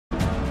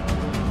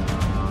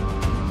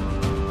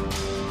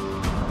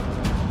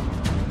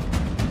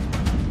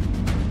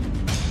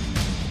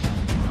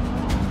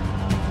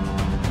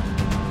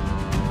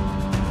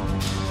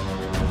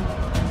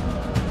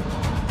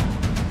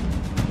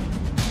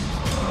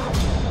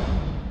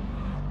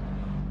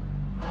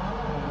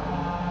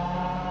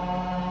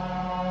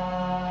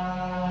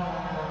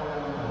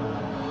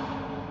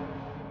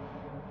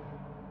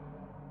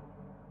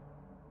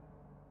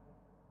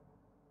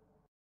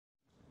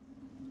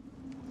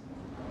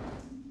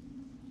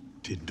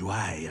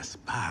Dwaya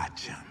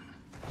spacham.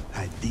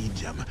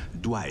 Hadijam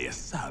dwaya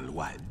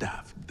salwa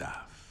daf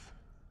daf.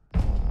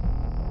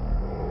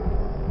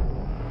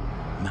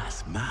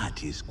 Mas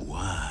matis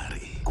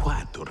guari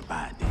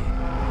quaturbani.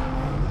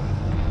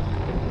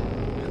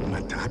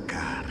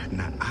 Takkar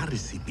na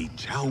arsipi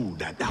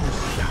chauda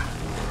dausta.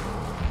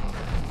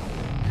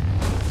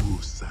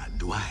 Usa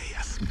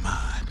dwayas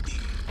madi.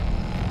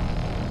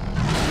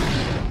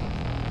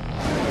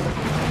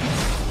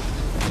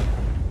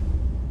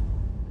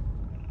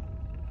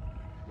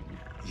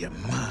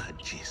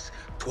 Yamajis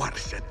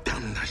twarsha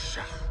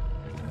damnasha.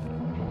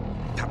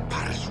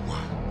 Taparswa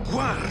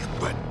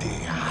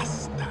guarbati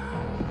hasta.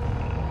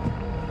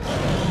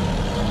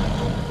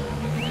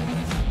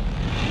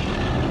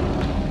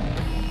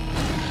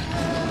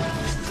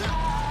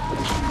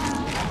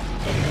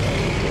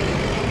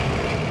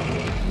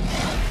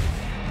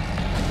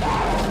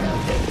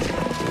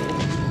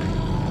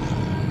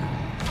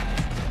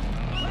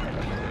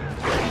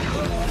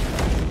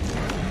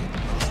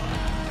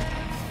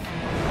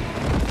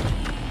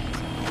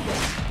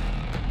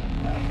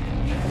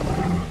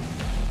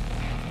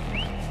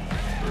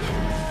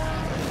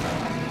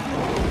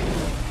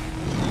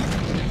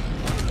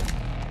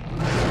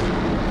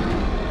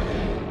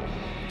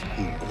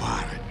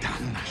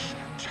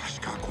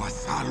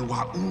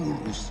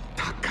 Urus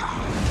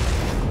Takkar.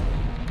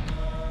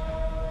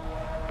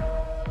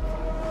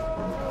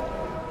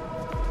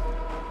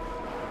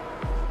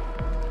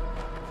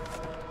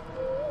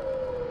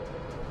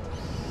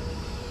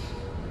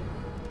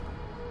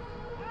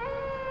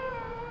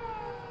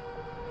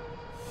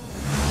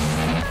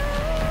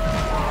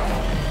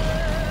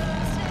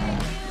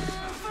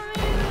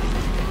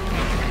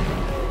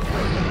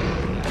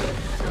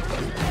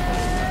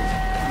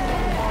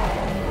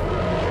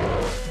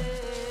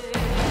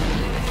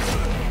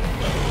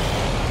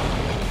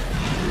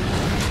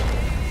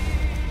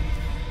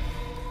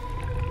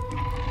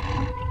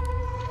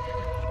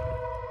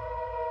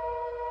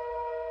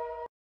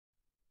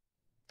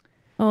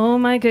 Oh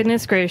my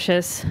goodness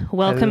gracious.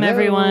 Welcome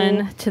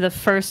everyone to the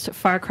first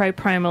Far Cry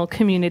Primal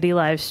community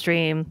live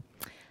stream.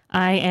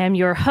 I am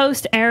your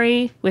host,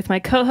 Ari, with my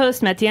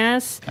co-host,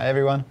 Matthias. Hi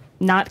everyone.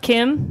 Not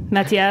Kim,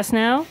 Matthias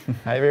now.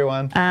 Hi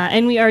everyone.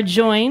 And we are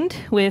joined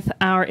with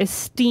our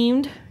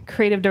esteemed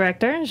creative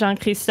director,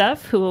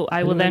 Jean-Christophe, who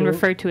I will then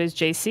refer to as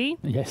JC.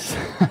 Yes.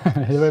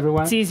 Hello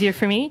everyone. It's easier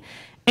for me.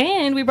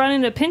 And we brought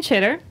in a pinch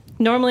hitter.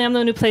 Normally, I'm the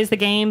one who plays the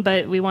game,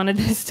 but we wanted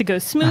this to go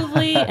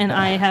smoothly, and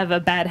I have a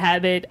bad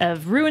habit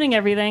of ruining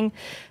everything.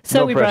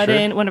 So we brought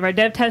in one of our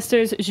dev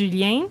testers,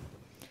 Julien.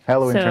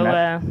 Hello,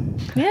 Internet.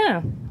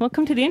 Yeah,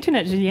 welcome to the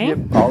Internet,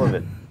 Julien. Yep, all of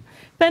it.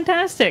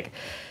 Fantastic.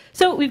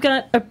 So we've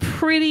got a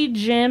pretty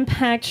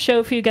jam-packed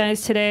show for you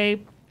guys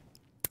today.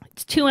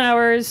 It's 2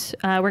 hours.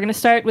 We're going to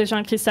start with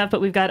Jean-Christophe,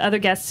 but we've got other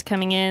guests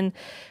coming in.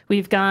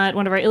 We've got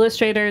one of our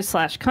illustrators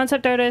 /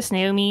 concept artists,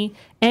 Naomi,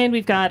 and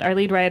we've got our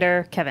lead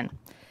writer, Kevin.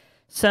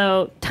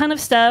 So, ton of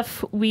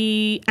stuff.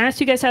 We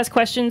asked you guys to ask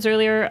questions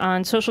earlier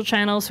on social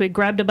channels, so we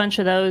grabbed a bunch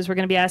of those. We're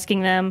going to be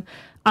asking them.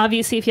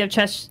 Obviously, if you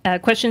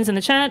have questions in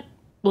the chat,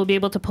 we'll be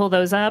able to pull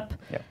those up.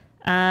 Yep.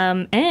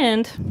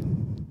 And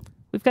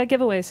we've got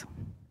giveaways.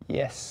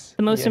 Yes.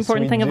 The most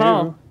important thing of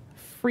all,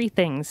 free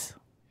things.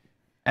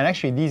 And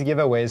actually, these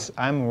giveaways,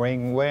 I'm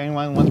wearing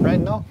one right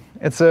now.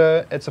 It's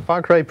a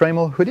Far Cry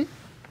Primal hoodie.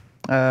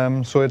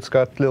 So it's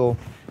got little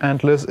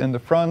antlers in the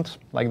front,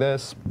 like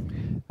this.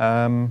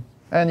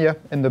 And yeah,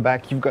 in the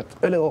back, you've got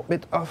a little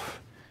bit of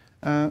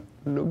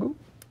logo.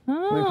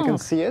 Oh, if you can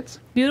see it.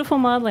 Beautiful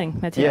modeling,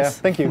 Matthias. Yeah,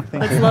 thank you.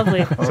 That's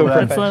lovely.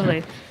 That's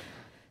lovely.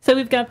 So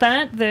we've got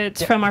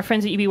that's from our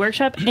friends at UB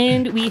Workshop,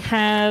 and we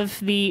have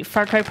the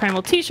Far Cry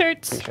Primal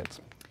t-shirts.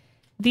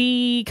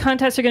 The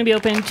contests are going to be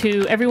open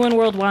to everyone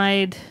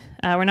worldwide.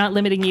 We're not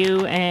limiting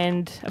you,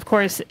 and of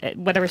course,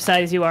 whatever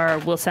size you are,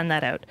 we'll send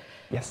that out.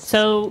 Yes.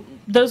 So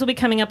those will be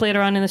coming up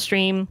later on in the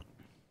stream.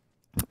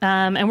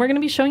 And we're going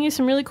to be showing you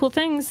some really cool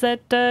things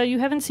that you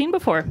haven't seen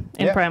before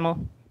in Primal.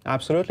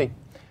 Absolutely.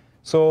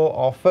 So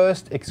our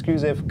first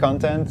exclusive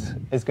content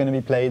is going to be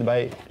played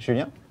by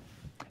Julien.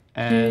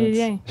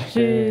 And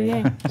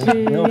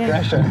no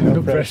pressure.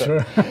 No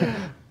pressure.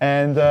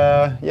 And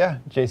yeah,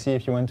 JC,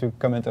 if you want to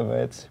comment over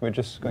it, we're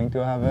just going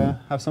to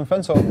have some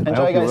fun. So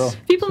enjoy, guys.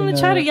 People in the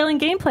chat are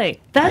yelling gameplay.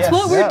 That's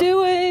what we're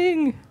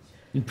doing.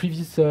 In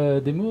previous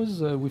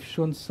demos, we've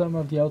shown some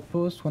of the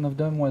outposts. One of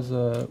them was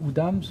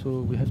Udam,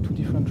 so we have two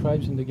different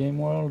tribes in the game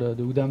world.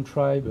 The Udam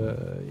tribe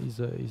is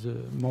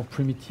more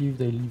primitive.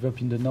 They live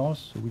up in the north,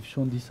 so we've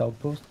shown this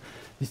outpost.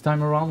 This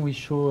time around, we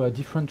show a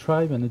different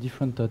tribe and a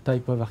different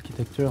type of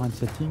architecture and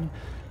setting.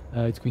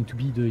 It's going to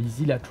be the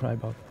Izila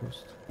tribe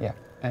outpost. Yeah,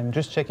 and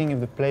just checking if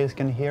the players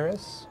can hear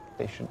us.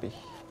 They should be.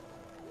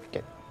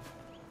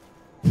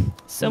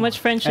 So much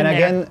French and in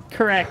again, there.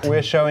 Correct.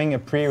 We're showing a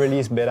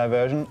pre-release beta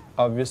version,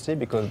 obviously,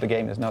 because the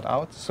game is not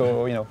out.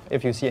 So, you know,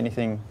 if you see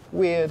anything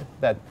weird,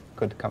 that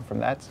could come from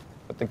that.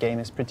 But the game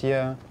is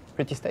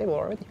pretty stable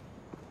already.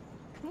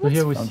 So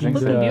here we see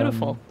looking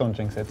beautiful. Don't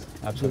jinx it.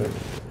 Absolutely.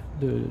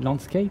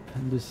 landscape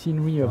and the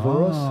scenery of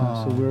Oros.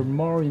 So we're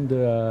more in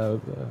the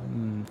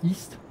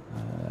east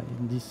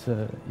in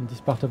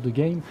this part of the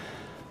game.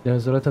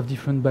 There's a lot of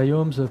different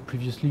biomes.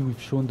 Previously,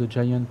 we've shown the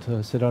giant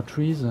cedar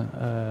trees,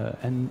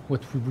 and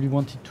what we really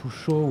wanted to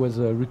show was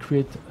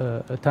recreate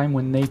a time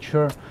when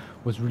nature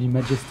was really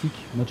majestic,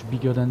 much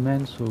bigger than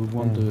man. So we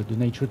want the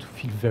nature to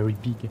feel very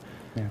big.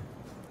 Yeah.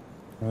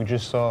 And we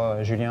just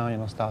saw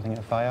Julien, starting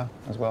a fire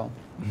as well.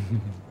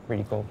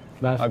 Really cool.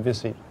 But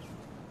obviously.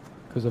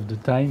 Because of the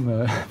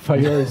time,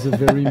 fire is a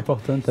very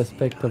important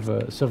aspect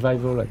of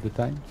survival at the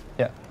time.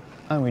 Yeah.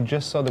 And we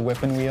just saw the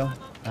weapon wheel.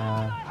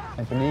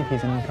 I believe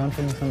he's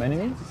encountering some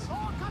enemies.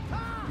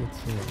 Let's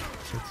see.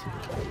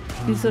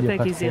 These look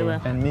like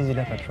Izila. And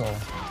Mizila Patrol.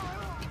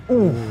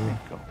 Ooh,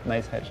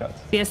 nice headshots.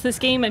 Yes, this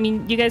game, I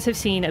mean, you guys have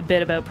seen a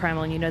bit about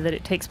Primal and you know that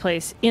it takes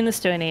place in the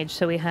Stone Age,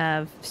 so we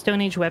have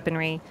Stone Age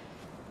weaponry,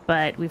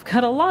 but we've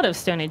got a lot of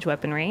Stone Age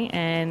weaponry,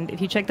 and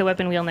if you check the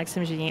weapon wheel next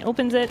time Julien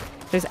opens it,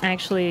 there's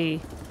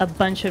actually a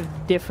bunch of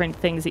different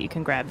things that you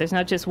can grab. There's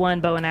not just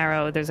one bow and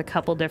arrow, there's a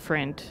couple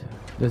different...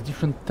 There's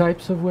different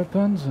types of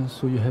weapons,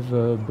 so you have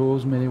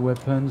bows, melee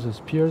weapons,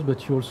 spears,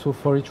 but you also,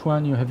 for each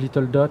one, you have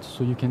little dots,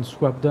 so you can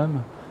swap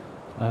them.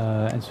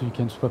 And so you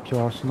can swap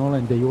your arsenal,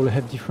 and they all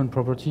have different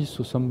properties.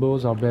 So some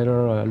bows are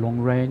better long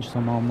range,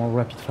 some are more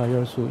rapid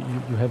fire, so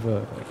you have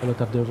a lot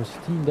of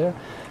diversity in there.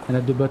 And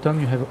at the bottom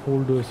you have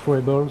all the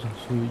throwables,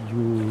 so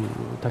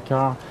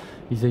Takkar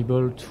is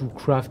able to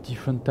craft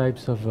different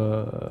types of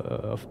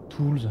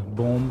tools,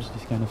 bombs,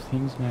 these kind of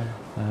things. Yeah.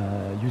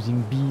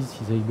 Using bees,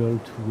 he's able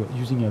to,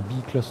 using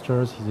bee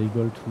clusters, he's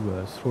able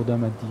to throw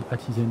them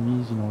at his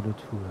enemies in order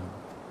to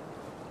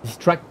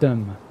distract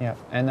them. Yeah,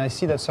 and I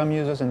see that some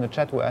users in the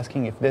chat were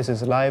asking if this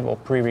is live or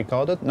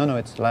pre-recorded. No,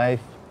 it's live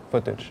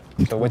footage.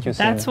 So what you see.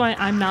 That's why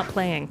I'm not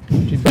playing.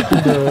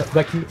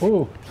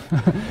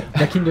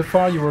 Back in the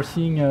far, you were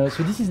seeing.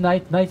 So this is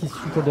night. Night is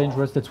super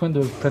dangerous. That's when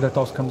the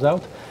predators comes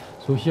out.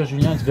 So here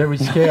Julien is very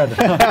scared.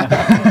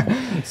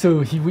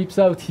 So he whips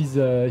out his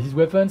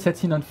weapon,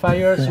 sets it on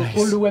fire. So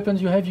all the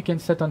weapons you have, you can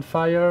set on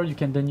fire. You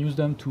can then use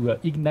them to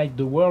ignite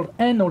the world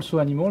and also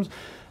animals.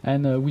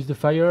 And with the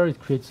fire, it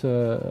creates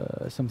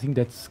something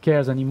that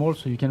scares animals,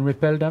 so you can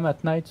repel them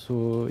at night,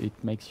 so it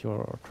makes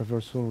your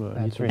traversal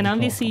really and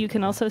obviously you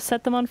can also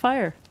set them on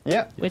fire.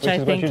 Yeah. Which I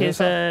think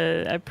is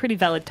a pretty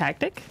valid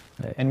tactic.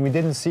 And we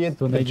didn't see it,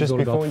 so but just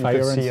before you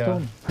could see...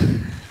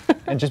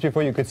 and just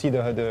before you could see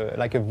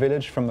like a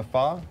village from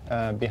afar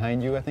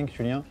behind you, I think,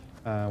 Julien,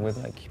 with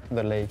like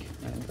the lake.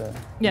 And,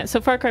 yeah,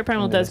 so Far Cry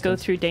Primal does go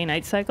through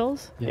day-night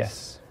cycles.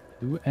 Yes.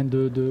 And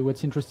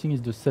what's interesting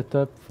is the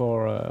setup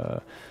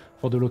for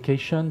the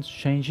locations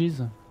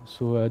changes.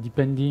 So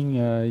depending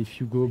if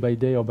you go by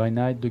day or by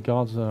night, the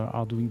guards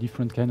are doing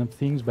different kind of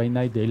things. By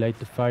night they light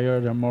the fire,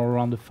 they're more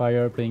around the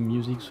fire playing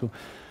music, so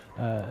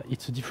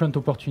it's a different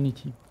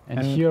opportunity.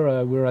 And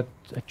here we're at,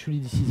 actually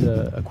this is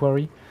a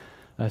quarry.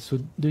 So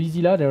the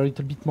Izila, they're a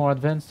little bit more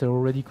advanced, they're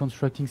already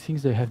constructing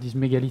things. They have this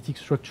megalithic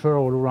structure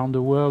all around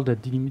the world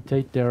that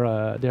delimitate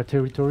their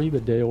territory,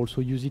 but they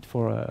also use it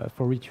for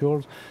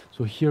rituals.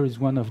 So here is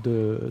one of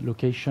the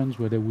locations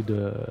where they would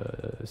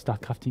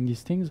start crafting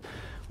these things.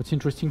 What's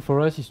interesting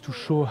for us is to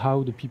show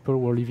how the people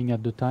were living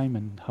at the time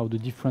and how the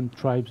different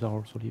tribes are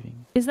also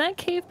living. Is that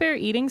cave bear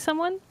eating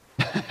someone?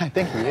 I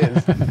think he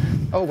is.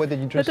 Oh, what did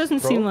you just That doesn't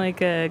seem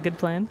like a good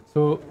plan.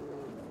 So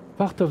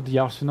part of the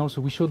arsenal,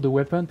 so we showed the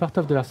weapon, part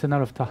of the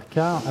arsenal of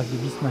Takkar as the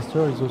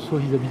Beastmaster is also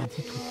his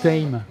ability to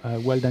tame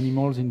wild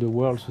animals in the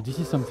world. So this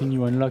is something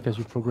you unlock as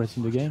you progress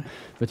in the game.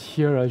 But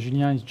here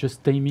Julien is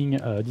just taming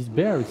this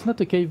bear. It's not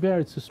a cave bear,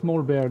 it's a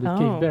small bear. The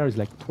cave bear is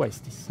like twice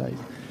this size.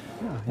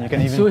 You can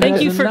even so thank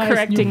you for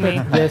correcting me.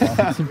 Yes,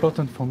 it's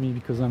important for me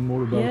because I'm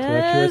all about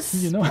accuracy,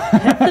 you know.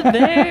 Pet the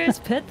bears,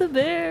 pet the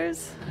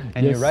bears.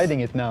 And you're riding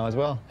it now as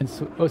well. And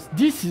so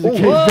this is a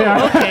cave bear.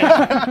 Okay,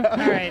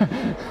 all right.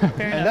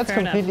 Fair And that's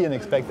completely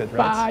unexpected,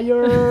 right?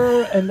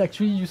 Fire! And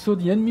actually you saw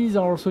the enemies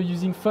are also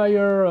using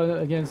fire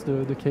against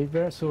the cave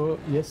bear, so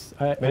yes.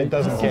 But it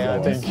doesn't care,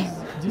 I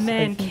think.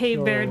 Man,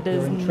 cave bear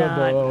does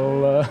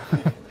not.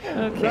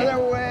 Okay. Run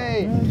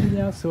away!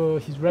 Yeah, so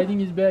he's riding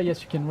his bear.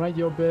 Yes, you can ride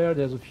your bear.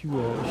 There's a few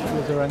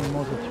other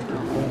animals that you can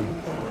own.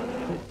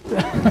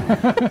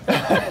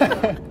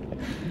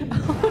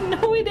 Oh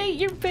no, it ate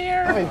your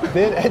bear! Oh, it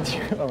did at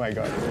you. Oh my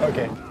god.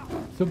 Okay.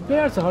 So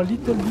bears are a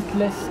little bit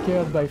less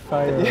scared by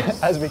fire. Yeah,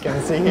 as we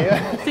can see here.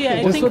 So yeah,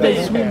 I also think they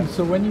they swim.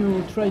 So when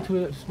you try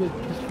to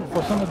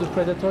for some of the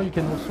predators, you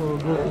can also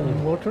go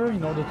in water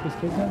in order to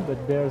escape them.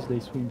 But bears, they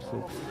swim.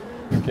 So.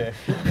 Okay.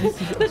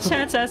 The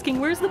chat's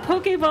asking, where's the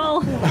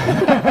Pokeball?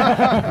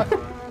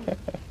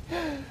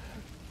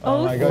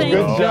 Oh my god, thank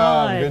good God.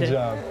 job, good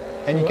job.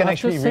 And you So can after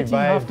actually setting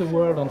half revive. the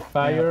world on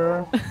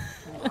fire.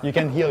 You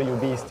can heal your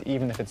beast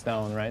even if it's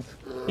down, right?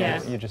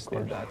 Yeah. You just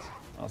did that.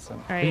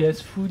 Awesome. All right.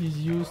 Yes, food is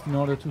used in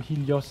order to heal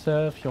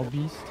yourself, your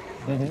beast.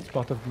 It's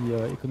part of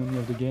the economy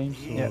of the game,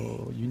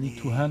 so you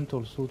need to hunt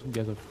also to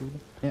gather food.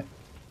 Yeah.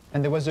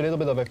 And there was a little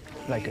bit of a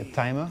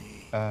timer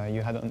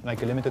you had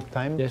like a limited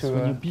time Yes, to.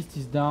 when your beast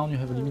is down, you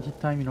have a limited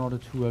time in order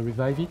to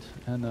revive it,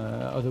 and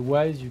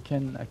otherwise you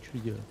can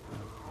actually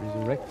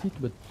resurrect it,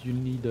 but you'll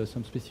need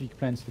some specific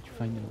plants that you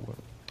find in the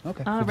world.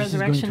 Okay. Ah, So this is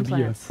resurrection going to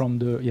be plants. from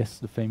the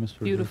the famous.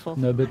 Beautiful.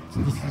 No, but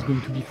this is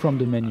going to be from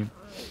the menu.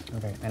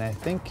 Okay. And I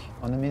think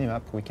on the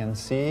minimap we can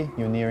see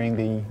you nearing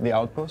the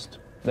outpost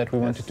that we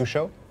wanted to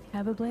show.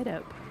 Have a blade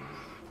up.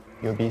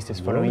 Your beast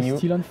is World following is you.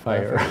 still on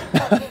fire.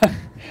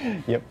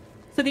 Yep.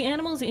 So the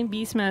animals in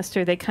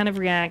Beastmaster, they kind of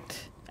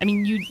react. I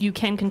mean, you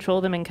can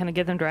control them and kind of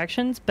give them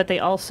directions, but they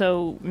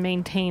also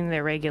maintain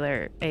their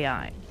regular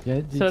AI.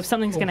 Yeah, So if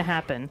something's going to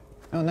happen,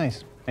 Oh,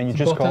 nice. And you It's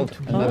just important called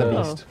to be- another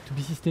Oh. beast. to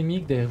be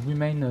systemic, they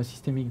remain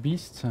systemic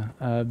beasts,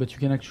 but you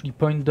can actually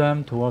point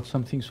them towards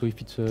something. So if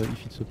it's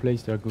a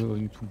place, they're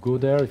going to go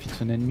there. If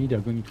it's an enemy,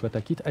 they're going to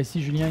attack it. I see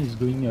Julien is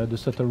going the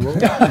subtle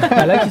road.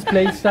 I like his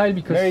play style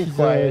because Very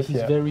quiet, he's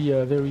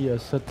yeah. very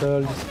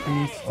subtle,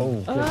 discreet.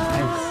 Oh.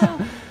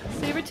 oh,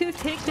 Sabretooth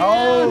takedown.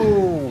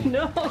 Oh,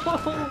 No,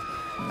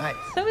 nice.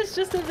 that was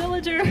just a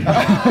villager.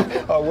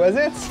 Oh, was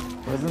it?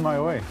 Was in my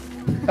way.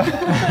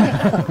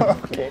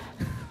 Okay.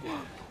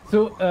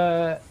 So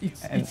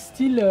it's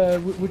still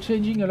we're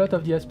changing a lot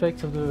of the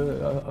aspects of the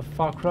of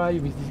Far Cry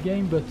with this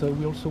game, but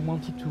we also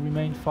want it to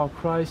remain Far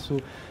Cry. So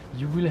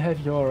you will have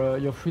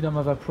your freedom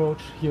of approach.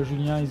 Here,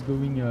 Julien is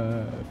going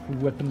full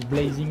weapons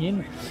blazing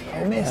in.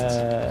 I missed.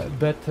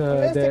 But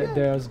Missed again.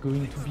 there's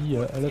going to be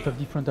a lot of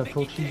different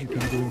approaches. You can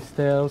go in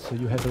stealth. So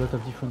you have a lot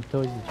of different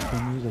toys that you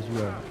can use as you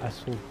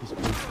assault these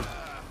places.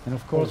 And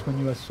of course, when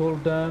you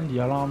assault them, the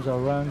alarms are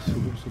rung, so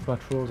also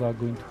patrols are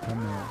going to come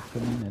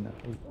in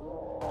and.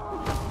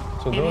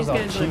 So Yeah, those these are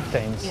guys look-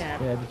 chieftains.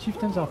 Yeah, Yeah, the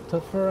chieftains are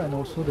tougher, and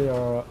also they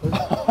are.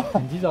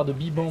 And these are the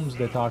bee bombs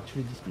that are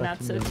actually not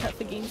distracting so them. tough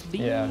against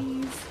bees. Yeah.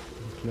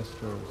 The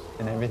clusters.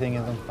 And everything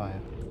is on fire.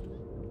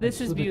 This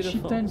So is the beautiful.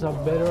 chieftains are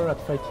better at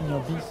fighting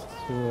your beasts.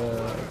 So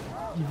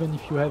even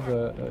if you have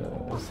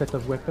a set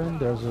of weapons,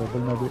 there's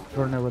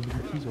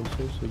vulnerabilities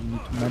also. So you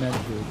need to manage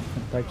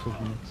different types of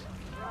units.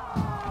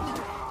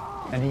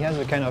 And he has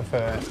a kind of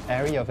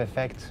area of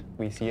effect.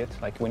 We see it,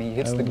 like when he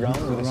hits the When he ground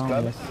hits with the his ground,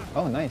 club. yes.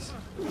 Oh, nice.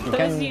 So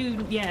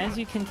as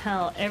you can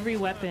tell, every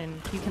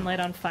weapon you can light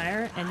on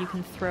fire, and you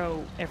can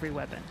throw every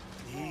weapon,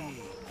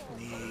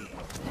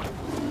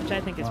 which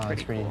I think is Wow,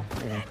 pretty that's really, cool.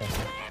 really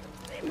impressive.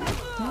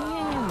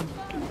 Damn.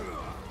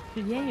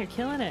 Yeah, you're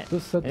killing it. So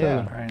subtle.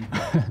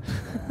 Yeah.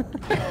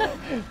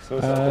 So,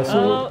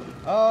 Oh,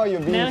 oh, your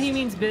beast. now he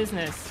means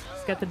business.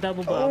 He's got the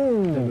double bow.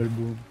 Oh. Double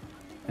boom.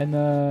 And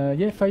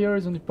yeah, fire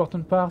is an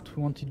important part.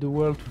 We wanted the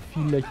world to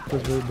feel like it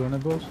was very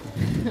vulnerable.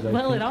 So I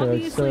Well, it think,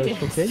 obviously is.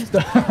 showcased.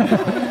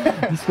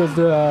 This was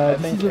the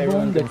this think is the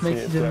everyone bomb that can see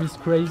makes it, his yeah. enemies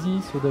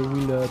crazy, so they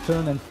will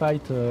turn and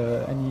fight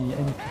any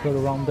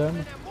people around them.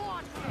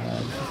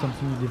 This is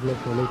something we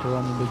develop later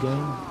on in the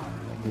game.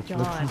 That you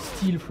God. actually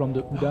steal from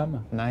the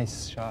Udam.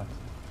 Nice shot.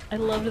 I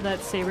loved that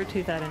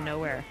Sabretooth out of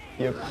nowhere.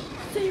 Yep.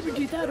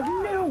 Sabretooth out of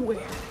nowhere.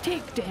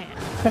 Take down.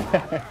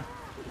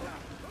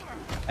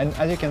 And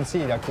as you can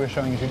see, like we're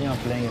showing Julien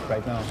playing it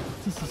right now.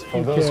 This is For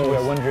full those who are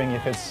chaos. wondering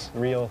if it's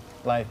real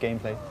live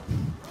gameplay.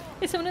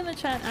 Hey, someone in the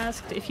chat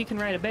asked if you can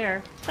ride a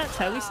bear. That's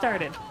how we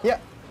started. Yeah,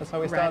 that's how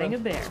we started. Riding a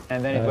bear.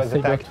 And then it was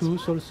attacked.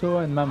 Sabertooth also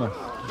and Mammoth.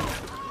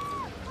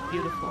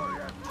 Beautiful.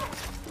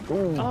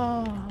 Ooh.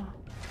 Oh.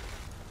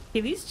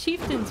 Okay, these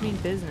chieftains mean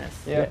business.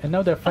 Yeah. And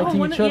now they're fighting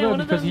one each of- yeah, other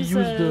one of because he them's,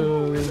 used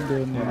the this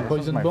was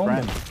poison my bomb.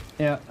 friend.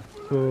 Yeah.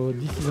 So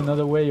this is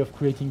another way of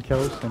creating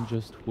chaos and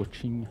just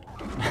watching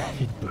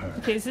it burn.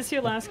 Okay, is this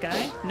your last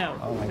guy? No,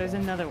 Oh my there's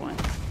God. another one.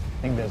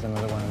 I think there's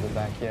another one in the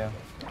back, yeah.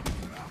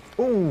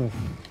 Ooh.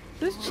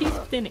 Those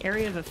chieftain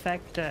area of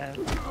effect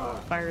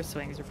fire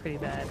swings are pretty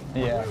bad.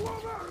 Yeah.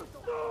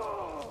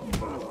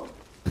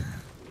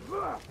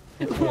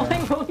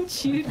 Why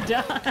won't you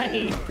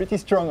die? Pretty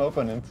strong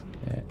opponent.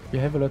 Yeah, you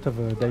have a lot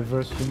of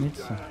diverse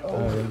units,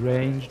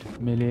 ranged,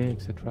 melee,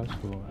 etc.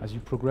 So as you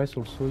progress,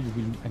 also you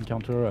will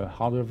encounter a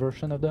harder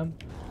version of them,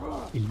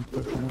 elite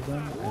version of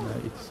them,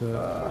 and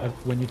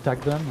it's when you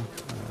tag them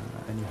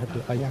and you have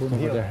the icon over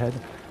heal. their head,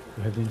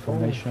 you have the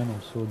information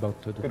also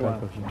about the Good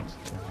type one. of units.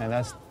 And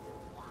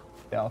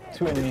there are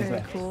 2 enemies Very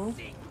left. cool.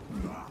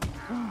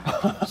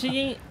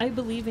 Julien, I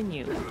believe in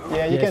you.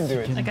 Yeah, you Yes, can do you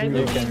it. can Like, I do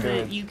it. believe do that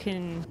it. you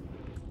can.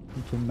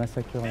 You can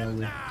massacre your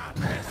way.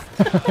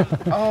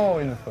 Oh,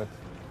 in the foot.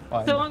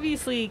 Fine. So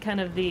obviously,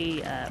 kind of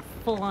the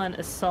full-on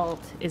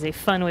assault is a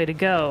fun way to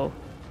go,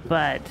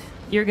 but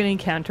you're going to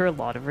encounter a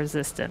lot of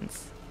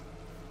resistance.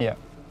 Yeah.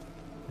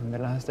 And the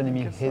last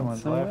enemy Guess hid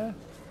someone's somewhere.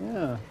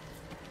 Yeah.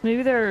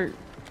 Maybe they're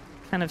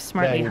kind of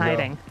smartly There you go.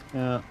 hiding.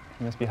 Yeah.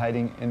 He must be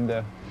hiding in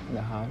the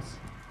house.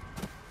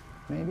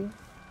 Maybe.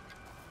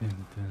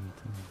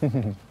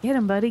 Get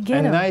him, buddy. Get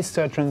And him. nice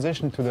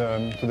transition to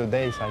the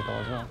day cycle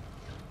as well.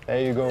 There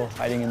you go,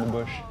 hiding in the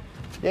bush.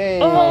 Yay!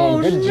 Oh,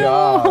 good no!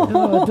 job.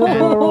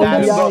 Oh,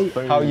 And yeah.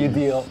 that's how you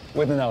deal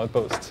with an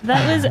outpost.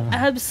 That was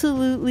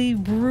absolutely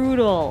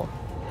brutal.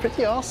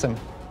 Pretty awesome.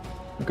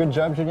 Good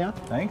job, Julien.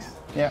 Thanks.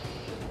 Yeah,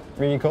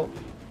 really cool.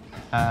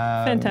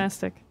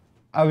 Fantastic.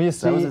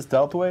 Obviously, That was a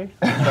stealth way?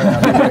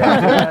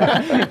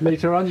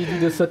 Later on, you do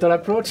the subtle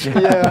approach.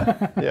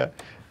 yeah.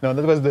 No,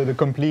 that was the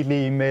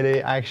completely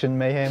melee action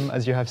mayhem,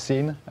 as you have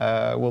seen.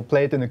 We'll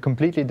play it in a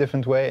completely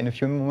different way in a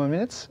few more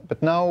minutes.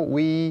 But now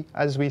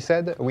as we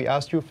said, we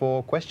asked you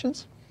for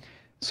questions.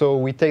 So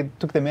we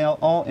took the mail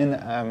all in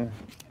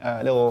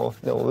a little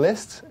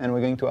list, and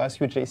we're going to ask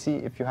you,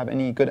 JC, if you have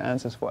any good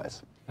answers for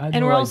us.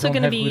 And we're also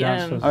going to be...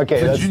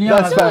 okay,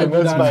 that's fine.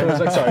 That's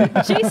fine. Sorry.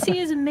 JC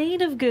is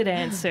made of good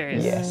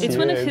answers. Yes, it's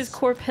one of is. his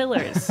core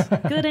pillars.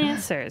 Good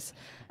answers.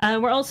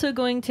 We're also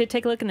going to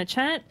take a look in the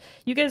chat.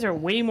 You guys are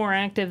way more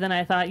active than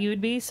I thought you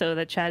would be, so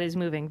the chat is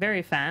moving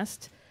very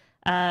fast.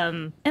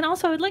 And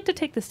also, I would like to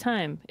take this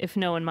time, if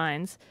no one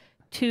minds,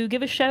 to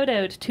give a shout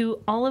out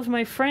to all of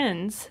my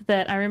friends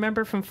that I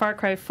remember from Far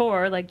Cry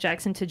 4, like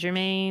Jackson to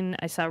Jermaine.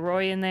 I saw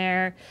Roy in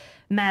there,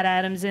 Matt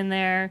Adams in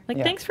there.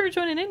 Thanks for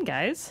joining in,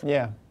 guys.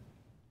 Yeah.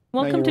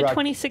 Welcome to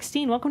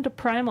 2016. Welcome to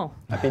Primal.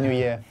 Happy New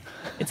Year.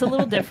 It's a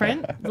little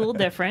different,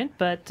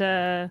 but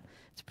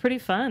it's pretty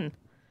fun.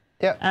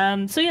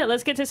 Yeah. So yeah,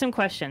 let's get to some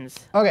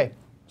questions. Okay.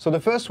 So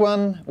the first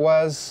one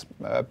was,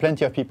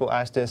 plenty of people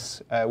asked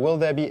this, will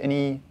there be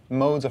any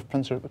modes of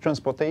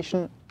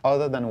transportation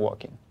other than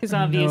walking? Because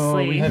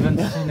obviously... No, we haven't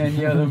seen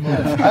any other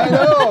mode. I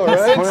know,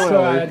 right?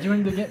 So,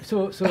 during the game,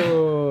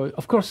 so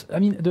of course, I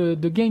mean,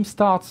 the game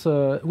starts,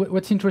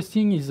 what's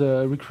interesting is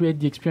recreate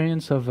the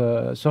experience of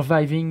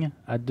surviving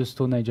at the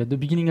Stone Age. At the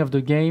beginning of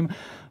the game,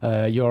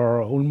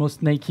 you're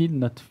almost naked,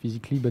 not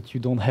physically, but you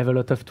don't have a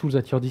lot of tools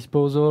at your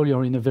disposal.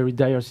 You're in a very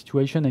dire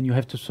situation, and you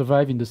have to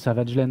survive in the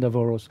savage land of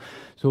Oros.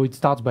 So it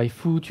starts by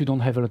foot, you don't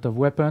have a lot of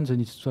weapons,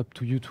 and it's up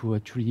to you to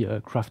actually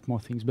craft more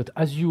things. But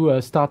as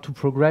you start to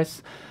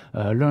progress,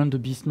 learn the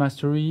beast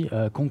mastery,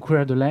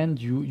 conquer the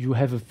land, you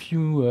have a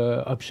few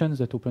options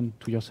that open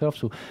to yourself.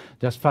 So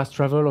there's fast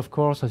travel, of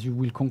course. As you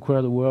will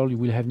conquer the world, you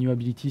will have new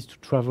abilities to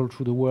travel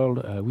through the world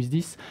with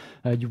this.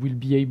 You will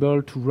be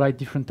able to ride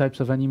different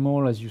types of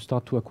animal as you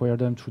start to acquire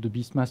them through the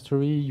beast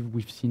mastery.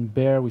 We've seen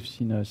bear, we've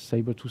seen a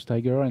saber-toothed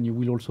tiger, and you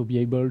will also be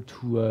able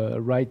to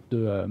ride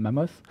the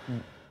mammoth.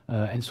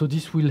 And so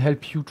this will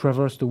help you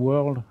traverse the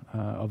world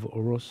of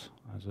Oros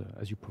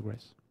as you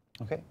progress.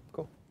 Okay,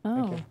 cool.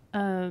 Oh,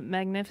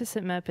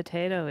 Magnificent Matt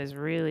Potato is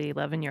really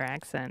loving your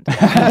accent.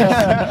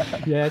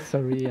 Yeah,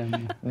 sorry.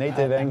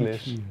 Native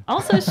English.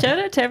 Also, shout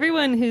out to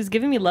everyone who's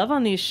giving me love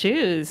on these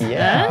shoes.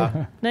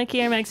 Yeah. Nike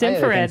Air Max I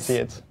can Infrareds. see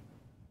it.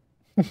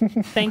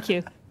 Thank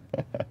you.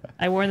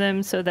 I wore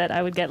them so that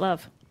I would get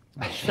love.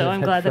 So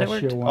I'm glad that it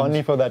worked.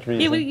 Only for that reason.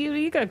 Yeah, what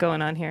you got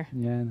going on here?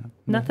 Yeah,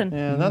 Nothing.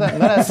 Yeah, not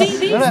as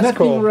See, not as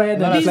cool. red.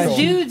 Not as cool.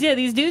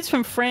 These dudes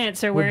from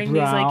France are wearing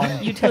these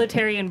like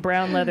utilitarian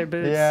brown leather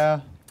boots.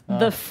 Yeah.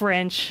 The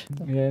French.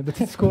 Yeah,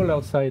 but it's cold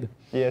outside.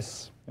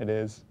 Yes, it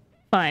is.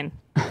 Fine.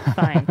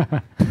 Fine.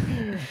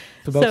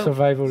 It's about So-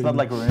 survival. It's not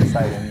like we're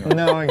inside anyway.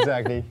 No,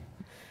 exactly.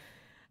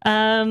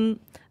 I'm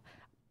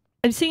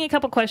seeing a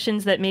couple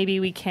questions that maybe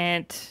we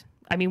can't.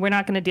 I mean, we're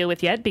not going to deal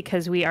with yet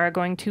because we are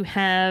going to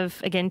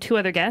have, again, two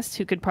other guests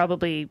who could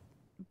probably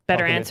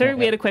better Okay, answer. yeah.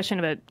 We had a question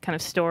about kind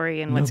of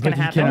story and what's going to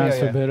Nobody happen. can Yeah,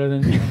 answer yeah. better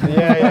than me.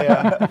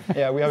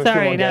 Yeah, we have a few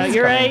Sorry, more no, guests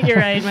you're coming. right, you're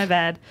right, my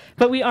bad.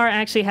 But we are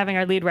actually having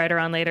our lead writer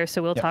on later,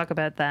 so we'll Yep. talk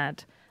about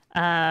that.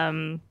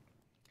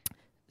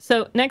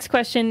 So next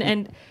question,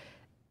 and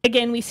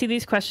again, we see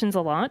these questions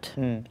a lot,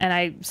 and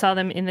I saw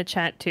them in the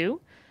chat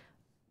too,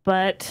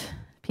 but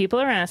people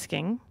are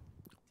asking,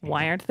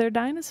 why aren't there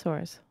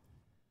dinosaurs?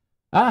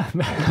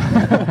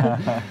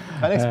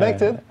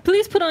 Unexpected.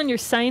 Please put on your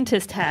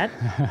scientist hat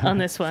on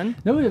this one.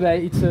 No, but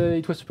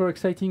it was super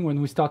exciting when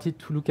we started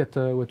to look at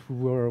what we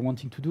were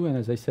wanting to do. And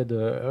as I said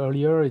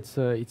earlier,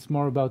 it's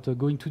more about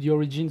going to the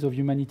origins of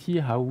humanity,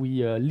 how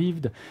we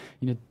lived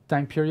in a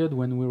time period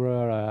when we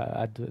were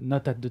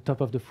not at the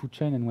top of the food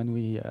chain, and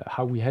when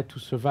how we had to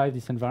survive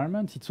this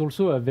environment. It's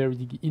also a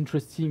very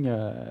interesting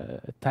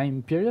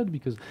time period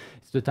because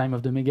it's the time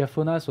of the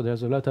megafauna, so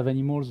there's a lot of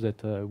animals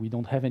that we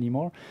don't have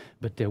anymore,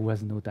 but there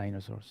was no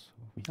dinosaurs.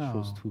 We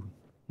chose to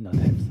not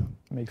have some.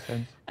 Makes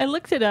sense. I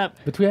looked it up.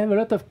 But we have a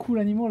lot of cool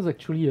animals,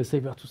 actually. A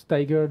saber-toothed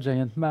tiger,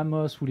 giant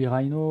mammoth, woolly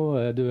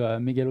rhino, the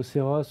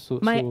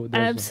megaloceros. My so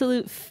there's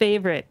absolute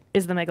favorite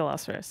is the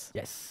megalosaurus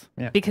yes.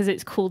 because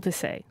it's cool to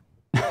say.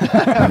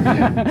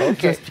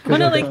 Okay. Well,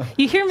 no, like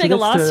you hear So that's the,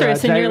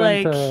 megalosaurus and you're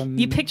like, giant,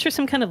 you picture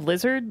some kind of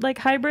lizard like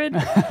hybrid,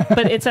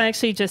 but it's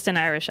actually just an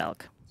Irish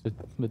elk.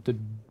 But the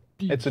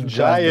It's a big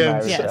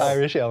giant Yes.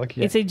 Irish elk.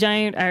 It's a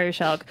giant Irish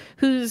elk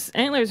whose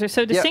antlers are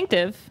so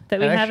distinctive that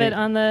we And have it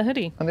actually- on the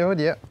hoodie On the hood,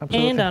 yeah,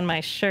 absolutely. and on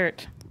my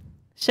shirt.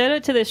 Shout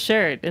out to this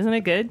shirt. Isn't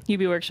it good?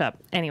 UB Workshop.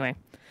 Anyway,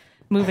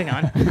 moving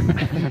on.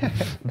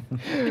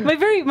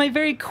 my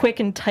very quick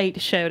and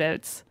tight shout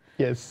outs.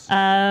 Yes.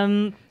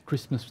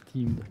 Christmas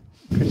themed.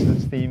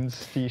 Christmas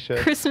themes t-shirt.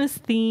 Christmas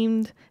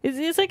themed.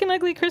 It's like an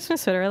ugly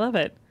Christmas sweater. I love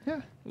it.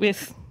 Yeah.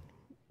 With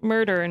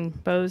murder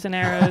and bows and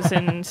arrows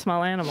and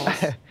small animals.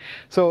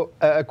 So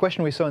a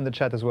question we saw in the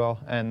chat as well,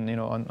 and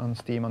on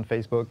Steam, on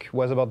Facebook,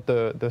 was about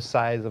the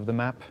size of the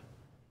map.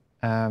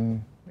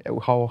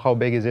 How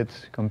big is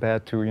it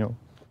compared to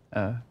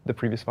the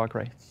previous Far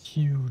Cry.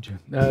 Huge.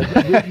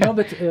 No,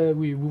 but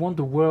we want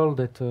the world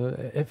that,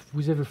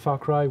 with every Far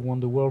Cry, we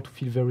want the world to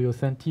feel very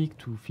authentic,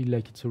 to feel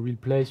like it's a real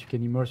place, you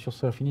can immerse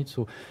yourself in it.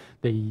 So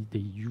they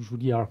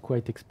usually are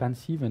quite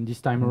expansive, and this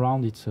time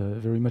around it's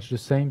very much the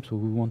same. So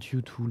we want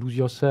you to lose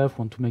yourself,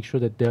 want to make sure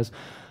that there's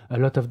a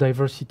lot of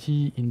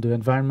diversity in the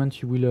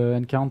environment you will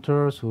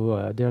encounter.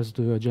 So there's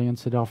the giant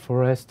cedar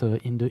forest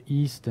in the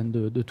east, and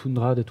the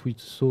tundra that we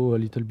saw a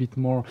little bit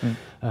more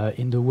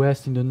in the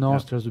west. In the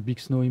north, there's the big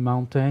snowy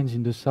mountains.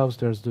 In the south,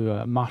 there's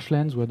the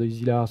marshlands where the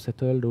Isla are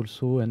settled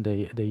also, and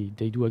they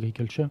do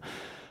agriculture.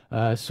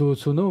 So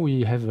now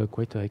we have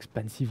quite an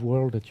expansive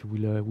world that you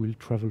will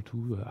travel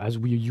to, as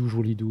we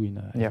usually do in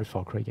every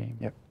Far Cry game.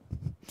 Yep.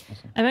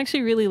 Awesome. I'm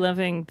actually really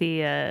loving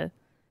the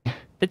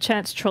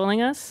chat's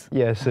trolling us.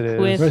 Yes, it is.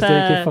 With, Where's the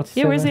AK-47?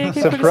 Yeah, where's the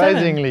AK-47?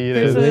 Surprisingly, it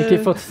is. The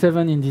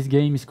AK-47 in this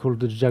game is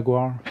called the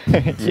Jaguar.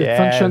 It Yes.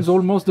 functions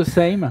almost the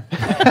same.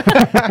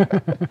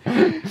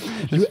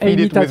 You feed aim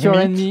it it at with your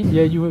meat. enemy.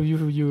 Yeah,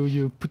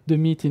 you put the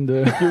meat in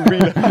the.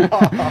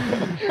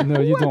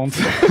 No, you don't.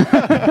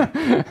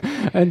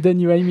 And then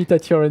you aim it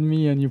at your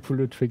enemy and you pull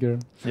the trigger.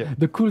 Yeah.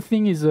 The cool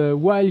thing is,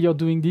 while you're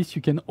doing this,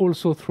 you can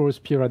also throw a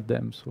spear at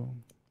them. So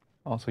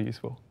Also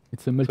useful.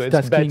 it's a So it's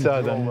multitasking.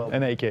 better than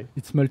an AK.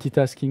 It's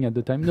multitasking at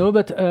the time. No,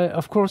 but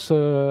of course,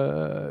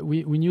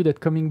 we knew that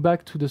coming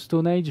back to the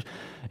Stone Age,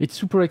 it's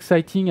super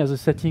exciting as a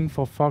setting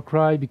for Far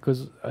Cry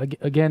because,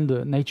 again,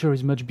 the nature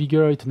is much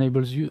bigger. It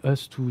enables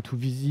us to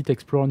visit,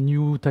 explore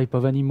new type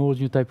of animals,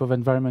 new type of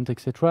environment,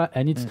 etc.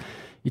 And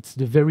it's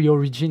the very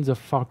origins of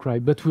Far Cry.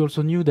 But we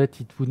also knew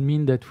that it would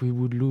mean that we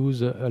would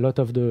lose a lot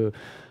of the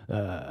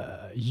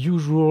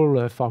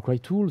usual Far Cry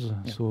tools,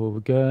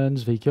 so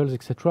guns, vehicles,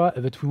 etc.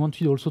 But we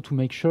wanted also to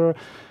make sure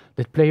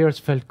that players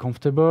felt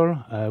comfortable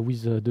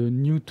with the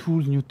new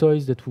tools, new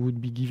toys that we would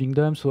be giving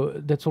them. So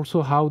that's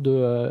also how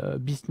the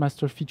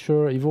Beastmaster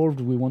feature evolved.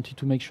 We wanted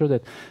to make sure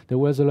that there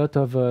was a lot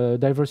of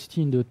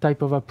diversity in the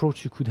type of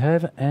approach you could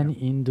have and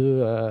in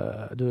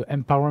the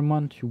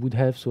empowerment you would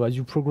have. So as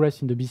you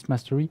progress in the Beast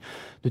Mastery,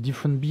 the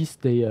different beasts,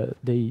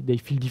 they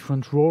fill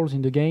different roles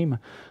in the game.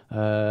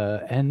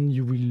 And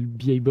you will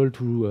be able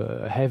to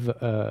have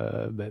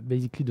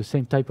basically the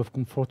same type of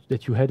comfort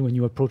that you had when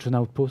you approach an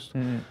outpost.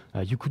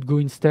 You could go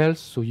in stealth,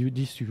 so you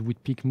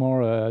would pick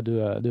more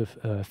the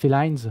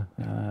felines.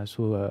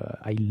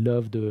 I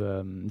love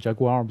the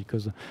Jaguar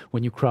because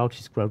when you crouch,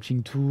 it's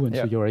crouching too, and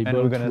so you're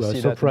able to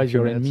surprise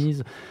your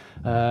enemies.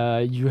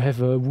 You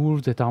have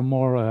wolves that are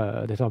more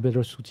that are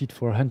better suited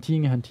for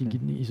hunting. Hunting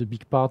is a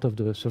big part of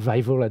the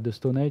survival at the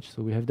Stone Age,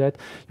 so we have that.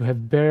 You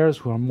have bears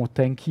who are more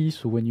tanky,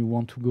 so when you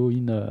want to go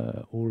in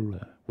all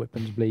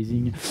weapons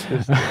blazing,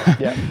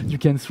 you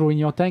can throw in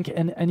your tank,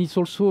 and it's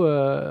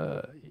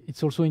also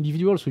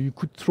individual, so you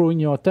could throw in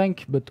your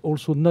tank but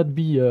also not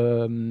be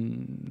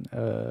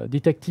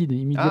detected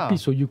immediately.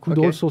 So you could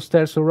also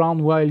stealth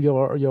around while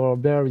your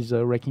bear is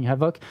wreaking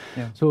havoc.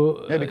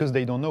 So because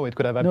they don't know, it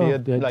could have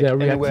appeared like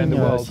they're anywhere in the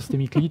world.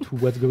 systemically to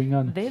what's going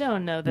on. They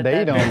don't know that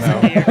They don't is know.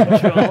 under your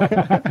control.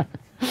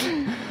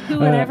 Who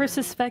would ever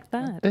suspect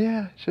that?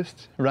 Yeah,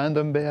 just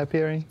random bear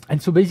appearing.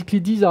 And so basically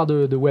these are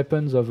the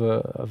weapons of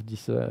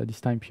this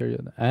time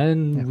period.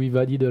 And we've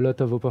added a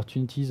lot of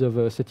opportunities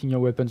of setting your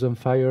weapons on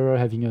fire,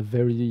 having a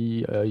very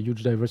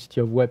huge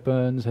diversity of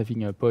weapons,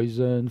 having a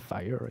poison,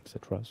 fire,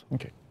 etc. So.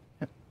 Okay.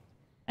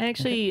 I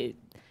actually,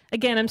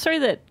 again, I'm sorry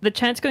that the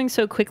chat's going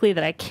so quickly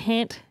that I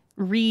can't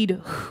read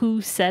who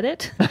said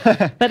it.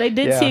 But I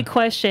did see a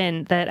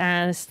question that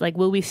asked, like,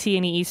 will we see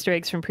any Easter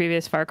eggs from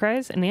previous Far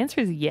Cries? And the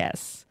answer is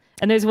yes.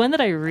 And there's one that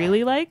I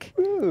really like,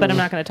 but I'm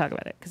not going to talk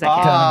about it because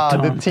I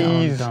can't. The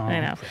tease. I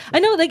know.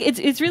 Like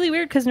it's really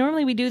weird because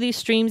normally we do these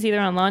streams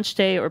either on launch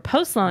day or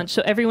post launch,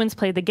 so everyone's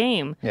played the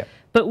game. Yeah.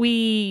 But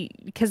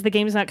because the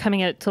game's not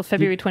coming out till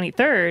February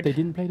 23rd. They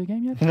didn't play the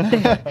game yet.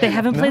 They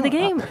haven't played the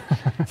game,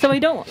 so I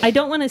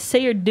don't want to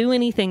say or do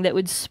anything that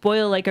would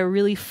spoil like a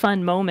really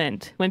fun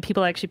moment when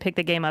people actually pick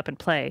the game up and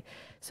play.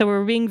 So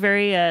we're being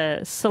very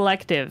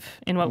selective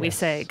in what we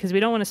say because we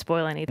don't want to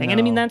spoil anything.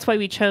 And I mean that's why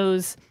we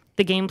chose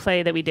the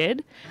gameplay that we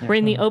did. We're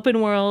in the open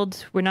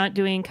world. We're not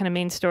doing kind of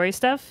main story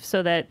stuff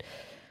so that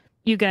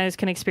you guys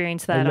can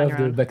experience that on your own. I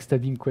love the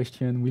backstabbing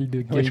question. Will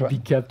the game be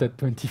capped at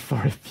 24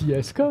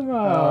 FPS? Come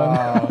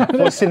on!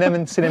 For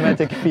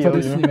cinematic feel.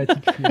 For the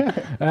cinematic feel.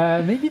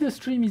 Maybe the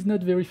stream is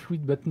not very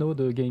fluid, but no,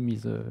 the game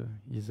is okay.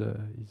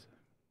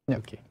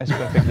 It's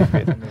perfectly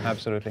fit.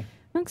 Absolutely.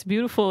 Looks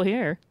beautiful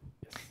here.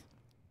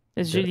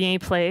 As Julien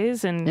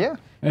plays and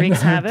wreaks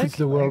and havoc. Puts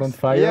the world on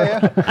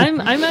fire. I'm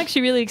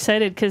actually really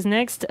excited because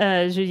next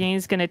Julien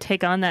is going to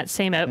take on that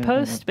same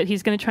outpost, but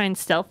he's going to try and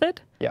stealth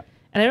it. Yeah.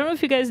 And I don't know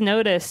if you guys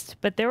noticed,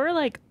 but there were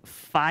like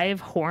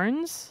 5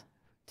 horns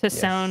to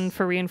sound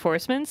for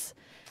reinforcements.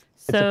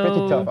 So it's a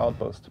pretty tough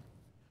outpost.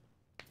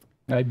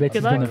 I bet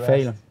it's going to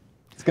fail.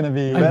 It's going to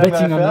be... I'm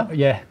betting on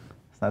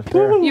not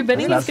fair. You're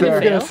betting That's he's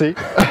not gonna fair. fail?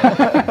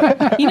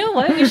 See? You know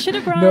what? We should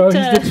have brought. No,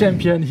 he's the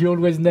champion. He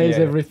always nails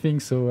Yeah. everything.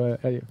 So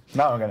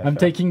Now I'm gonna. I'm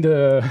fail. taking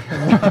the.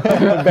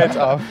 Bet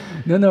off.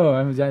 No,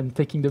 I'm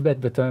taking the bet,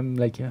 but I'm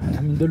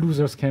in the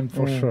losers camp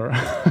for sure.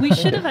 We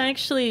should have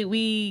actually.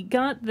 We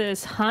got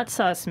this hot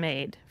sauce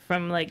made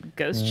from like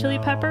ghost chili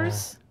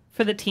peppers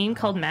for the team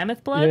called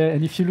Mammoth Blood. Yeah,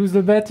 and if you lose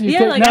the bet, you Yeah,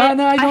 take. like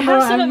No, I don't know.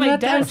 have some at I'm my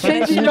not. I'm desk, but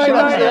changing you my should-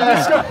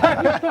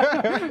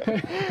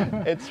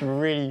 mind. It's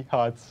really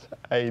hot.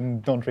 I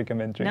don't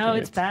recommend drinking No,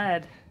 it's it.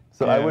 bad.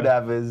 So I Yeah. would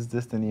have his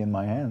destiny in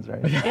my hands,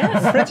 right?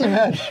 Yes. Pretty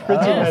much.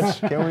 Pretty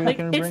Yes. much. Can we? Like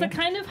can we it's the bring it?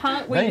 kind of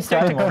hot where Then you it's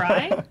start to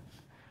crying. cry.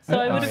 So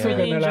I would have yeah.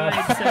 really Gonna enjoyed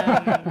laugh.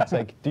 some. It's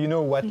like, do you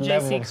know what JC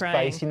level of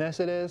crying. spiciness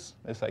it is?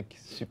 It's like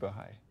super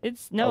high.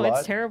 It's A no, lot?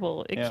 it's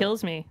terrible. It Yeah.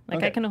 kills me.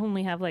 Like I Okay. can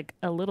only have like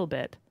a little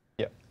bit.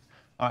 Yeah.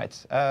 All right.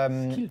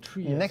 Skill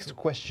tree, yeah, Next so-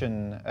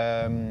 question.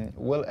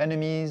 Will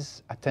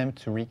enemies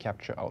attempt to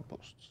recapture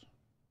outposts?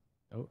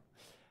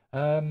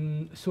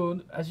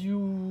 So as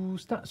you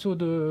start,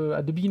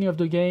 at the beginning of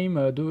the game,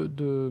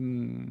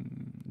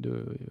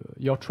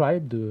 your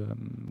tribe, the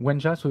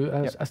Wenja. So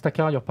as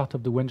Takkar, you're part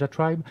of the Wenja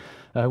tribe.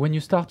 When you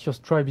start, your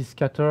tribe is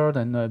scattered,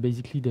 and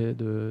basically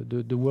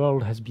the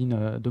world has been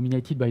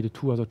dominated by the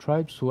two other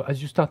tribes. So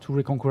as you start to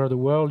reconquer the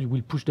world, you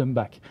will push them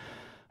back.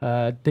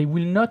 They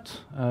will not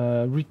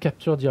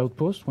recapture the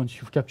outpost. Once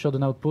you've captured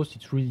an outpost,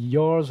 it's really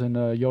yours,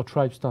 and your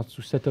tribe starts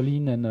to settle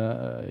in,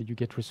 and you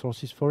get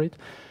resources for it.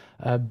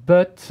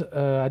 But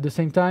at the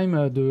same time,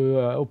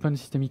 the open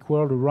systemic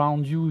world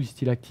around you is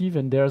still active,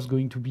 and there's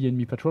going to be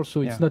enemy patrols. So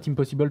it's not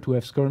impossible to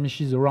have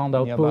skirmishes around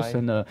outposts,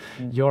 Nearby.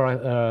 and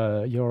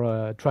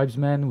your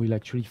tribesmen will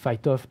actually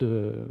fight off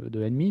the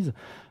enemies.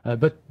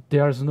 But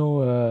there's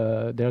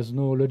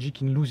no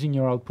logic in losing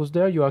your outpost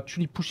there. You're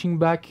actually pushing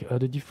back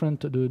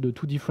the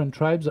two different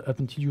tribes up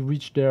until you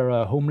reach their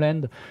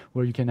homeland,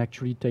 where you can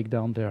actually take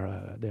down their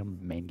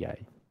main guy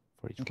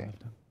for each one of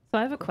them. So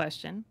I have a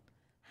question.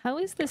 How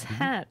is this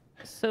hat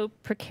so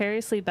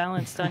precariously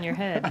balanced on your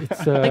head?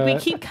 It's, Like we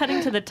keep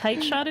cutting to the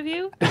tight shot of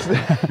you, and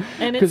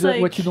it's because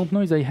like what you don't know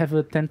is I have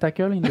a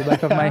tentacle in the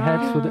back of my head,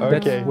 so Okay.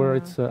 that's where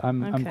it's.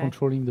 I'm Okay.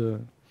 controlling the.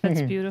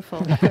 that's beautiful.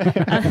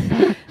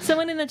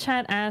 Someone in the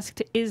chat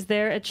asked, "Is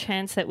there a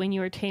chance that when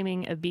you are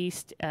taming a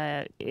beast,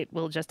 it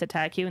will just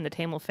attack you and the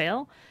tame will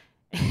fail?"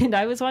 And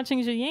I was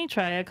watching Julien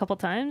try a couple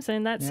times,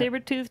 and that saber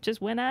tooth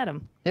just went at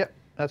him. Yep,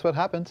 that's what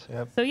happened.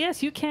 So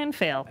yes, you can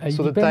fail. It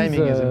So the depends,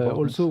 timing is important.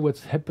 Also,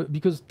 what's happened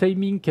because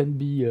taming can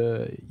be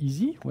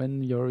easy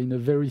when you're in a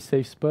very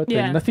safe spot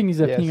Yeah. and nothing is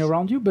happening Yes.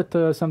 around you. But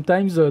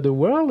sometimes the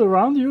world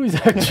around you is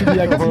actually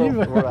active.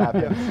 What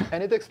happened? Yeah.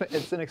 And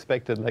it's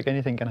unexpected. Like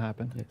anything can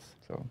happen. Yes.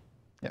 So,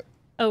 yep.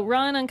 Oh,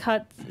 Ron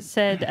Uncut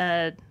said,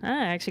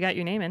 I actually got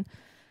your name in.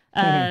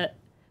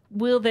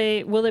 Will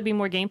there be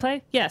more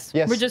gameplay? Yes.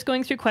 Yes. We're just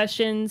going through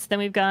questions. Then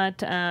we've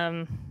got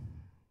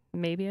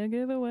maybe a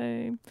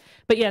giveaway.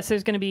 But yes,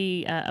 there's going to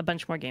be a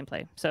bunch more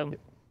gameplay. So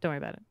don't worry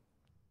about it.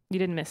 You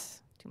didn't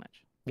miss too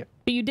much. Yep.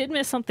 But you did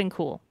miss something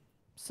cool.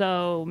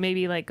 So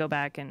maybe like go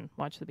back and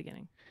watch the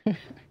beginning.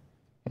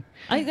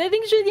 I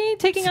think Julien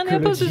taking on the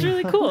outpost is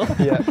really cool.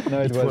 Yeah,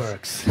 no, it was.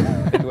 Works.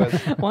 It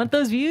was. Want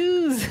those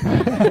views?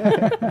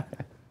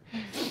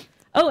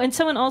 Oh, and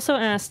someone also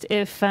asked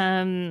if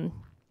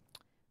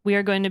we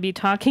are going to be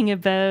talking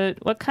about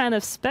what kind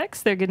of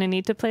specs they're going to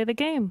need to play the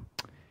game.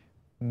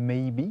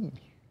 Maybe.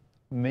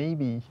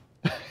 Maybe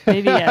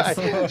yes.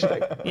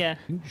 Yeah.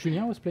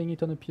 Julien was playing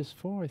it on a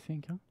PS4, I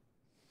think.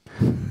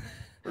 Huh?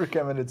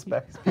 Recommended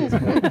specs.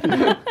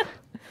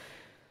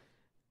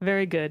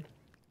 Very good.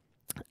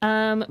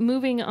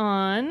 Moving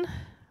on.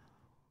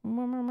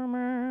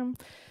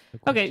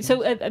 Okay,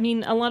 so I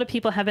mean, a lot of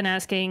people have been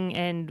asking,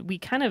 and we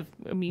kind of,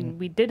 I mean,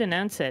 we did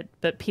announce it,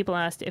 but people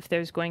asked if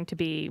there's going to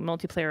be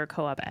multiplayer or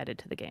co-op added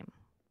to the game.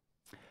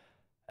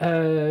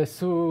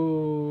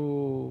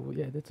 So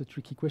yeah, that's a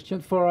tricky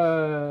question. For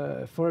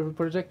every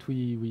project,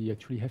 we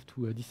actually have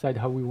to decide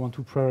how we want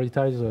to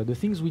prioritize the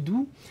things we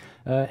do.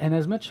 And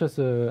as much as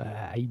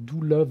I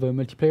do love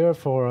multiplayer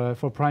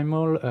for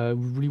Primal,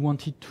 we really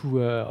wanted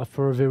to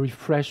offer a very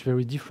fresh,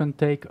 very different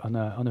take on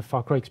a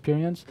Far Cry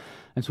experience.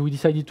 And so we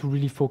decided to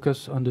really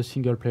focus on the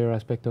single player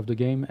aspect of the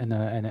game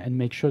and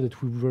make sure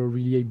that we were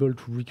really able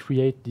to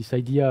recreate this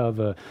idea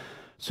of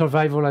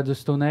survival at the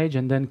Stone Age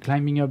and then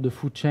climbing up the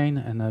food chain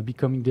and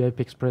becoming the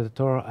apex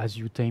predator as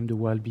you tame the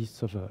wild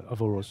beasts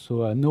of Oros.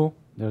 So no,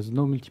 there's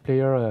no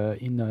multiplayer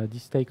in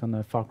this take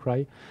on Far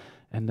Cry,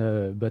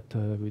 but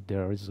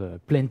there is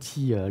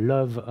plenty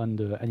love on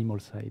the animal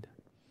side.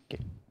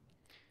 Okay.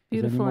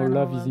 Beautiful Animal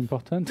love is love.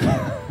 important.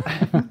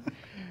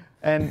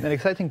 And an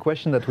exciting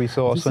question that we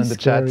saw also This in the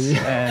is chat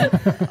scary.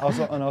 and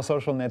also on our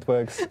social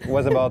networks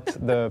was about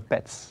the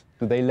pets.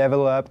 Do they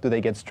level up? Do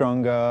they get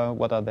stronger?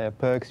 What are their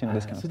perks? You know,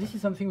 this kind of So stuff. this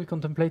is something we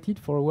contemplated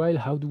for a while.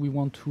 How do we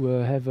want to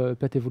have a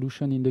pet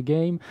evolution in the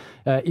game?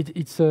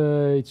 It's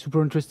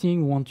super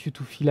interesting. We want you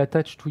to feel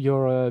attached to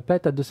your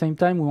pet. At the same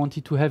time, we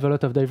wanted to have a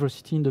lot of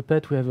diversity in the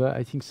pet. We have,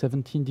 I think,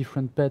 17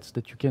 different pets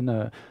that you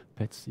can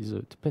pets is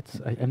a pets.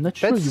 I'm not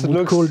sure Pets you would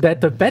looks call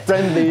that a pet,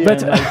 friendly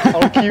but and like,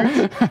 all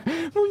cute.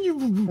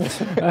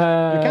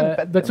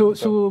 pet but them,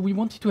 so we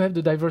wanted to have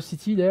the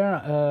diversity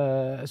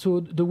there. So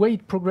the way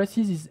it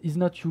progresses is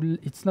not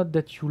it's not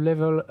that you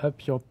level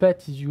up your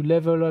pet, is you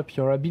level up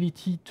your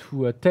ability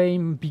to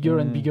tame bigger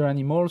and bigger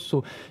animals.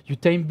 So you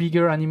tame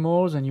bigger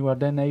animals, and you are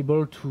then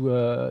able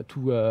to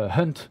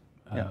hunt.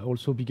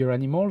 Also bigger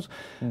animals,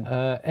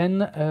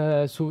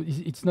 so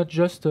it's not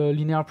just a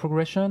linear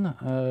progression.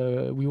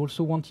 We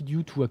also wanted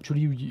you to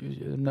actually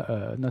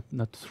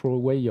not throw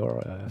away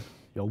your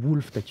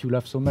wolf that you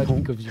love so much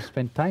because you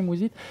spend time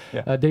with it.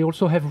 They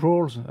also have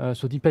roles,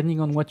 so depending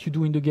on what you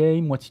do in the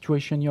game, what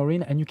situation you're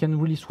in, and you can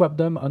really swap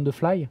them on the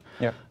fly.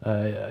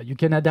 You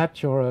can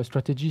adapt your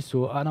strategy.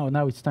 So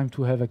now it's time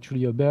to have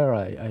actually a bear.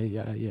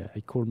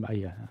 I call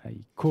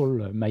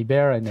my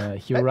bear, and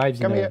he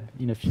arrives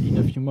in a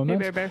few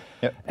moments. Hey, bear.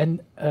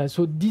 And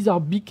so these are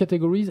big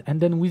categories,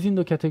 and then within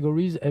the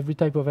categories, every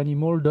type of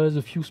animal does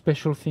a few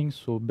special things.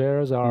 So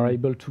bears are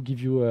able to give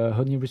you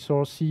honey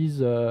resources.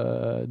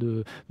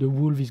 The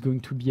wolf is going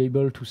to be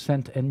able to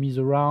scent enemies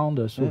around,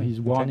 so he's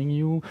warning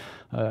you,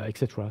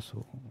 etc.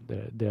 So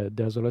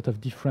there's a lot of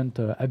different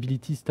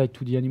abilities tied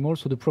to the animal.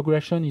 So the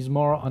progression is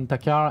more on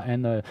Takkar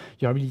and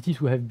your ability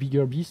to have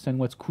bigger beasts. And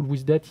what's cool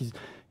with that is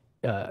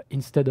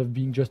instead of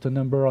being just a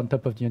number on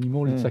top of the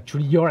animal, it's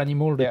actually your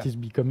animal that is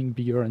becoming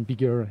bigger and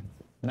bigger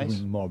and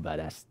doing more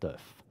badass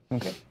stuff.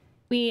 Okay.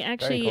 We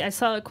actually, cool. I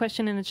saw a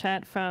question in the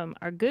chat from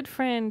our good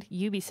friend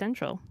Ubi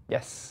Central,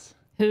 Yes.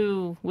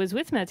 who was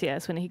with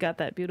Matthias when he got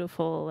that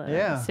beautiful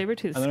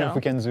saber-tooth I don't know if skull.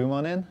 we can zoom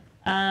on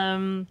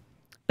in.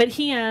 But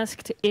he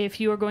asked if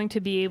you are going to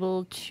be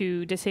able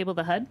to disable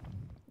the HUD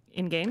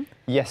in-game.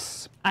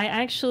 Yes. I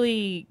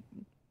actually...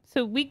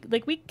 So we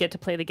get to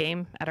play the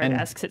game at our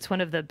desks. It's one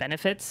of the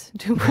benefits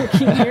to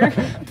working here.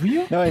 Do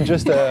you? No, and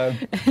just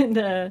And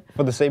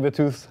for the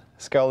saber-tooth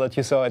skull that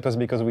you saw, it was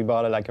because we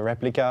bought a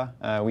replica.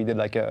 We did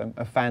like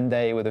a fan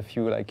day with a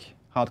few like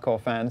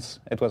hardcore fans.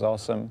 It was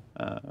awesome,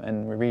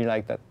 and we really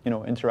like that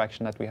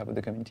interaction that we have with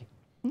the community.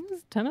 it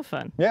was a ton of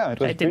fun. Yeah, it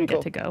was I didn't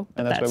pretty get to go,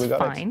 but And that's why we got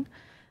fine.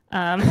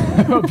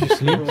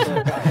 Obviously.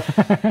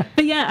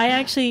 But yeah, I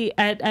actually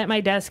at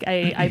my desk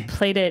I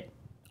played it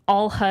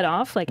all HUD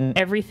off, like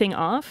everything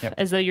off,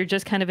 as though you're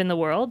just kind of in the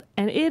world,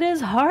 and it is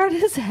hard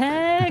as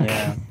heck.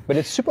 Yeah, but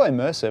it's super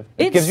immersive.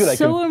 It It's gives you like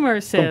so a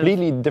immersive.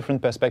 completely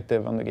different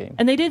perspective on the game.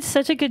 And they did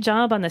such a good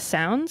job on the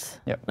sounds.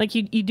 Yep. Like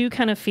you do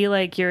kind of feel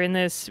like you're in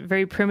this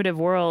very primitive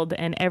world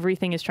and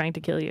everything is trying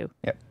to kill you.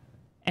 Yep.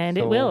 And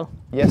So, it will.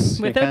 Yes.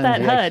 you Without can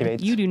that HUD,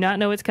 deactivate. you do not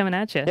know what's coming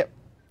at you. Yep.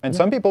 And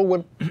some people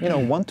would,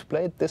 want to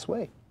play it this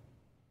way.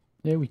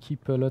 Yeah, we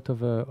keep a lot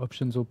of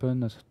options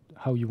open as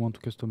how you want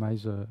to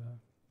customize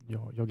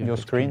your game. Your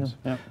screen. experience.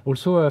 Yeah.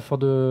 Also, for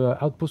the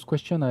outpost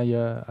question, I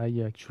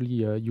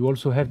actually you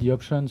also have the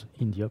options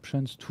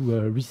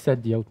to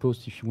reset the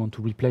outpost if you want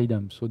to replay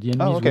them. So the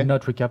enemies will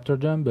not recapture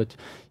them, but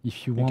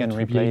if you want can to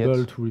be replay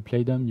able it. to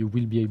replay them, you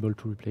will be able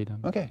to replay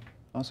them. Okay.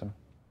 Awesome.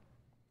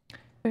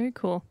 Very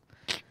cool.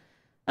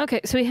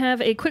 Okay, so we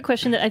have a quick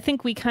question that I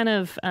think we kind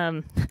of...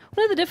 one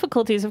of the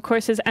difficulties, of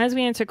course, is as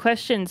we answer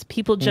questions,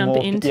 people jump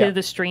into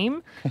the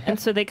stream. And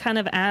so they kind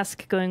of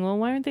ask, going, well,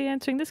 why aren't they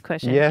answering this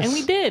question? Yes. And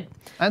we did.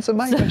 Answer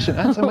my question.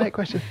 Answer my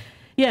question.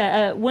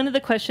 Yeah, one of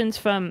the questions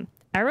from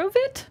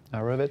Arovit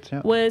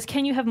Yeah. was,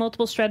 can you have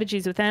multiple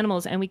strategies with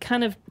animals? And we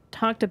kind of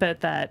talked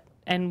about that,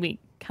 and we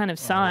kind of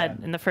saw it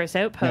in the first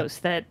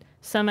outpost, that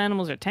some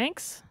animals are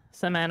tanks,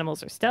 some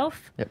animals are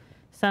stealth. Yep.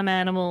 Some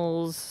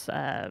animals,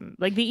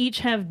 like they each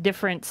have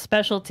different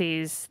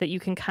specialties that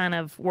you can kind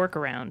of work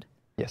around.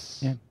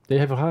 Yes. Yeah, they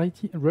have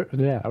rarities.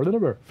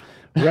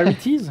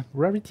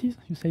 Rarities.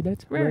 You say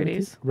that?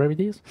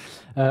 Rarities.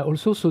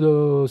 Also,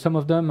 so some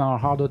of them are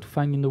harder to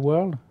find in the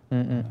world.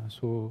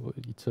 So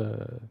it's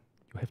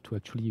you have to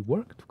actually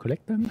work to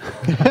collect them.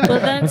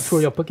 Well, that's throw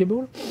your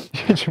Pokeball.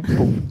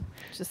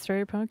 just throw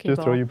your Pokeball.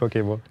 Just throw your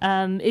Pokeball.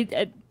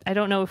 I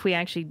don't know if we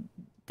actually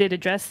did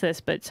address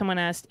this, but someone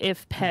asked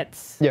if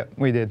pets. Yeah,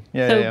 we did.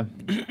 Yeah.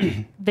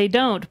 They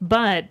don't,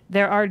 but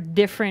there are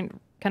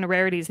different kind of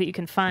rarities that you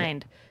can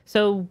find.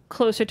 So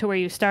closer to where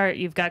you start,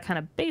 you've got kind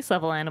of base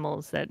level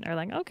animals that are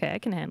like, okay, I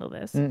can handle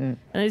this. And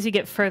as you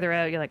get further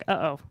out, you're like,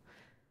 uh-oh.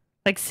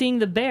 Like seeing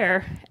the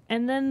bear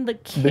and then the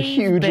cave The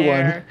huge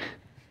bear. one.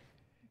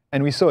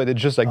 And we saw it. It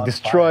just like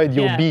destroyed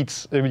your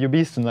beast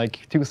in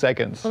like 2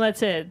 seconds. Well,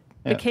 that's it.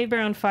 The cave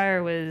bear on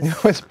fire was...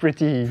 It was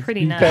pretty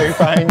nuts.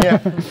 terrifying. Yeah.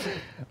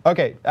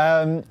 Okay.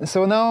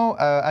 So now,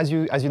 as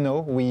you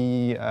know,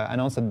 we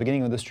announced at the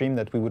beginning of the stream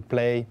that we would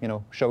play,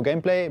 show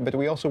gameplay, but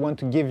we also want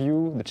to give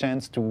you the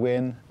chance to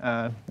win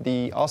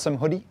the awesome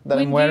hoodie that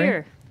I'm wearing.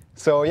 Gear.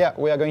 So yeah,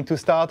 we are going to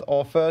start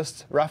our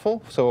first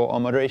raffle. So our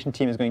moderation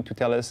team is going to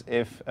tell us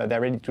if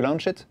they're ready to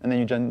launch it, and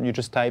then you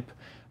just type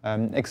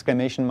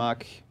exclamation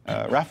mark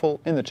raffle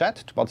in the chat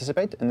to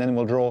participate, and then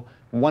we'll draw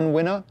one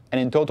winner, and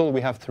in total we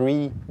have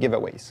 3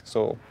 giveaways.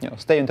 So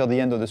stay until the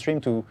end of the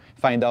stream to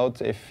find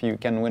out if you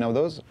can win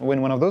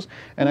one of those.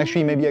 And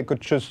actually, maybe I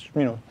could just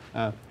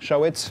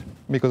show it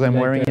because I'm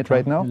wearing it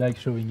right now. You like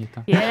showing it.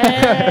 Huh?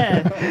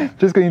 Yeah.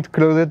 Just going to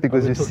close it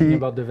because you see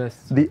about the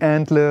vests. the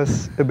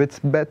antlers a bit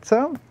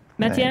better.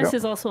 Matthias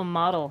is also a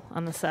model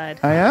on the side.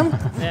 I am?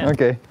 Yeah.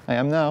 Okay, I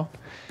am now.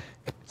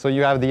 So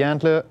you have the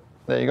antler,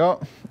 there you go.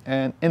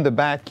 And in the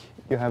back,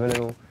 you have a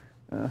little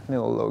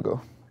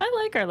logo. I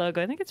like our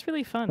logo. I think it's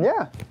really fun.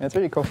 Yeah, it's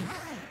really cool.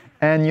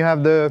 And you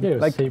have the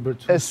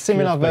a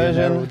similar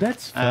version.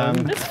 That's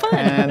fun. It's fun.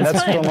 And It's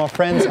that's fine. from our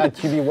friends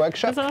at UB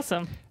Workshop. That's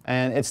awesome.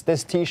 And it's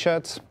this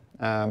T-shirt.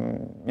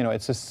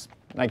 It's just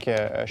like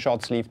a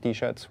short sleeve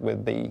T-shirt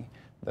with the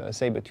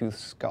saber-tooth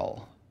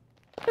skull.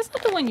 That's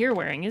not the one you're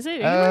wearing, is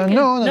it? Are you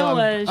wearing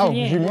No.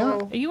 Julien.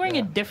 Julien. Are you wearing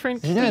a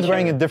different Julien is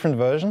wearing a t-shirt? different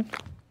version,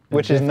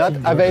 which is not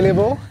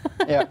available.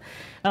 Yeah.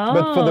 Oh.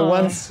 But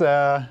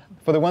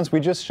for the ones we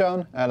just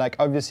shown, like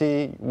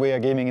obviously we are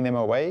gaming in them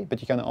away, but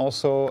you can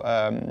also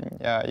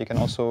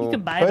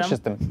buy purchase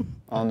them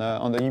on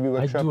the UB I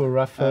Workshop. do a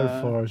raffle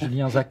for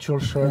Julien's actual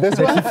shirt. This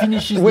that one? he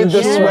finishes With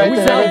the Yeah, sweat with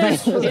and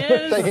everything,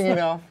 yes. taking it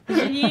off.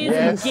 Julien's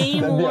Yes,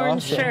 game that'd be worn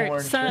awesome.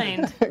 shirt,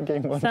 signed.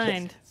 Game worn shirt.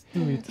 Signed.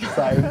 Do it.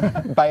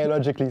 Signed,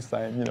 biologically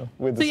signed,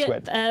 with So the yeah,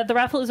 sweat. the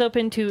raffle is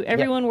open to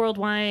everyone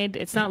worldwide.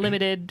 It's not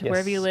limited. Yes.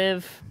 Wherever you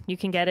live, you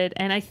can get it.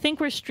 And I think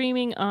we're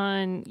streaming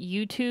on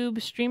YouTube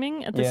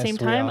streaming at the Yes, same we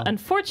time. are.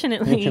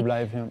 Unfortunately, YouTube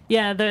Live, yeah.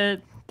 yeah, the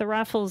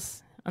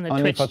raffle's on the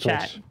Only Twitch for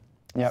chat. Twitch.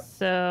 Yep.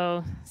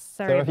 So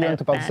sorry So if you want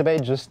to about that.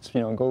 participate, just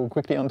go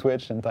quickly on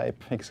Twitch and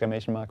type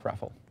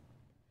 !raffle.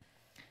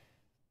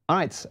 All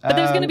right. But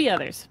there's going to be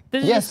others.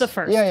 This is Yes. just the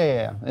first.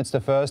 Yeah. It's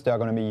the first. There are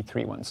going to be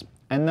 3 ones.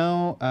 And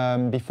now,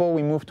 before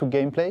we move to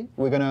gameplay,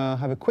 we're going to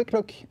have a quick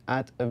look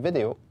at a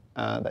video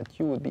that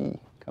you will be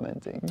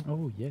commenting.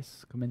 Oh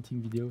yes, commenting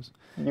videos.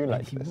 You like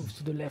And he this. moves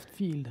to the left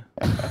field,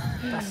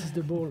 passes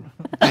the ball.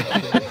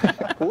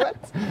 What?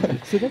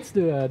 So that's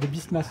the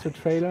Beastmaster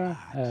trailer.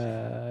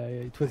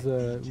 It was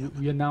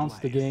we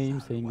announced the game,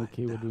 saying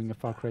okay, we're doing a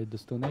Far Cry at the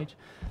Stone Age.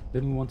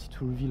 Then we wanted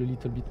to reveal a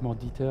little bit more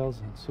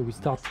details. So we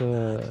start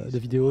the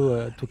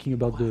video talking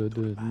about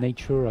the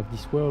nature of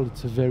this world.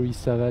 It's a very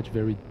savage,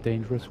 very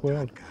dangerous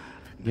world.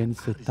 Again,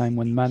 it's a time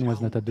when man was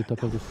not at the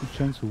top of the food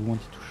chain, so we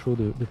wanted to show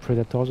the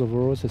predators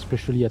over us,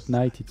 especially at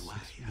night.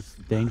 It's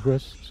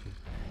dangerous. So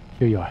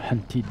here you are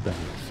hunted by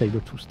a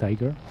saber-toothed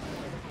tiger.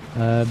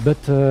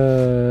 But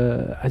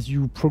as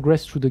you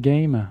progress through the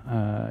game,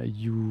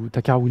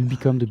 Takkar will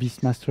become the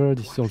Beastmaster.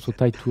 This is also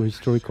tied to a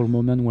historical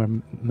moment where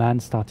man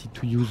started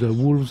to use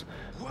wolves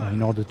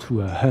in order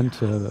to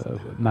hunt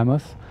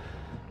mammoths.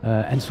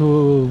 And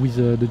so with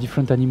the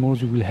different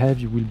animals you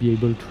will be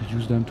able to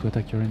use them to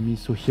attack your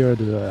enemies. So here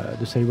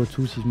the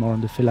saber-tooth is more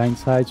on the feline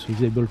side, so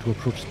he's able to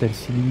approach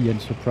stealthily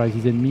and surprise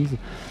his enemies.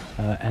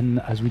 And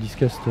as we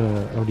discussed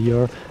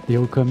earlier, they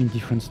all come in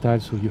different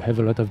styles, so you have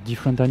a lot of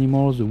different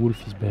animals. The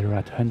wolf is better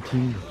at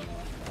hunting.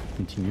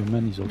 Hunting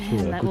human is also Man,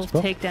 a that good wolf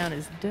sport. takedown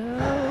is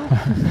dope.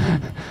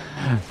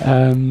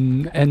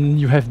 And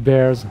you have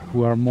bears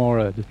who are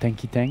more the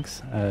tanky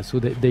tanks, so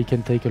they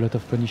can take a lot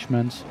of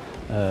punishments,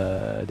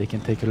 they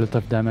can take a lot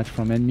of damage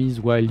from enemies,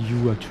 while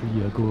you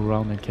actually go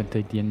around and can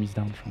take the enemies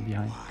down from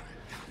behind.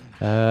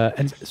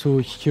 And so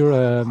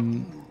here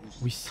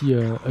we see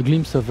a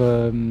glimpse of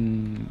the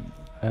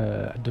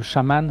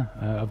shaman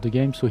of the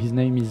game. So his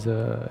name is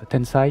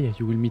Tensai.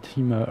 You will meet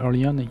him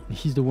early on.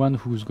 He's the one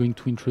who's going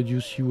to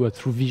introduce you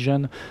through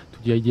vision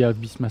to the idea of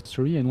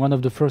beastmastery. And one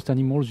of the first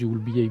animals you will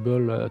be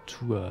able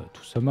to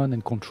summon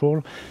and control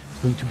is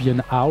going to be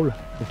an owl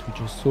that we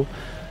just saw.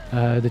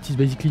 That is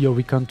basically your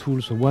recon tool.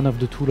 So one of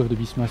the tools of the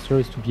Beastmaster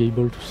is to be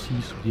able to see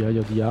through the eye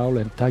of the owl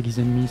and tag his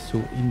enemies.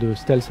 So in the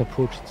stealth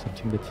approach, it's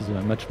something that is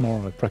much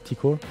more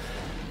practical.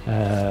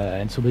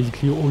 And so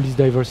basically all this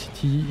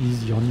diversity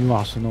is your new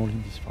arsenal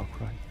in this Far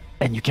Cry.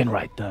 And you can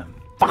write them.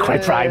 Far Cry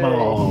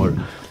Primal!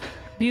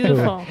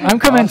 Beautiful. I'm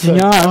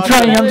commenting, I'm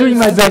trying, I'm doing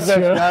my best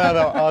here.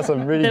 No,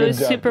 awesome. Really That good was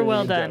job. super really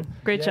well good done. job.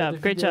 Great job. The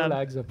Great video job.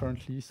 lags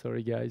apparently,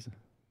 sorry guys.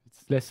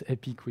 It's less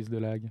epic with the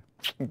lag.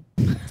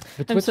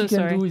 But I'm what so you can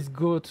sorry. do is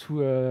go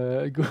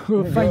to Go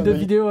find on the the-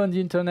 video on the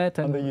internet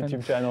On and the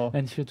YouTube channel.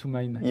 and share to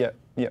mine. Yeah.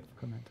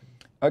 Comment.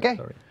 Okay.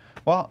 Sorry.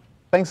 Well,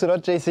 thanks a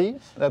lot, JC.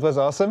 That was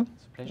awesome.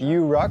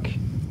 You rock.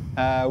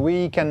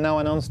 We can now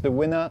announce the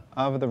winner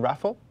of the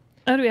raffle.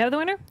 Oh, do we have the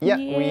winner? Yeah,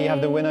 we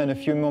have the winner in a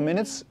few more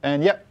minutes.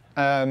 And yeah,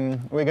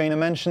 we're going to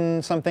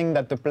mention something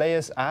that the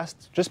players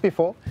asked just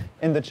before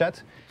in the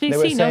chat. They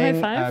were JC, no high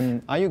saying,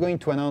 five. are you going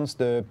to announce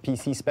the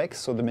PC specs,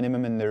 so the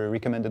minimum and the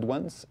recommended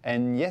ones?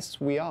 And yes,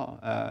 we are.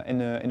 In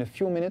a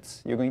few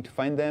minutes, you're going to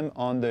find them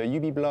on the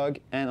UB blog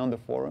and on the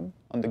forum,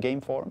 on the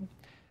game forum.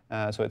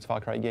 So it's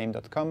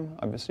farcrygame.com,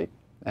 obviously,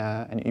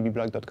 and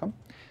ubblog.com.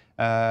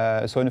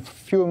 So in a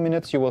few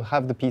minutes, you will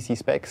have the PC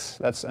specs.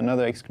 That's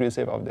another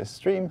exclusive of this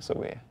stream. So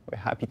we're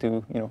happy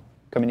to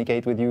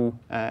communicate with you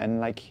and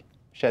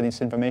share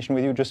this information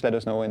with you, just let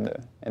us know in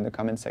the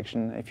comment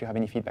section if you have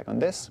any feedback on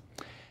this.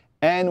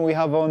 And we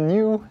have our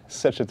new,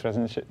 such a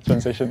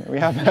transition. We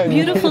have a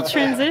Beautiful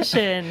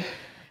transition.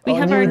 We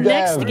have our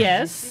next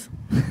guest.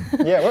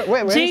 Yeah,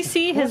 wait.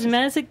 JC has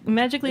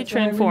magically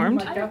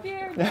transformed.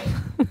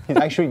 He's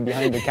actually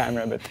behind the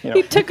camera, but you know.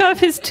 He took off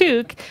his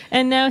toque,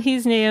 and now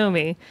he's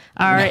Naomi,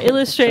 our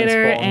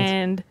illustrator Transformed.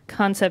 and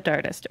concept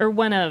artist, or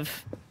one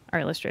of our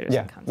illustrators.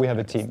 Yeah, and concept we have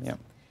a artists. team.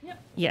 Yeah.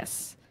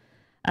 Yes.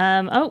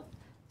 Oh,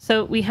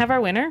 so we have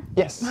our winner.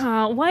 Yes.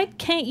 Why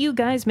can't you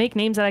guys make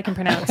names that I can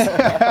pronounce?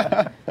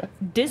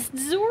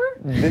 Distzur?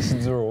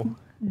 Distzur.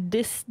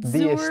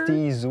 Distzur?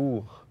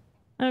 DST-zur.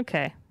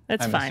 Okay,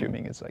 that's I'm fine.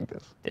 assuming it's like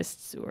this.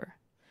 Distzur.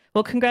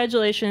 Well,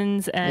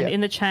 congratulations, and Yeah.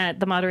 in the chat,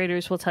 the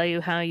moderators will tell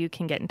you how you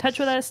can get in touch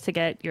with us to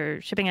get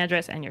your shipping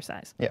address and your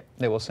size. Yeah,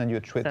 they will send you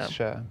a Twitch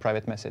So.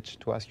 private message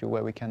to ask you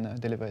where we can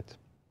deliver it.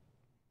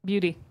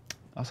 Beauty.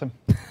 Awesome.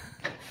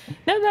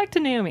 Now back to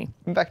Naomi.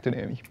 Back to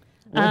Naomi.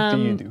 What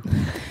do you do?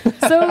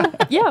 So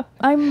yeah,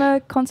 I'm a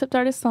concept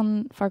artist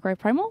on Far Cry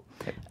Primal.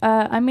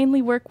 I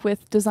mainly work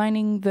with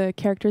designing the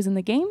characters in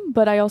the game,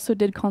 but I also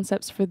did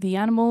concepts for the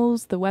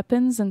animals, the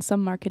weapons, and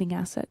some marketing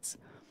assets.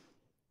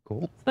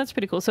 Cool. That's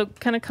pretty cool. So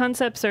kind of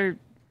concepts are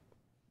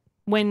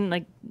when,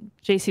 like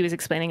JC was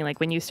explaining, like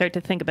when you start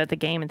to think about the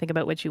game and think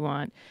about what you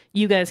want,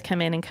 you guys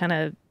come in and kind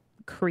of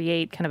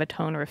create kind of a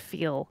tone or a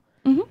feel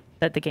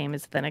that the game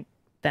is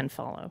then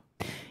follow.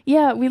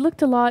 Yeah, we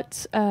looked a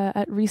lot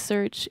at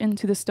research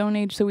into the Stone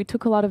Age, so we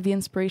took a lot of the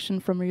inspiration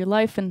from real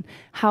life and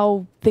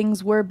how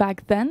things were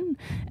back then,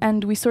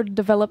 and we sort of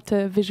developed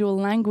a visual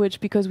language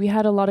because we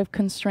had a lot of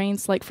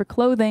constraints, like for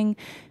clothing,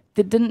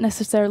 that didn't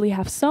necessarily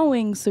have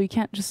sewing, so you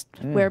can't just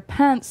wear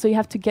pants, so you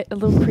have to get a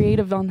little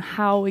creative on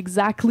how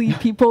exactly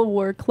people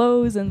wore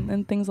clothes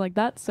and things like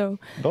that. So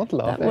Don't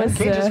laugh. that was,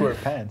 You can't just wear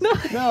pants.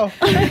 No,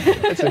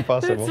 it's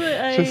impossible.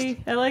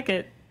 I like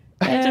it.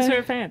 I just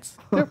wear pants.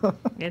 You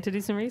have to do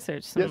some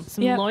research.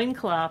 Some Yeah.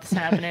 loincloths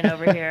happening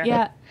over here.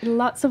 yeah,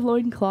 lots of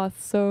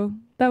loincloths, so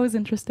that was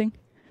interesting.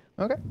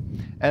 Okay,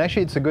 and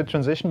actually it's a good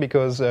transition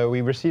because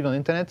we received on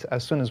internet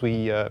as soon as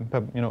we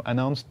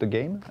announced the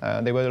game.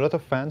 There were a lot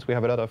of fans. We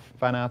have a lot of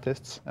fan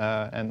artists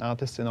and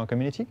artists in our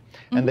community,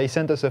 and they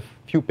sent us a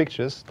few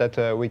pictures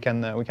that we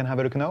can have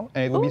a look now.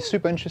 And it will be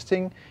super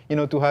interesting,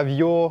 to have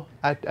your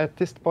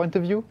artist point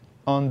of view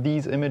on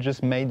these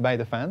images made by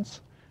the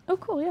fans. Oh,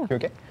 cool, yeah.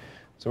 Okay,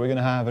 so we're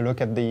gonna have a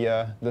look at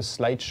the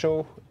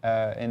slideshow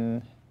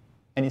in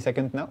any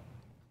second now.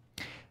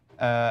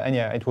 And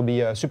yeah, it will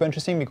be super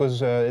interesting because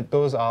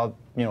those are,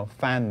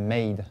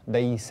 fan-made.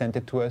 They sent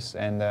it to us,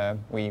 and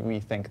we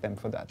thank them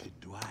for that.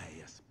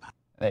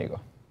 There you go.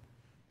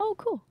 Oh,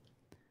 cool.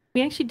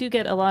 We actually do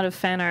get a lot of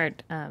fan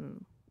art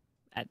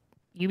at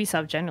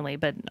Ubisoft generally,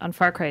 but on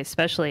Far Cry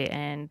especially.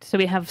 And so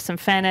we have some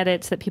fan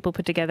edits that people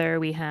put together.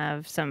 We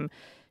have some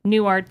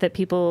new art that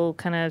people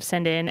kind of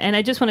send in. And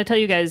I just want to tell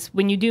you guys,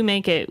 when you do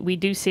make it, we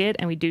do see it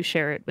and we do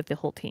share it with the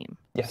whole team.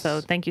 Yes.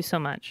 So thank you so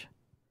much.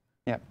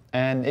 Yeah,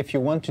 and if you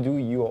want to do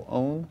your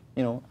own,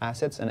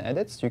 assets and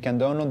edits, you can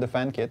download the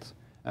fan kit.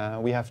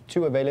 We have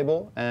 2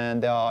 available,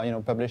 and they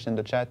are, published in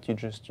the chat. You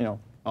just,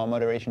 our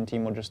moderation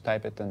team will just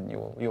type it, and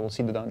you will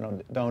see the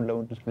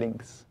download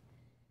links.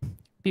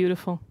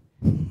 Beautiful.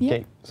 Yeah.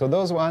 Okay, so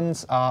those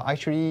ones are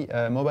actually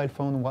mobile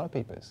phone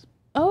wallpapers.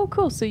 Oh,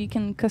 cool. So you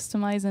can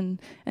customize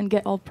and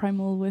get all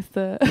primal with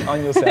the...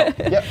 On yourself.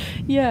 Yep.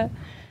 Yeah.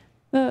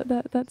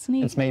 That's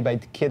neat. It's made by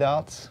Kid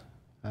Art.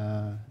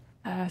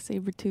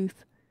 Sabretooth.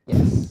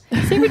 Yes.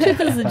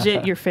 Sabretooth is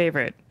legit your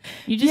favorite.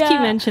 You just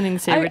keep mentioning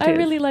Sabretooth. I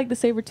really like the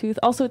Sabretooth.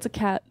 Also, it's a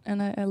cat,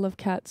 and I love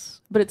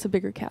cats, but it's a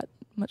bigger cat,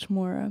 much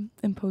more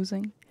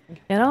imposing.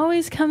 It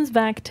always comes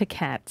back to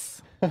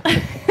cats.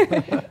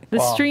 The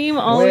Well, stream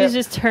always we're-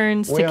 just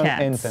turns to We're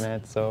cats. on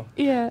internet, so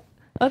Yeah.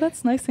 Oh,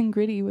 that's nice and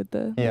gritty with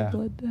the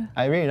blood.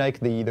 I really like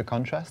the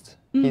contrast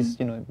he's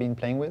been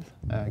playing with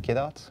Kid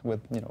Art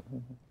with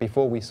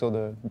before we saw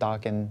the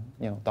dark and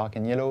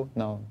yellow,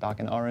 now dark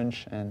and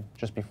orange, and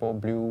just before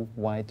blue,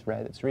 white,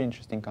 red. It's really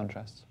interesting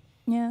contrast.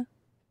 Yeah.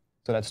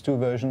 So that's 2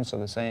 versions of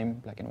the same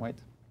black and white.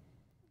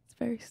 It's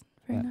very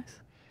nice.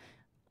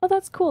 Oh,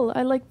 that's cool.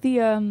 I like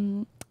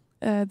the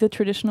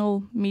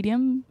traditional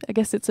medium. I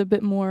guess it's a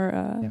bit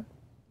more.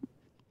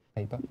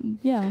 Paper.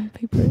 Yeah,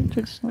 paper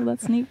traditional.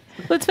 That's neat.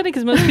 Well, it's funny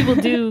because most people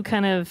do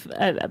kind of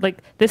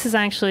like this is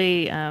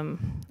actually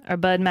our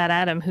bud Matt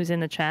Adam, who's in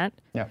the chat,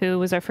 who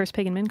was our first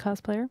Pagan Min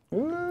cosplayer.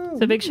 Ooh.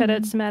 So big shout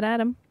outs to Matt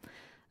Adam.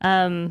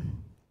 But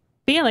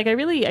yeah, like I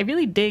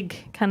really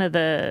dig kind of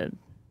the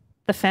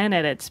fan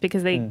edits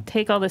because they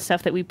take all the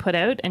stuff that we put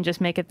out and just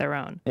make it their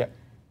own. Yeah.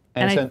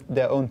 And it's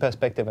their own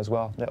perspective as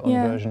well, their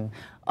own version.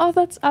 Oh,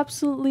 that's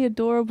absolutely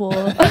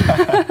adorable.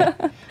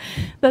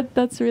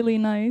 That's really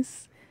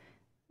nice.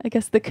 I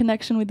guess the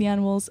connection with the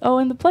animals. Oh,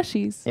 and the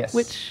plushies. Yes.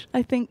 Which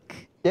I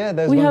think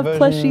there's we one have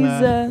version,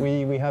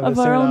 plushies we have of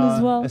our own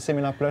as well. A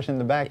similar plush in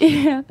the back.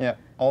 Yeah. Yeah.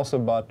 Also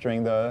bought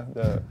during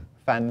the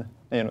fan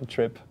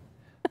trip.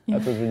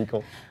 That was really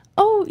cool.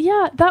 Oh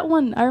yeah, that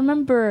one. I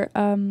remember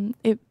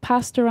it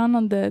passed around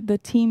on the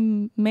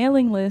team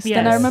mailing list,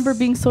 and I Yes. remember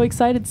being so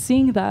excited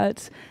seeing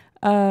that.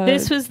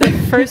 This was the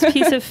first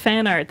piece of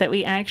fan art that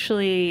we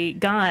actually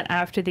got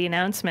after the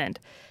announcement.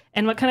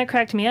 And what kind of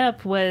cracked me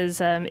up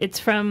was it's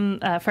from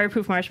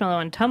Fireproof Marshmallow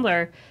on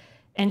Tumblr,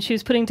 and she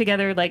was putting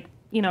together like,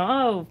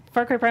 oh,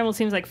 Far Cry Primal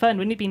seems like fun.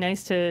 Wouldn't it be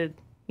nice to,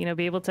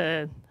 be able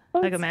to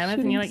hug a it's mammoth? And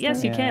shooting you're like,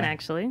 yes, you stuff. can Yeah.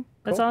 actually.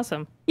 That's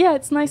awesome. Yeah,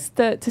 it's nice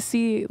to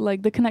see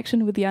like the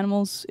connection with the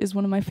animals is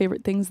one of my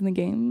favorite things in the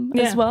game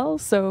Yeah. as well.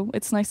 So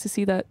it's nice to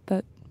see that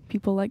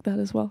people like that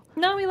as well.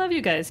 No, we love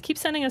you guys. Keep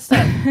sending us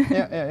stuff.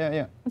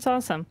 Yeah. That's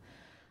awesome.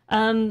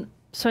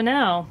 So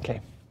now, Okay.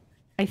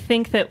 I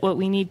think that what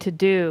we need to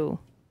do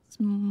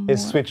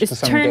Is switch to is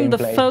some turn the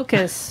gameplay.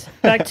 focus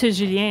back to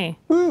Julien.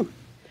 Woo.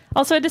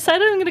 Also, I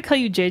decided I'm going to call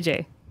you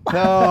JJ.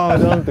 No,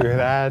 don't do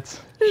that.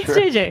 It's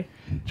JJ.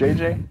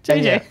 JJ?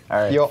 JJ. Yeah, All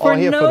right. You're For all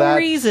here no for that.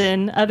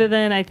 reason other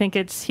than I think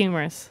it's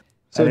humorous.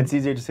 So And it's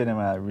easier to say than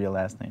my real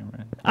last name,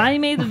 right? I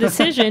made the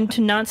decision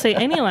to not say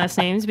any last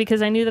names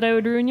because I knew that I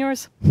would ruin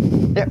yours.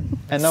 yeah,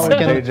 and now So- we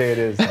can JJ it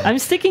is. I'm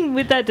sticking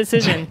with that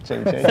decision.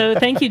 JJ. So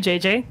thank you,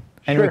 JJ.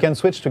 And we can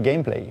switch to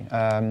gameplay.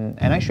 And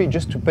actually,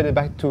 just to put it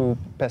back to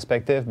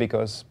perspective,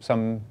 because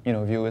some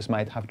viewers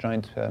might have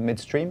joined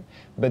midstream,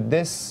 but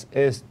this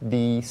is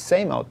the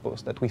same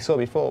outpost that we saw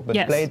before, but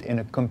Yes. played in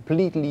a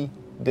completely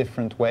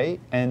different way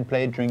and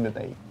played during the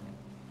day.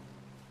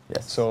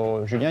 Yes.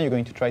 So, Julien, you're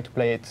going to try to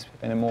play it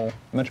in a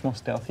much more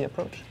stealthy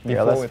approach. yeah,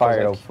 Before let's it was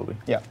fire it, like- hopefully.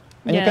 Yeah,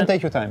 and you Yeah. can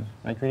take your time.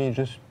 Like really,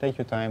 just take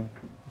your time.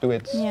 Do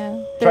it.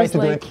 Yeah. Try There's to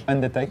do like it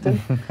undetected.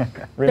 there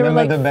were Remember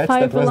like the bet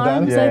 5 that was done.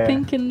 alarms, Yeah, I yeah.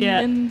 think, in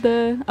Yeah.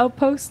 the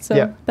outpost. So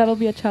Yeah. that'll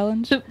be a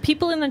challenge. So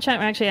people in the chat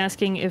were actually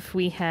asking if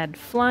we had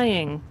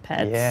flying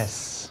pets.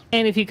 Yes.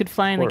 And if you could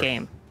fly in the course.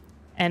 game.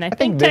 And I think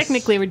think this-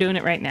 technically we're doing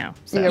it right now.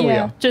 So Yeah, we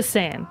Yeah. are. just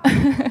saying.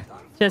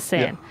 Just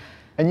saying.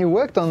 And you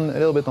worked on a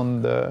little bit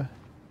on the.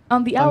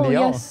 On the On owl, the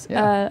owl, yes.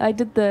 yeah. I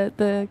did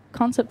the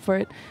concept for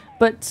it.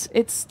 But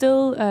it's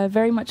still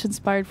very much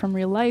inspired from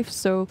real life.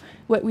 So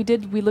what we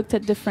did, we looked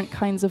at different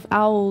kinds of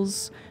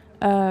owls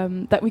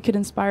that we could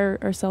inspire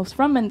ourselves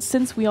from. And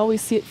since we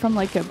always see it from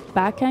like a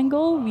back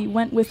angle, we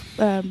went with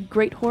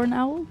great horn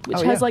owl, which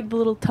Oh, has yeah. like the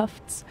little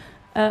tufts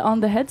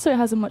on the head. So it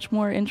has a much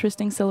more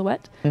interesting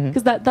silhouette. Mhm.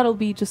 Because that'll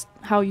be just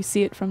how you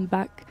see it from the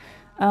back.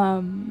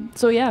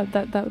 So yeah,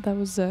 that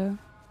was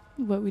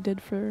what we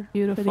did for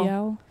Beautiful. the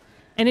owl.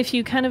 And if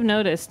you kind of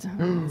noticed,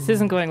 this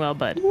isn't going well,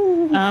 bud.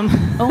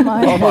 Oh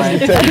my. Fine.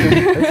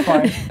 It's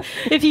fine.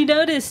 If you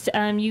noticed,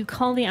 you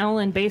call the owl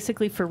in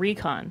basically for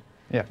recon.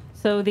 Yeah.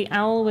 So the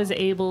owl was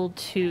able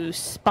to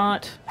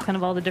spot kind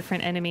of all the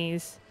different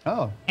enemies.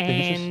 Oh. did you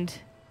just- And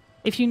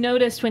if you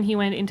noticed when he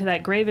went into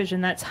that gray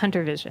vision, that's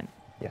hunter vision.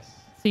 Yes.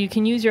 So you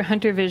can use your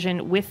hunter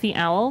vision with the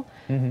owl,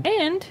 Mhm.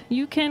 and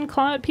you can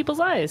claw at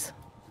people's eyes.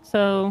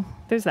 So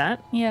there's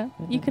that. Yeah,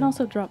 you can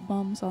also drop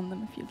bombs on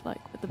them if you'd like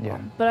with the Yeah.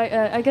 bomb. But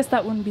I guess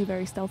that wouldn't be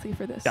very stealthy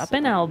for this. Drop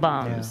in owl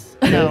bombs.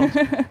 Yeah. No.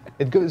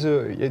 It gives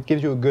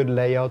you a good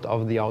layout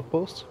of the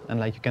outpost, and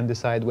like you can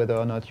decide whether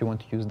or not you want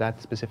to use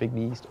that specific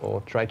beast,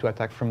 or try to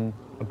attack from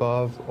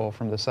above, or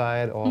from the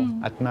side, or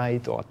at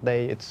night, or at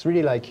day. It's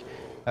really like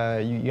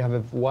you have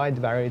a wide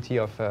variety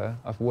of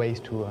ways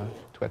to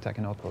attack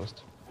an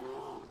outpost.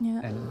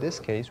 Yeah. And in this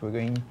case, we're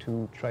going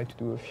to try to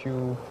do a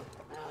few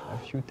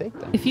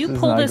takedowns. If you This is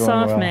pull not this going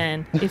off, well.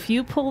 man, if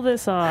you pull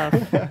this off,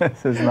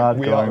 This is not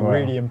We are going well.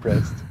 really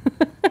impressed.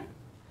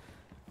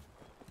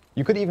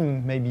 You could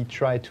even maybe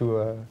try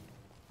to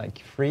like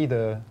free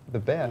the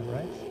bear,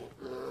 right?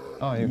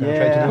 Oh, you're gonna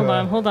try to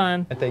do hold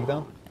on. a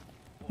takedown.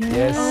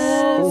 Yes.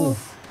 Ooh.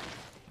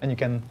 And you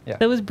can, yeah.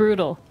 That was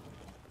brutal.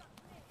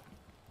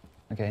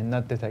 Okay,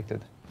 not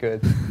detected.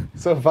 Good.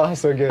 So far,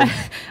 so good. I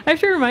have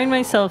to remind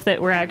myself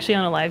that we're actually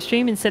on a live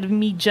stream instead of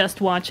me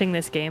just watching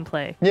this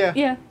gameplay. Yeah.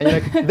 Yeah. And you're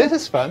like, this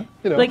is fun.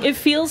 You know. Like, it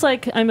feels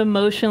like I'm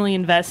emotionally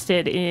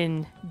invested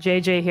in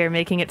JJ here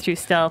making it through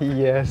stealth.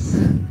 Yes.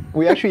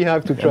 We actually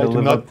have to try to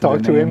live up not to talk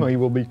the to him, name. or he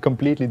will be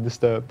completely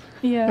disturbed.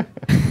 Yeah.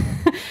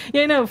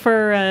 Yeah, I know.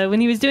 For when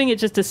he was doing it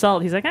just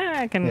assault, he's like,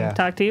 I can Yeah.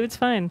 talk to you. It's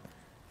fine.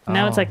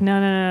 Now it's Oh. like,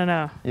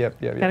 no.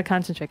 Yep. Gotta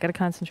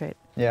concentrate.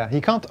 Yeah,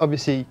 he can't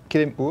obviously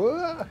kill him.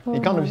 He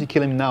can't obviously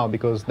kill him now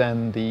because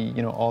then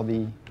all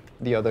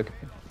the other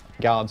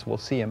guards will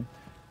see him.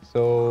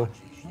 So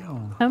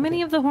How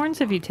many of the horns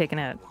have you taken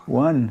out?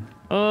 One.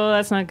 Oh,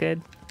 that's not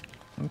good.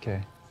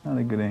 okay, Not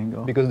a good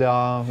angle. because there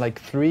are like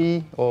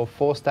 3 or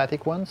 4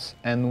 static ones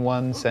and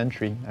 1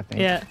 sentry, I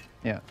think. Yeah.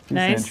 Yeah. Two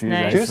Nice, sentries,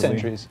 nice. 2 actually.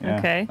 sentries. Yeah.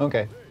 Okay.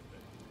 Okay.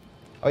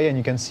 Oh yeah, and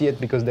you can see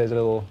it because there's a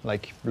little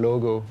like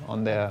logo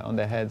on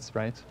their heads,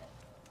 right?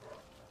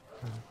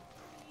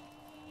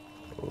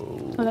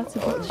 Oh, that's a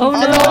bit. Oh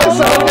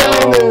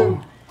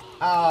no!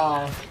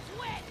 Oh.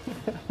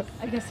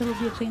 I guess it will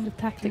be a change of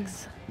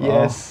tactics.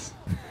 Yes.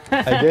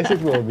 I guess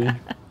it will be.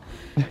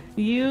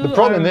 You The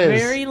problem are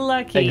is- very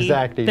lucky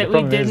exactly, the that we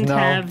problem is didn't now-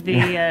 have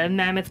the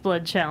mammoth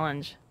blood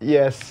challenge.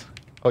 Yes.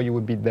 Or you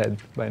would be dead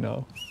by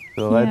now.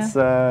 So let's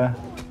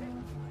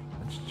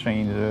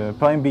change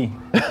plan B.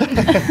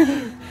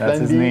 That's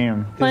his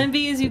name. Plan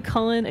B is you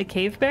calling a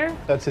cave bear?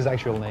 That's his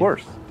actual name. Of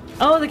course.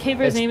 Oh, the cave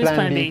bear's It's name is Plan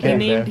Plan B B. cave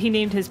bear. He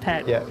named his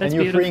pet. Yeah, That's and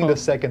you're beautiful. freeing the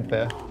second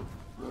bear.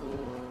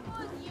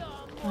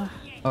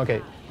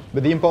 Okay,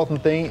 but the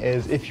important thing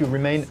is if you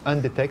remain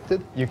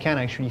undetected, you can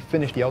actually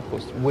finish the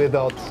outpost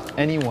without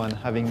anyone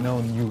having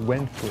known you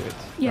went through it.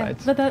 Yeah, right?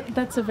 but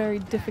that's a very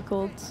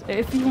difficult.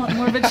 If you want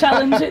more of a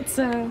challenge, it's.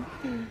 I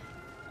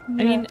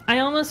mean, I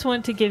almost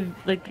want to give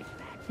like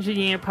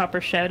Julien a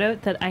proper shout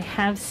out that I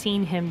have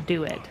seen him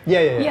do it.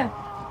 yeah,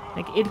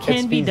 Like it can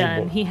It's be feasible.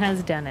 done. He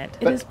has done it.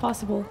 it is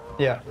possible.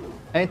 Yeah,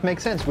 and it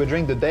makes sense. We're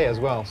during the day as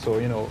well, so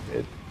you know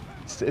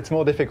it's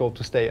more difficult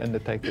to stay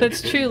undetected.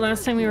 That's true.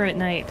 Last time we were at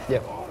night,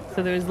 Yeah.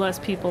 so there was less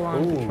people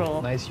on Ooh,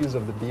 patrol. nice use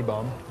of the bee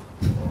bomb.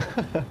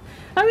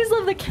 I always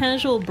love the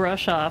casual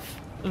brush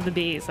off of the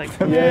bees. Like,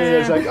 Yeah,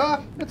 it's like,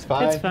 oh, it's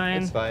fine. It's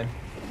fine. It's fine.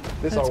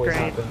 This That's always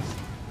great. happens.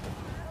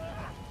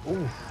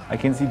 Ooh, I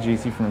can see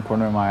JC from the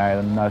corner of my eye.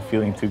 I'm not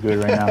feeling too good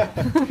right now.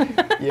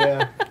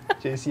 yeah.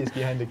 JC is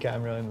behind the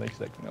camera and like,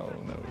 she's like, no.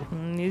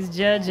 He's What's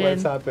judging.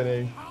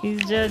 happening?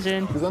 He's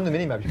judging. Because on the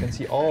minimap you can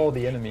see all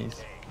the enemies.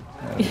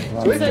 So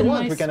It's if a you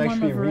want, we nice can one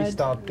actually of red.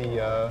 restart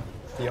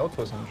the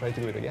outpost and try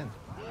to do it again.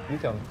 You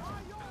tell me.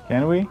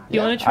 Can we? You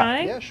want to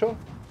try? Yeah, sure.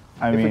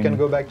 I If mean, we can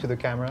go back to the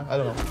camera, I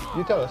don't know.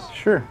 You tell us.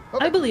 sure.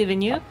 I believe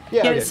in you. Yeah,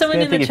 okay. Someone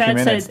It's in gonna the take a few chat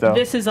minutes, said though.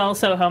 this is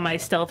also how my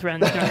stealth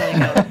runs normally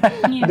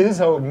go. This is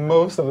how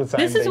most of the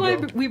time This is they why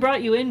go. we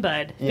brought you in,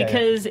 bud. Yeah,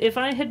 Because if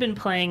I had been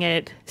playing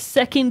it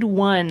second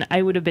one,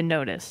 I would have been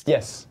noticed.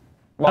 Yes.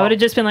 I Well, would have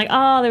just been like,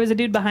 oh, there was a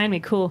dude behind me.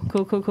 Cool.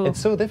 it's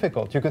so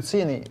difficult. You could see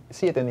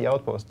it in the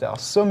outpost. There are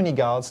so many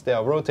guards. They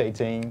are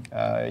rotating.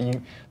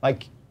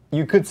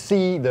 You could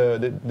see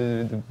the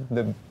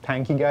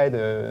tanky guy,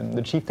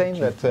 the chieftain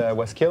that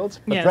was killed,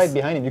 but Yes. right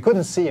behind him, you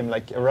couldn't see him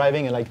like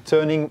arriving and like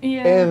turning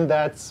Yeah. in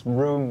that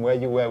room where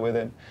you were with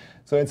him.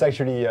 So it's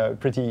actually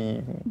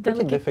pretty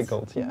Delicate.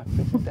 difficult. Yeah,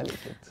 pretty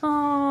delicate.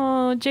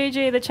 Oh,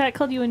 JJ, the chat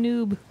called you a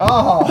noob.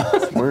 Oh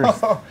It's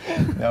worse.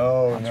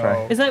 no, no.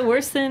 right. Is that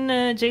worse than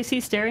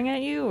JC staring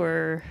at you,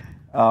 or?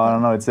 Oh, I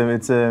don't know.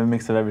 It's a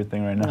mix of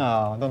everything right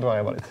now. No, don't worry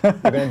about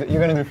it.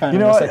 You're gonna do fine You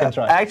on know the what? second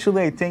try.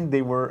 Actually, I think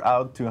they were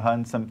out to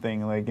hunt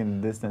something like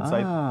in the distance.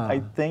 So Ah. I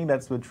think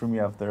that's what threw me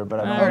off there, but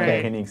I don't Alright.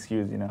 make any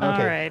excuse, you know. All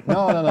Okay. right.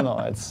 No.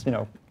 It's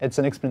it's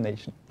an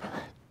explanation.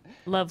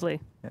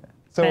 Lovely.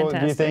 So do you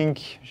Fantastic.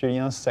 think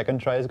Julien's second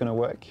try is gonna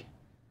work?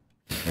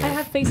 I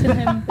have faith in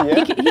him.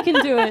 Yeah? He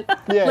can do it.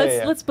 Yeah,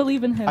 Let's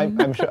believe in him.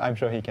 I'm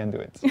sure he can do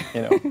it.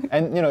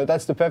 And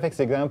that's the perfect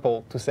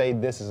example to say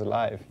this is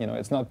alive.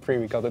 It's not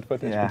pre-recorded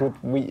footage, Yeah. but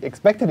we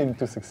expected him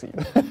to succeed.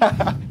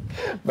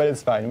 But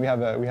it's fine. We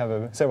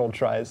have several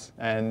tries,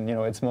 and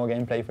it's more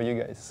gameplay for you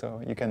guys, so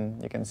you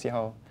can see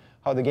how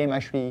the game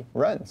actually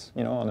runs.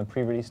 On a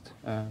pre-released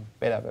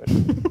beta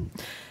version.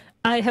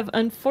 I have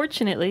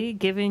unfortunately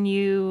given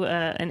you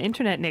an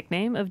internet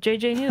nickname of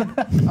JJ Noob.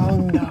 Oh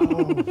no!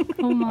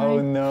 oh my. Oh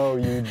no!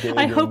 You did.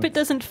 I hope it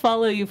doesn't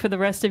follow you for the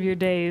rest of your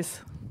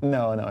days.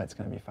 No, it's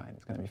gonna be fine.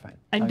 It's gonna be fine.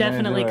 I'm I'm gonna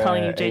definitely do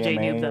calling a you JJ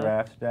AMA Noob, though.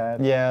 after that.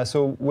 Yeah,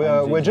 so I'm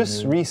we're JJ just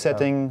Noob,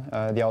 resetting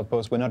the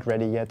outpost. We're not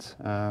ready yet.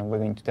 We're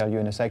going to tell you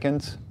in a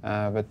second.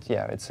 But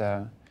yeah,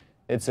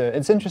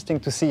 it's interesting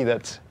to see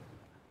that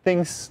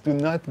things do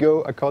not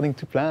go according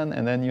to plan,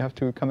 and then you have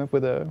to come up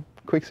with a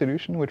quick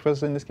solution, which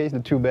was in this case the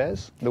two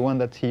bears, the one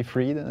that he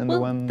freed and the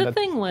one the that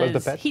thing was the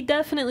was, pet. he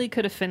definitely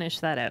could have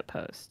finished that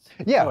outpost.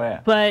 Yeah, Oh,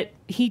 yeah. But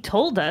he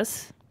told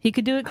us he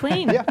could do it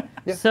clean. Yeah.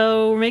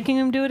 So we're making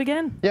him do it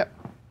again. yeah.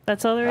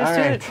 That's all there is All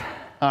to right, it.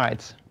 all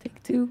right.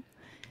 Take two.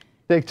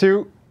 Take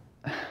two.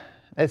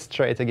 Let's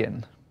try it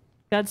again.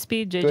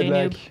 Godspeed, JJ Good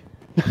Noob.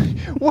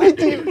 luck. Why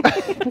do you?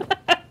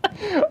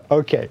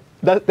 Okay,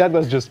 that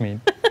was just mean.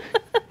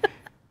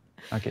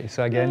 Okay,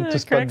 so again, to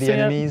spot cracks the me up.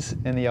 enemies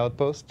in the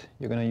outpost,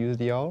 you're gonna use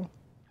the owl.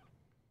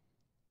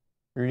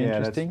 Really Yeah,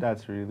 interesting.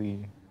 that's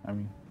really, I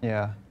mean,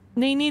 Yeah.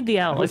 They need the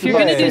owl. If Yeah, you're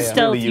going to do yeah, yeah.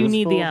 stealth, Really you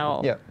need the useful.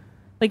 owl. Yeah.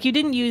 Like, you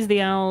didn't use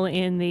the owl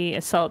in the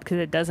assault because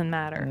it doesn't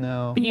matter.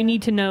 No. But you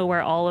need to know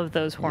where all of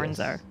those horns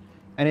Yes. are.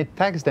 And it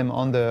tags them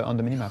on the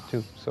minimap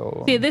too.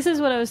 So See, this is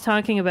what I was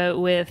talking about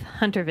with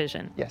hunter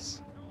vision.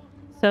 yes.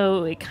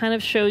 So it kind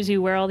of shows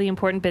you where all the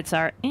important bits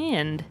are.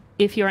 And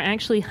if you're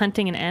actually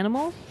hunting an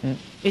animal,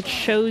 it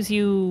shows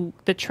you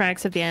the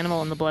tracks of the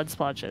animal and the blood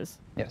splotches.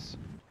 Yes.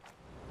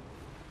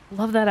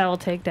 Love that owl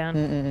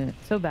takedown.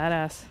 So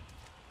badass.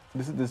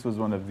 this was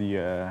one of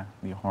the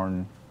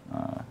horn.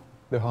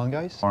 The horn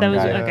guys. Horn That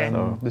was- guy, okay.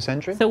 so- The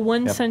sentry. So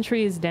one Yep.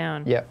 sentry is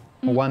down. Yeah.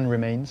 One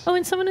remains. Oh,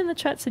 and someone in the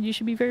chat said you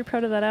should be very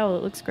proud of that owl.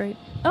 It looks great.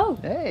 Oh,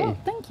 Hey. oh,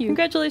 thank you.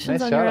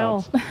 Congratulations Nice on your shout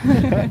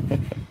owl. out.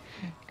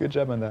 Good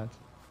job on that.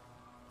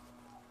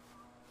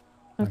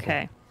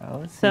 Okay.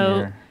 Let's see So,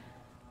 here.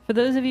 for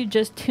those of you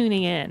just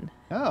tuning in,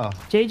 Oh,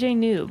 JJ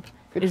Noob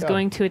Good is job.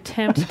 going to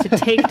attempt to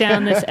take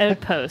down this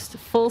outpost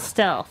full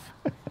stealth,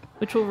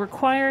 which will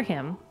require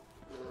him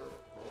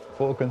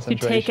full to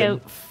concentration. take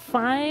out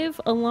 5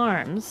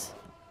 alarms.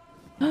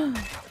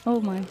 Oh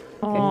my.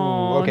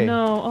 Oh, okay.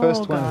 no.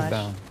 First Oh, one gosh. is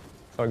down.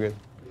 It's all good.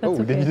 That's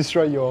Did okay. you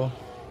destroy the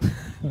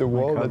My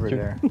wall that cover you?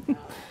 there.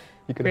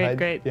 you could Great, hide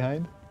great.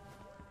 behind.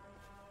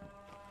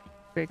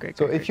 Great.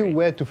 So great, if you great.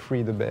 were to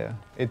free the bear,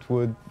 it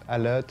would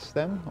alert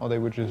them, or they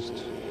would just,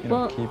 you know,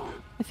 Well, keep.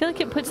 I feel like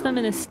it puts them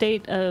in a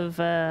state of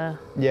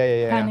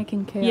Yeah. Panic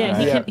and chaos. yeah.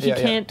 He Yeah, can he yeah.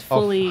 can't Of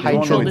fully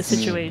heightened control the scene.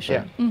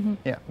 situation. Mhm.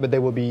 Yeah, but they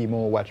will be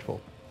more watchful.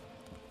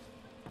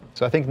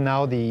 So I think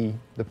now the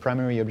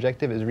primary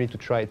objective is really to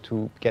try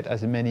to get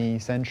as many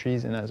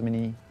sentries and as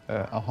many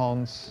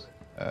horns.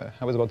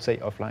 I was about to say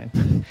offline.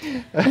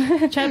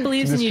 Chat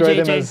believes in you, Destroy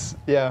them JJ. as,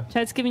 yeah,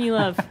 Chat's giving you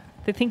love.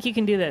 They think you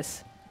can do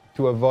this.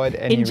 to avoid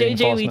any In JJ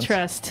we reinforcements.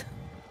 trust.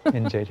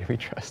 In JJ we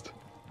trust.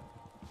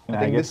 Can I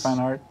think get this- fan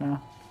art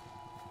now?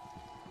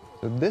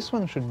 So this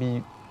one should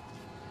be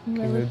good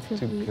to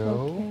Relatively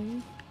go.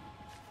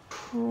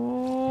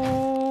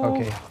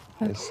 okay. Okay,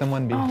 there's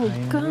someone behind Oh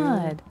you.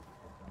 God.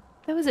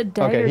 That was a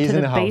dagger he's to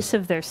in the the base house.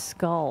 of their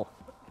skull.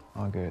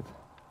 Oh, good.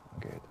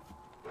 Good.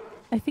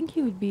 I think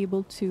you would be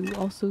able to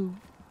also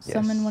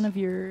summon Yes. one of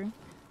your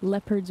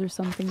leopards or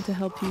something to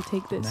help you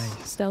take this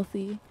Nice.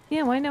 stealthy.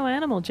 Yeah, why no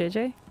animal,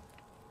 JJ?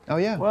 Oh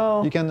yeah.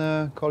 Well- you can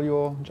call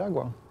your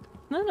jaguar.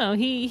 No,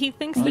 he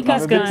thinks I'm he a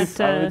has bit got.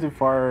 too, I'm a bit too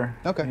far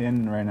Okay.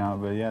 in right now,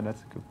 but yeah,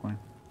 that's a good point.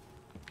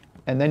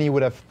 And then he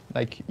would have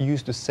like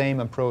used the same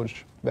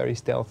approach, very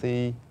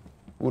stealthy.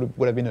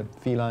 Would have been a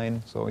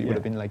feline, so he would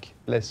have Yeah. been like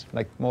less,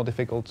 like more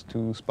difficult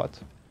to spot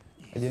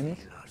at the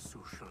enemies.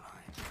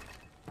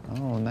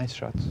 Oh, nice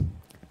shot.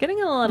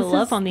 Getting a lot of This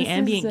love is- on the this is,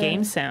 ambient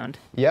game sound,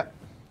 Yeah,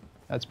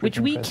 that's pretty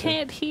which we impressive.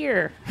 can't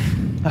hear.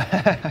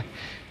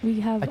 We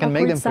have I can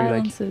make awkward them for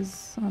you, like-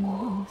 silences on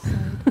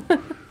the side.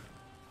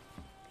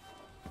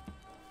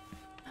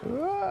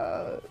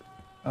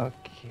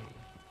 Okay.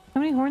 How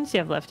many horns do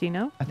you have left? Do you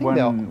know? I think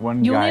they're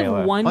One You guy only have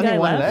left. one Only guy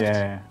one left. left?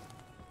 Yeah.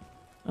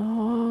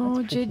 Oh,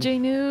 That's pretty- JJ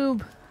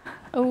noob.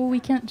 Oh, we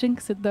can't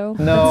jinx it though.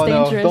 No, That's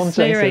no, dangerous. don't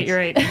No, you're jinx right. it. You're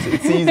right.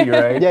 It's easy,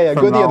 right? Yeah,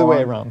 From go the now other way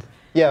on. around.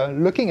 Yeah,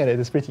 looking at it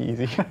is pretty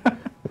easy.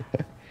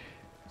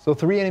 So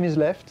 3 enemies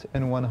left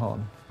and 1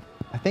 horn.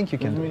 I think you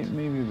can do it.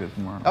 Maybe a bit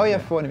more. Oh yeah,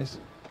 4 enemies.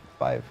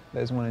 5.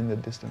 There's one in the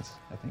distance,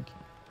 I think.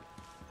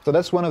 So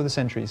that's one of the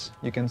sentries.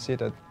 You can see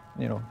it at,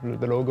 you know,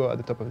 the logo at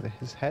the top of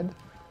his head.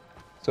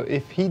 So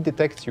if he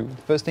detects you,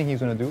 the first thing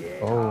he's gonna do.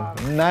 Oh,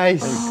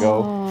 nice. There you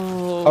go.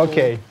 Oh.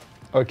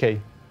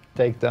 Okay.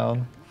 Take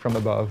down from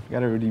above.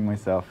 Gotta redeem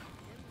myself.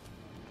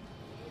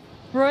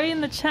 Roy in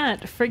the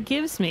chat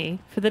forgives me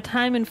for the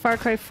time in Far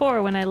Cry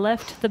 4 when I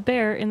left the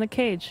bear in the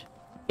cage.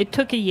 It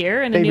took a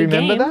year and a They new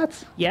remember game.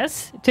 that?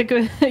 Yes, it took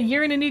a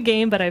year and a new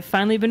game, but I've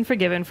finally been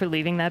forgiven for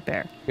leaving that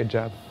bear. Good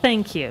job.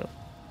 Thank you.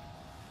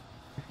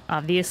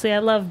 Obviously, I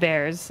love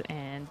bears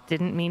and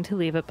didn't mean to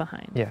leave it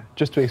behind. Yeah,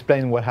 just to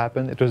explain what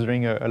happened, it was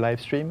during a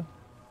live stream.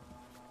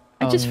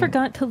 I just Um,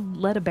 forgot to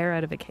let a bear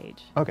out of a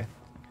cage. Okay.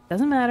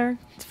 Doesn't matter.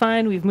 It's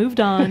fine. We've moved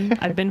on.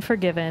 I've been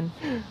forgiven.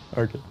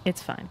 Okay.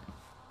 It's fine.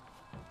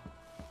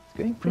 It's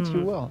going pretty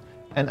well.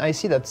 And I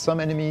see that some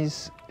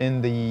enemies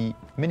in the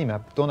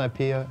minimap don't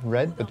appear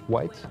red, but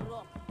white.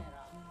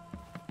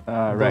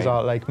 Those Right.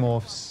 are like more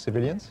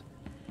civilians.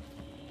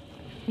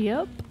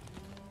 Yep.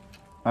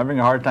 I'm having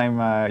a hard time.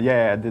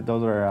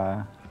 Those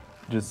are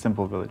just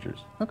simple villagers.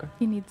 Okay.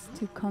 He needs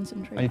to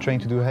concentrate. Are you trying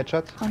to do a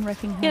headshot? on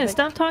wrecking havoc. Yeah,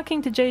 stop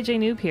talking to JJ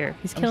Noob here.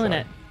 He's I'm killing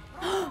sorry.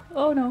 it.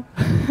 Oh no.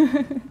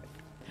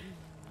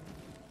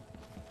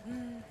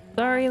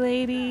 Sorry,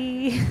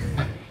 lady.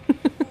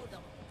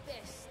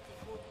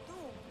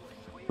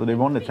 So they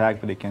won't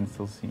attack, but they can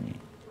still see me.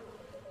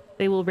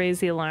 They will raise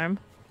the alarm.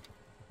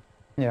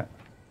 Yeah.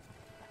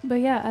 But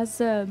yeah,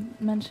 as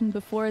mentioned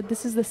before,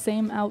 this is the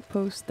same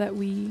outpost that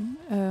we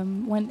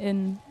went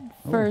in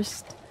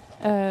first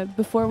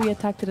before we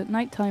attacked it at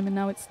nighttime, and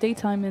now it's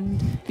daytime.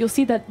 And you'll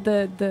see that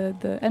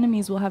the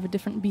enemies will have a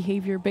different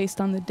behavior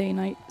based on the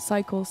day-night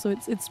cycle. So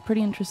it's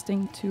pretty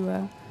interesting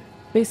to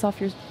base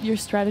off your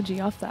strategy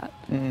off that.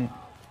 Mm.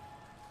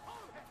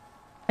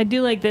 I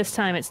do like this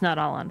time it's not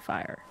all on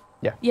fire.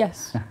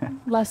 Yes,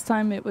 last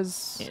time it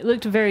was It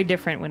looked very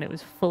different when it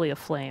was fully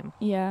aflame.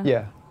 yeah.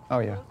 Yeah. Oh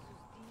yeah.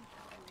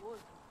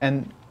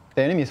 And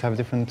the enemies have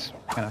different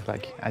kind of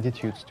like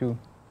attitudes too.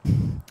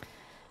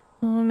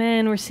 Oh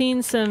man, we're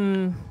seeing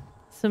some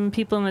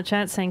people in the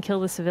chat saying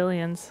kill the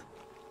civilians.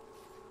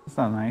 That's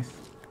not nice.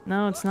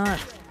 No, it's not.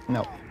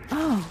 No.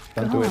 Oh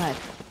Don't do it. God.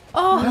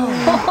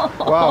 Oh.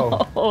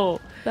 Wow. Oh,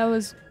 That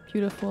was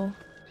beautiful.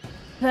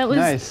 that was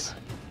Nice.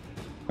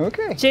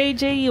 Okay.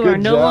 JJ. You Good are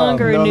no job.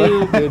 longer a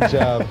noob. Good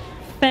job.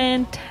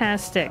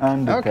 Fantastic.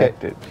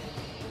 Undetected.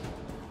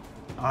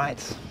 All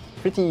right.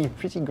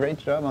 Pretty great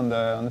job on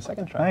the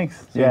second try.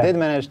 Thanks. So Yeah. you did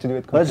manage to do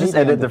it completely. Let's just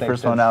edit the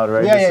first one out,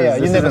 right? Yeah, This yeah, is- yeah.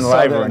 You this never isn't saw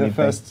live or the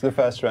anything.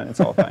 first run. It's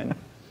all fine.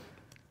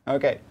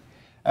 Okay.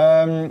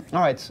 All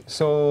right.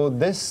 So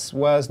this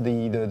was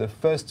the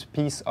first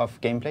piece of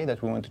gameplay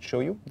that we wanted to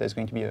show you. There's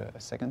going to be a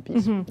second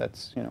piece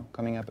that's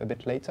coming up a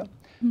bit later.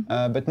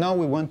 But now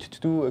we want to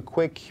do a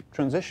quick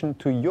transition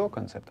to your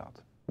concept art,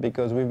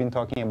 because we've been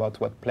talking about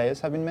what players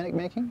have been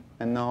making,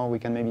 and now we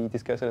can maybe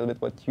discuss a little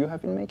bit what you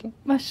have been making.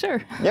 Sure.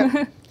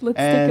 Yeah. Let's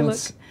take a look.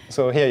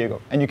 So here you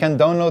go. And you can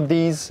download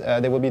these.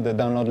 There will be the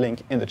download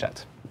link in the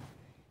chat.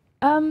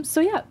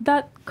 So yeah,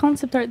 that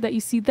concept art that you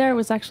see there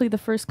was actually the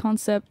first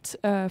concept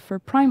for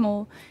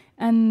Primal.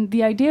 And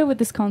the idea with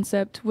this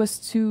concept was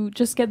to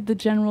just get the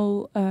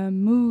general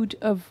mood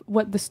of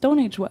what the Stone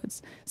Age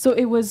was. So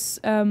it was,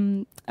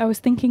 I was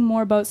thinking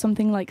more about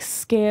something like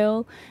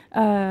scale,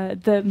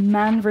 the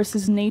man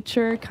versus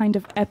nature kind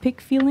of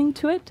epic feeling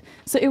to it.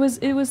 So it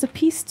was a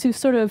piece to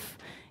sort of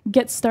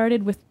get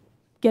started with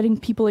getting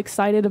people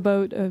excited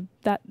about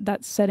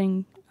that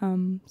setting.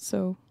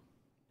 So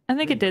I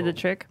think it did the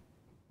trick.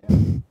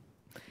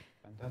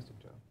 Fantastic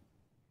job.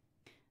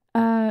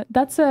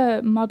 That's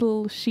a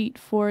model sheet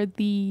for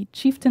the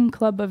chieftain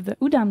club of the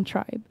Udam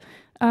tribe.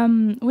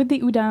 With the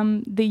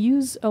Udam, they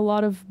use a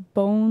lot of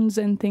bones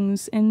and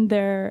things in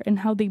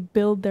how they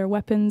build their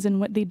weapons and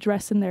what they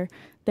dress in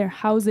their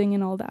housing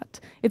and all that.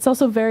 It's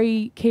also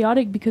very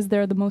chaotic because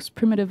they're the most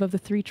primitive of the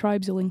 3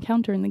 tribes you'll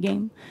encounter in the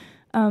game.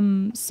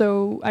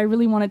 So I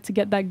really wanted to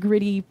get that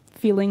gritty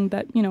feeling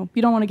that, you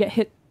don't want to get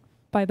hit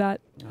by that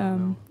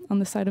on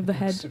the side of the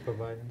head. Super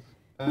violent.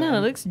 No,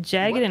 it looks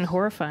jagged and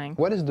horrifying.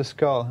 What is the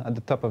skull at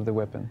the top of the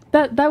weapon?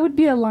 That would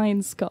be a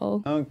lion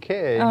skull.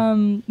 Okay.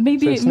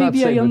 Maybe So a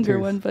younger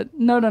saber-tooth. one, but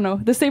no.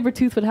 The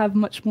saber-tooth would have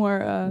much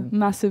more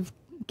massive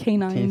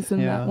canines Teeth,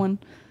 than that one.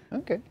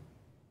 Okay.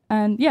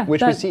 And yeah,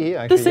 Which we see here,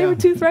 actually. the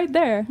saber-tooth right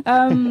there.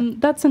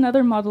 That's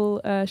another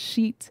model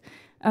sheet.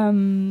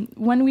 When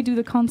we do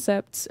the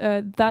concepts,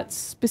 that's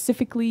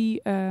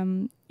specifically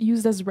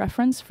used as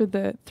reference for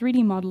the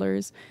 3D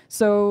modelers.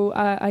 So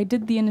I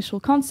did the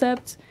initial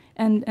concept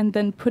and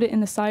then put it in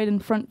the side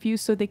and front view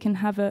so they can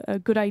have a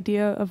good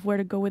idea of where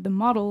to go with the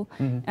model.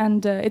 Mm-hmm.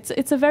 And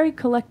it's a very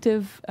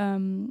collective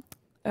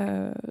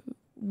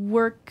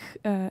work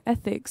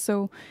ethic.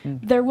 So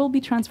there will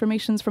be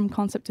transformations from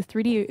concept to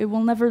 3D. It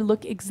will never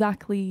look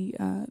exactly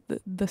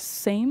the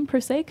same per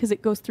se, because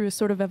it goes through a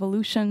sort of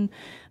evolution.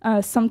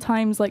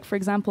 Sometimes, like for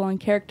example, on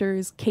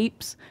characters,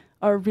 capes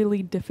are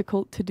really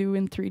difficult to do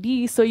in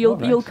 3D. So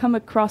you'll come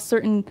across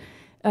certain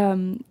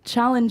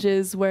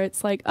challenges where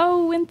it's like,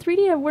 oh, in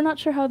 3D, we're not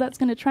sure how that's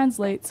going to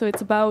translate. So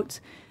it's about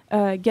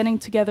getting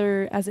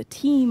together as a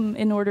team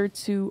in order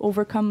to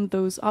overcome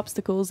those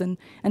obstacles and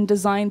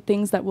design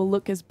things that will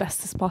look as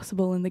best as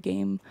possible in the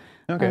game.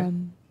 Okay.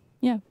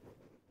 Yeah.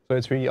 So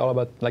it's really all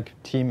about like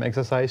team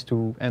exercise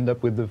to end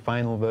up with the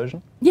final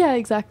version? Yeah,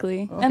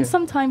 exactly. Okay. And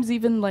sometimes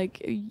even like,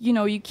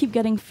 you keep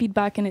getting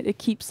feedback and it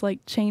keeps like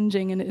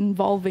changing and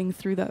evolving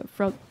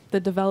throughout the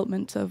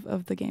development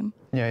of the game.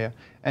 Yeah.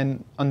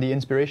 And on the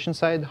inspiration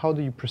side, how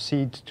do you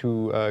proceed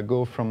to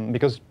go from,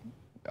 because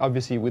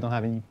obviously we don't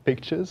have any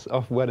pictures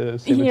of what a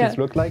saber-tooth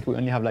look like. We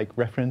only have like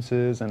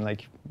references and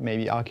like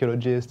maybe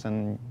archaeologists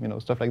and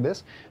stuff like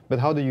this. But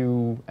how do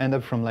you end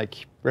up from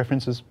like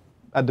references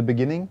at the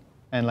beginning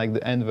and like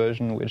the end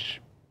version,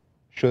 which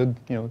should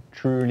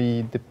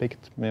truly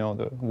depict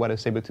what a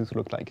saber-tooth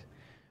look like?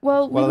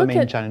 Well, what are the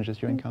main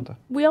challenges you encounter?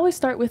 We always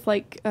start with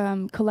like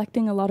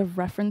collecting a lot of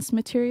reference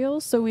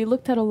materials. So we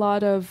looked at a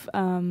lot of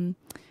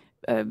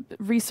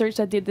research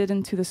that they did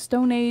into the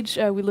Stone Age.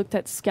 We looked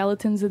at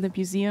skeletons in the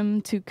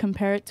museum to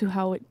compare it to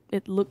how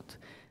it looked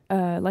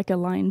like a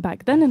lion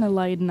back then and a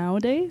lion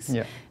nowadays.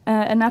 Yeah.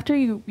 And after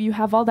you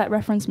have all that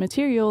reference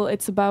material,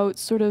 it's about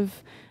sort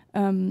of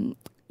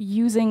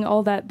using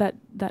all that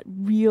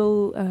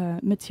real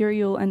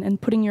material and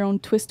putting your own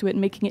twist to it,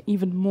 making it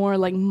even more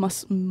like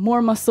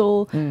more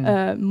muscle,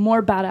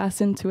 more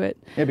badass into it.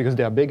 Yeah, because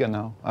they are bigger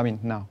now. I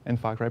mean, now in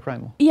Far Cry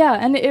Primal. Yeah,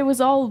 and it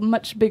was all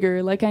much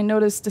bigger. Like I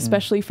noticed,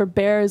 especially for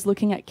bears,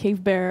 looking at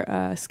cave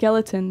bear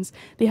skeletons,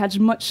 they had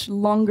much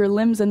longer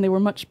limbs and they were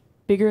much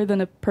bigger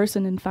than a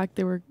person. In fact,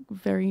 they were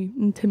very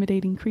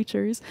intimidating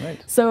creatures.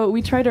 Right. So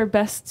we tried our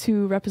best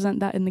to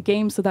represent that in the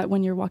game so that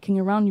when you're walking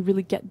around, you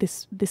really get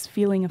this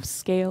feeling of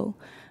scale,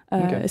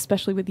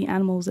 especially with the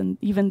animals and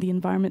even the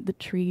environment, the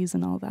trees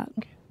and all that.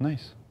 Okay,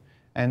 nice.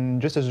 And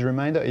just as a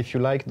reminder, if you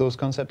like those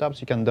concept apps,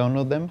 you can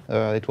download them.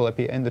 It will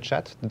appear in the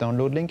chat, the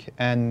download link.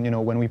 And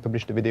when we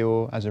publish the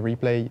video as a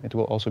replay, it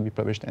will also be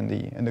published in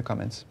the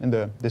comments, in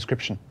the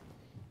description.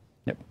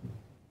 Yep.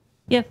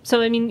 Yeah,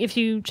 so I mean, if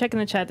you check in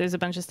the chat, there's a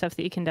bunch of stuff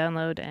that you can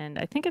download, and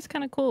I think it's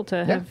kind of cool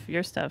to have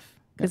your stuff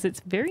because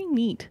it's very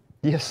neat.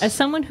 Yes. As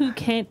someone who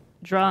can't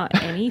draw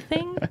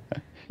anything,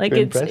 like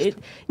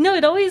You're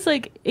it always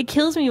like it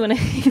kills me when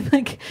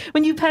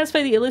when you pass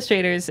by the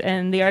illustrators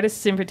and the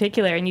artists in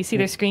particular, and you see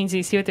their screens and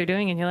you see what they're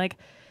doing, and you're like,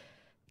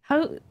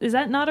 how is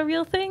that not a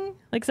real thing?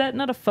 Like, is that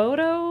not a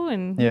photo?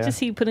 And you just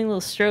see you putting little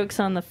strokes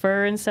on the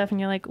fur and stuff, and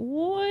you're like,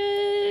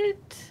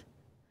 what?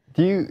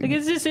 Do you? Like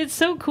it's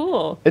so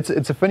cool. It's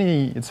a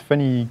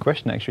funny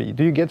question actually.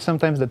 Do you get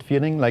sometimes that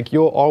feeling like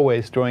you're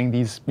always drawing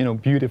these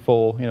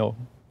beautiful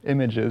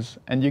images,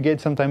 and you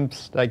get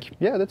sometimes like,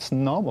 yeah, that's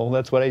normal.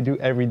 That's what I do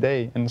every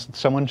day. And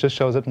someone just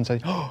shows up and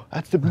says, oh,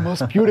 that's the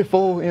most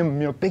beautiful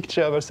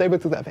picture of a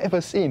saber-tooth I've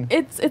ever seen.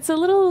 It's a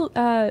little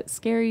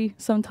scary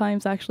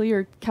sometimes, actually,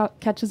 or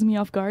catches me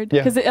off guard.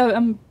 Yeah. Because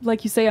I'm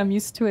like you say, I'm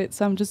used to it,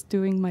 so I'm just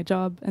doing my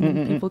job, and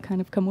then people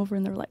kind of come over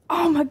and they're like,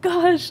 "Oh my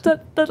gosh,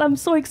 that I'm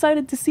so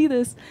excited to see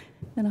this,"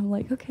 and I'm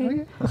like,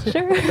 "Okay,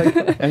 sure."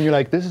 And you're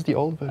like, "This is the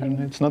old version.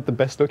 It's not the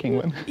best looking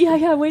one."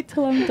 Yeah. Wait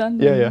till I'm done.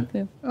 Yeah.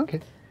 Okay,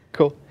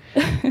 cool.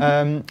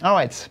 All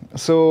right.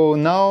 So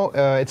now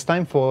it's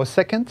time for a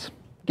second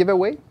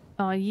giveaway.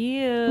 Oh,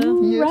 yeah.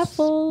 Ooh,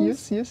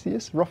 raffles.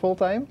 Yes, raffle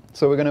time.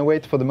 So we're going to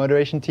wait for the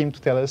moderation team to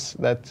tell us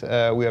that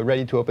we are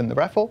ready to open the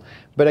raffle.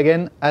 But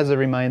again, as a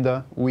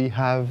reminder, we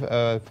have,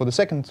 for the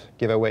second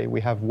giveaway,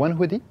 we have one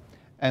hoodie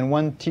and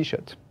one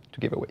t-shirt to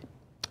give away.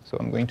 So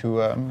I'm going to,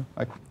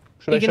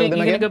 should I show them again?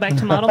 You're going to go back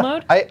to model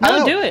mode? I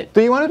No, do it.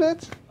 Do you want to do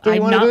it? Do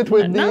you want to do it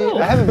with no.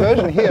 I have a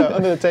version here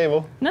under the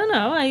table.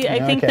 No, I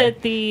think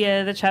that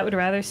the chat would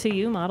rather see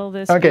you model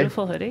this Okay.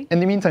 beautiful hoodie. In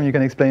the meantime, you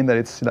can explain that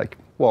it's like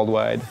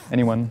worldwide.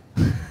 Anyone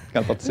can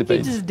You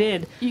participate. just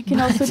did. You can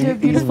also do a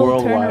beautiful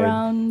worldwide.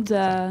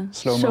 turnaround,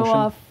 Slow show motion.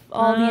 off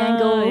all the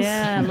angles.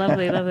 Yeah,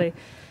 lovely.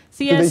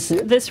 So they yes, see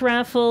it? this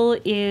raffle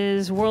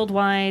is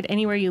worldwide.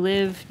 Anywhere you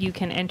live, you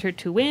can enter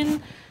to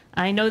win.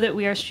 I know that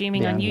we are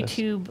streaming on Yeah, this.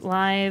 YouTube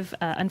live.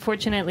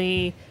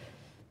 Unfortunately,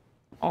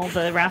 all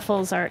the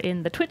raffles are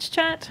in the Twitch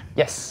chat.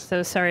 Yes.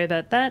 So sorry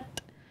about that.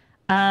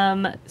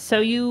 So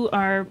you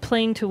are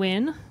playing to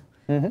win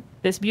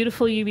this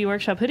beautiful UB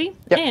Workshop hoodie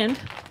Yep. and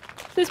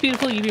this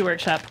beautiful UB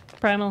Workshop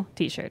Primal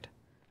t-shirt.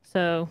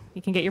 So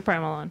you can get your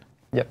Primal on.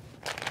 Yep.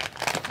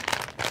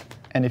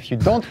 And if you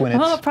don't win it,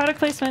 Oh, product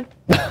placement.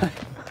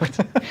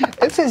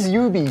 it says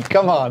UB.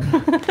 Come on.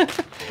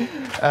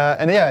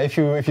 And yeah, if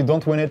you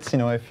don't win it,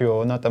 if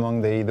you're not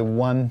among the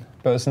one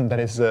person that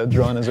is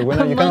drawn as a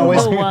winner, you can Among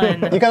always the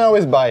one. you can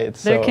always buy it.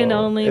 There so can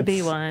only be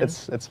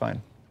it's- one. It's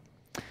fine.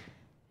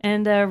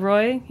 And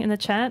Roy in the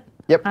chat.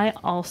 Yep. I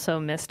also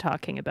miss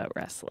talking about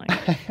wrestling.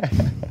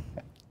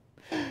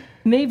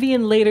 Maybe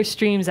in later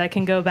streams I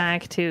can go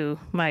back to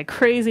my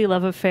crazy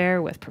love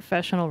affair with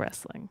professional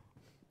wrestling.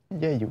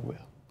 Yeah, you will.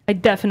 I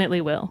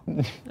definitely will.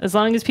 As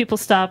long as people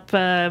stop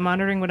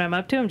monitoring what I'm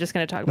up to, I'm just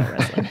going to talk about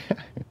wrestling.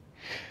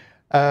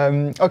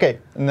 Okay,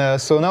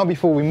 so now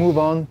before we move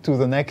on to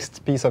the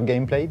next piece of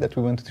gameplay that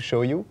we wanted to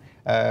show you,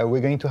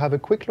 we're going to have a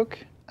quick look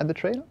at the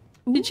trailer.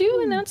 Did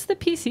you announce the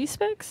PC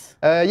specs?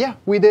 Yeah,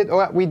 we did.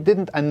 We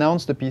didn't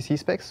announce the PC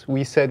specs.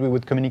 We said we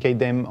would communicate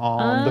them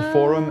on the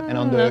forum and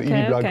on the okay,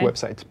 Ubiblog okay.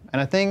 website.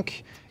 And I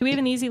think, Do we have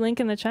an easy link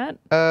in the chat?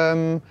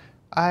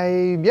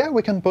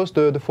 we can post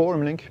the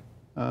forum link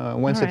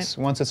once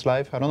it's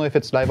live. I don't know if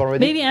it's live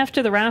already. Maybe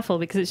after the raffle,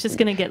 because it's just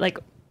going to get like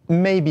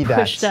Maybe that.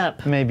 pushed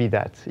up. Maybe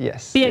that.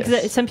 Yes. Yeah, 'cause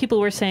yes. some people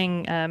were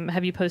saying,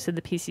 have you posted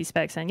the PC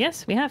specs? And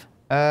yes, we have.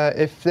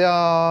 If they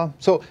are,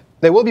 so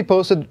they will be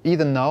posted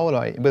either now or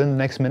like within the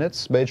next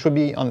minutes, but it should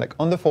be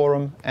on the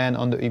forum and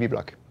on the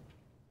Ubiblog.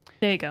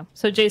 There you go.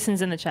 So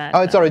Jason's in the chat.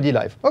 Oh, it's already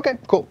live. Okay,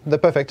 cool. They're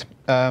perfect.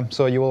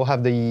 So you will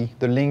have the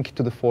link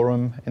to the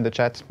forum in the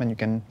chat, and you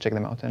can check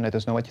them out and let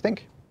us know what you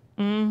think.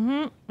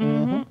 I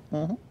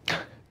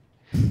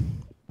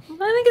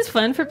think it's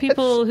fun for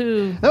people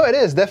who... No, it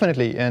is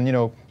definitely, and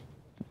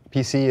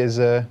PC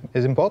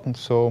is important,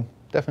 so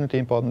definitely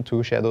important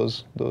to share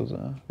those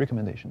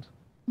recommendations.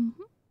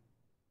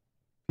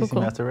 PC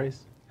Cool. Master Race.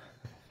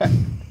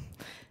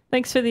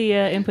 Thanks for the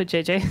input,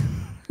 JJ.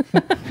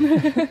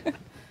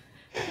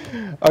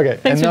 Okay.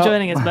 Thanks and for now-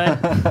 joining us,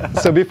 bud.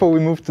 So before we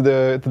move to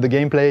the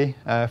gameplay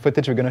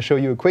footage, we're going to show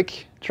you a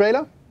quick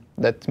trailer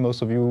that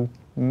most of you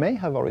may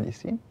have already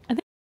seen.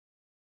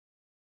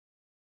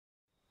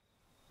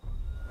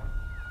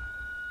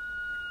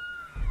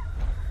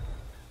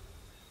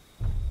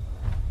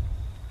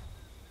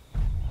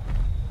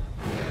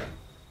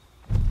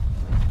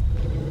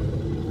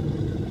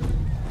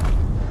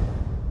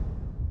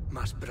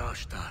 Mas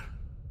brashtar.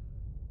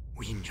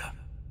 Winja.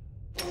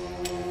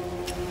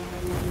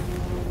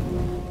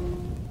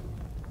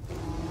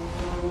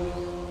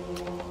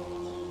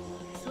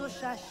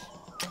 Sushash.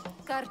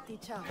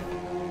 Karticha.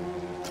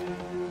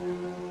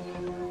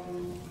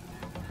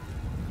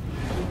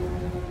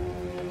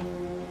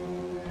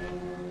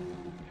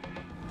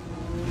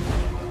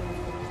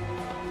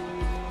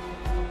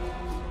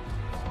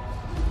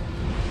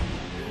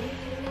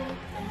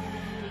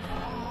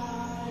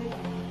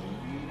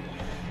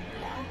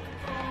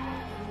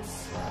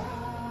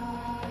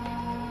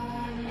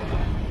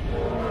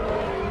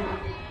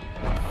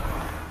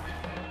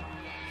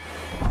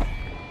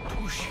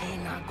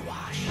 Tushina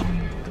gwash.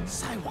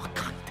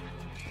 Saiwakat.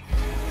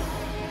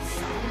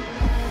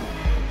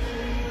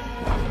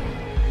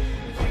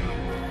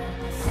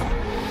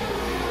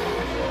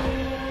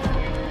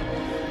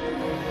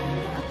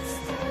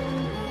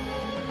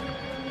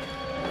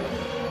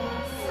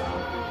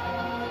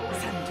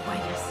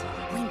 Sanduayas.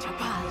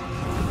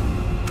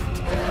 Winchapal.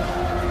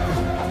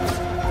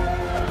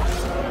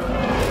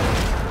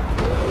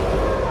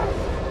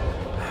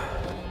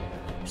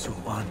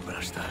 Suwan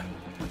brashtar.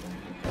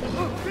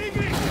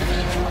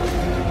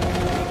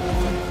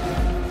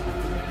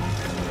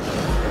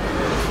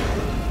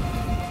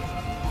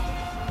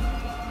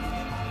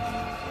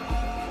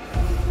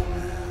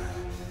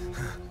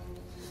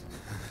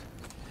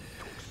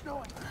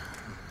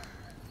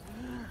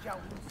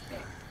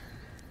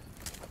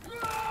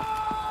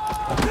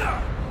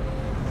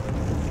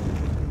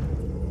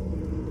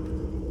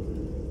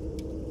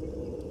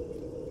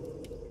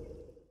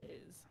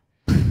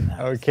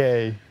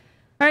 Okay.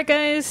 All right,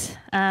 guys,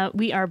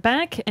 we are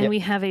back, and we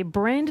have a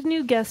brand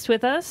new guest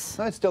with us.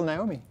 No, it's still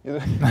Naomi. Wah,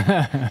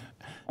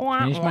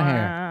 Finish my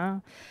hair. wah.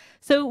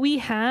 So we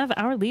have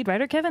our lead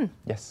writer, Kevin.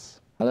 Yes.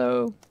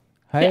 Hello.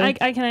 Hi. Yeah,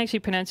 I can actually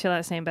pronounce your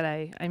last name, but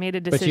I made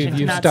a but decision to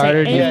you've not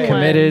started, say you've anyone's.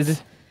 committed.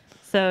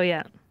 So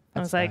yeah, I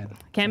That's was like, fine.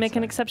 can't make That's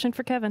an fine. exception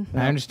for Kevin.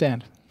 I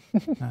understand.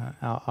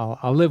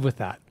 I'll live with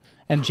that.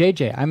 And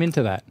JJ, I'm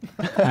into that.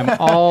 I'm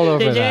all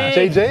over JJ. that.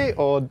 JJ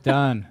or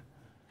Done.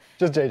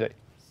 just JJ?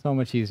 So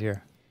much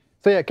easier.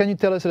 So yeah, can you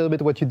tell us a little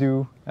bit what you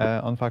do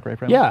on Far Cry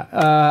Primal? Yeah,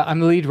 I'm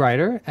the lead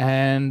writer,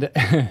 and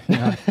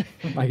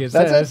like it That's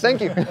says, it.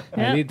 Thank you.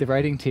 I Yeah. lead the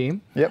writing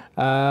team. Yep.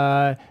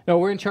 No,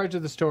 we're in charge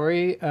of the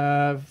story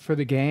for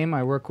the game.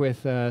 I work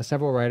with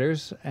several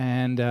writers,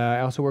 and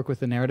I also work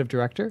with the narrative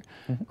director,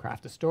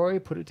 craft the story,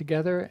 put it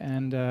together,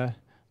 and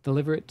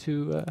deliver it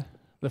to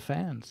the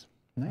fans.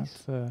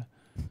 Nice.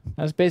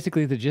 That's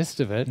basically the gist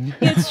of it. Yeah,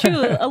 it's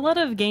true. A lot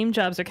of game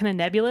jobs are kind of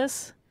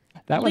nebulous.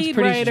 That one's Lead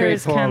pretty writer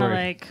is kind of straightforward.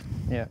 like,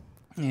 Yeah.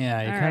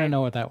 Yeah, you All kind right. of know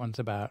what that one's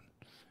about.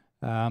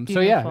 So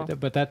yeah, Beautiful.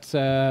 but that's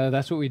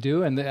what we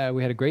do, and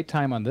we had a great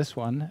time on this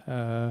one.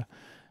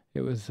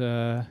 It was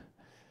a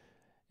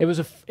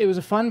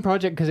fun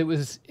project because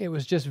it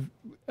was just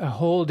a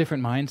whole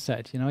different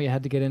mindset. You know, you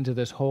had to get into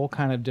this whole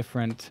kind of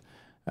different.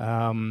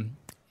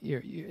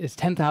 It's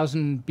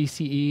 10,000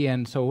 BCE,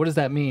 and so what does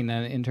that mean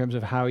in terms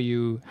of how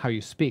you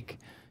speak?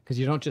 Because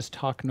you don't just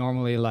talk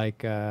normally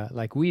like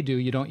we do.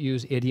 You don't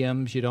use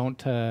idioms. You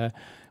don't.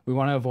 We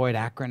want to avoid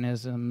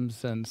acronyms,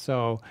 and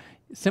so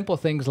simple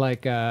things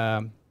like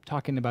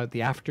talking about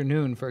the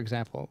afternoon, for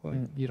example.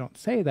 Well, you don't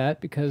say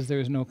that because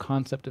there's no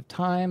concept of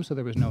time, so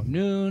there was no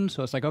noon.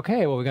 So it's like,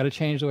 okay, well, we got to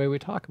change the way we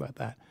talk about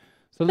that.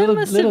 So That little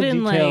must have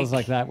been details like-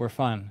 like that were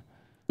fun.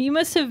 you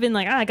must have been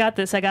like, I got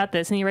this,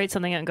 and you write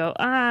something out and go,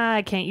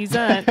 I can't use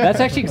that. That's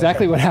actually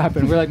exactly what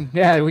happened. We're like,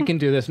 yeah, we can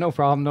do this, no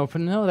problem.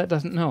 No, that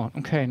doesn't. No,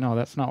 okay, no,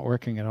 that's not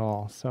working at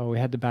all. So we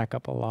had to back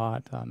up a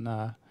lot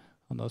on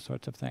those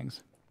sorts of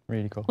things.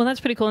 Really cool. Well, that's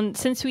pretty cool. And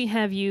since we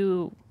have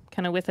you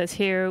kind of with us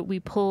here, we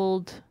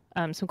pulled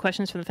some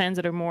questions from the fans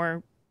that are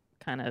more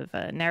kind of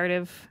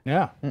narrative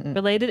Yeah.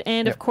 related.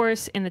 And Yep. of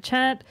course, in the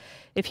chat,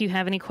 if you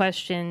have any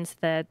questions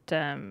that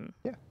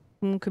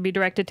could be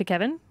directed to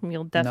Kevin,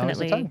 we'll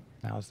definitely.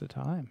 Now's the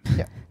time.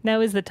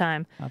 Now is the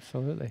time.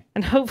 Absolutely.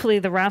 And hopefully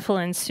the raffle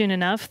ends soon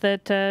enough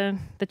that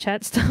the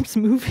chat stops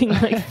moving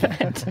like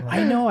that.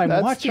 I know. I'm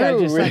That's watching. I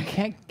true. just I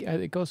can't.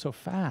 It goes so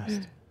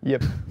fast.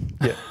 Yep.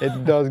 Yeah,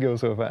 it does go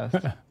so fast.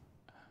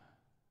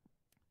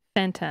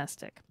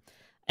 Fantastic.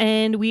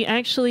 And we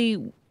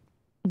actually,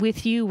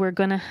 with you, we're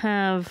going to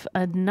have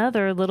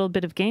another little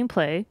bit of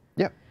gameplay.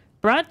 Yep.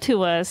 Brought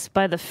to us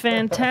by the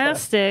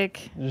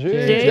fantastic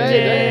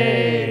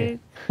JJ.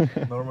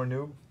 JJ. No more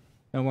noob.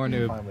 No more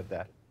noob. Fine with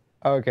that.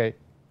 Okay.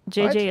 JJ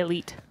Alright.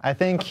 Elite. I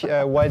think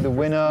while the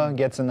winner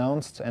gets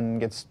announced and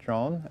gets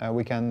drawn,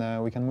 we can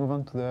move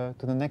on to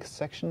the next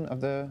section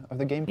of the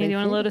gameplay. Yeah, do you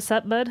want to theme. load us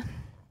up, bud?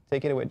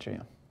 Take it away,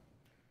 Julia.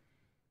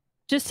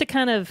 Just to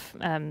kind of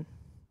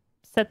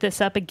set this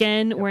up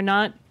again, we're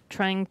not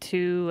trying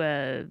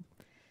to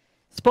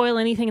spoil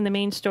anything in the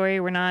main story.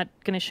 We're not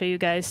going to show you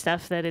guys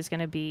stuff that is going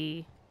to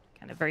be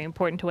kind of very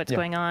important to what's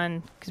going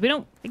on, because we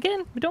don't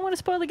want to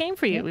spoil the game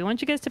for you. We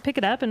want you guys to pick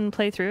it up and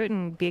play through it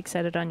and be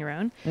excited on your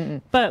own.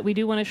 But we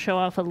do want to show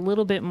off a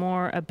little bit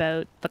more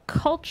about the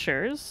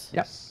cultures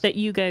Yes. that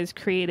you guys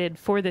created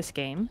for this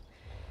game.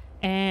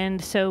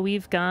 And so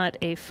we've got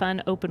a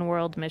fun open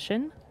world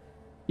mission.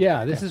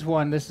 Yeah, this is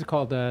one. This is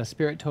called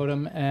Spirit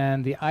Totem,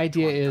 and the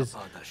idea is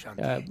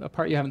a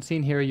part you haven't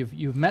seen here.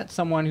 You've met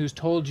someone who's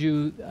told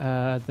you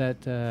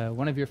that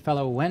one of your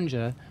fellow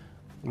Wenja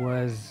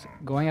was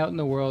going out in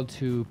the world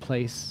to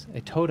place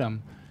a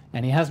totem,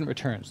 and he hasn't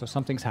returned. So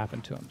something's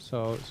happened to him.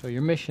 So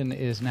your mission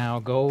is now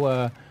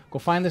go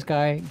find this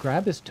guy,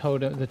 grab his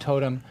the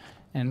totem,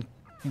 and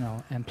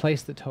and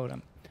place the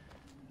totem.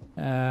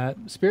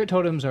 Spirit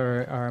totems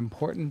are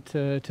important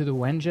to the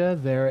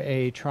Wenja. They're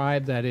a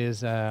tribe that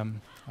is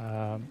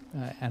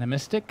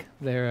animistic.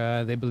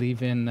 They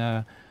believe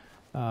in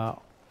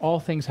all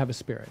things have a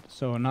spirit.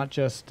 So not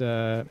just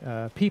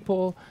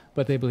people,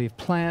 but they believe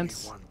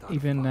plants,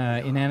 even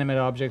inanimate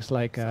objects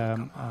like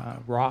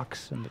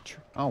rocks and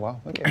Oh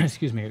wow. Okay.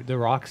 excuse me, the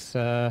rocks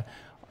have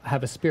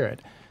a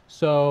spirit.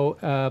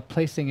 So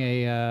placing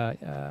a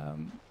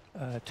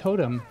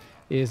totem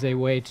is a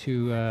way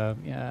to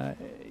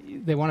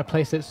they want to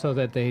place it so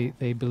that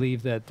they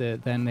believe that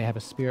then they have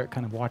a spirit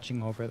kind of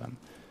watching over them.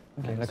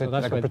 Okay, And like so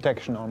that's a why-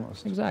 protection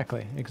almost.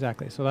 Exactly.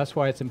 So that's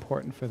why it's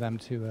important for them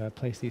to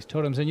place these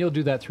totems, and you'll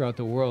do that throughout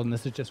the world. And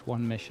this is just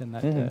one mission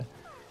that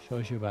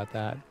shows you about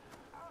that.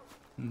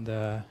 And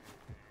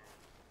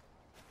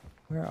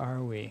where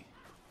are we?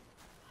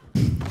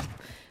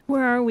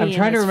 Where are we I'm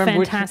trying in to this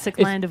remember fantastic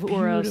it's land of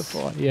Uros?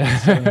 beautiful. Yeah.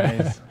 So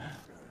nice.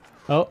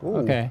 Oh, Ooh,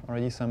 okay.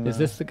 Already some. Is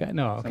this the guy?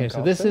 No. Okay, so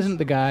some this corpses? isn't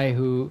the guy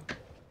who.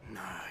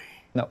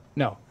 No.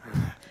 No.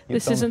 You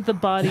This don't- isn't the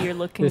body you're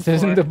looking This for.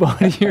 isn't the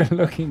body you're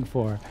looking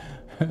for.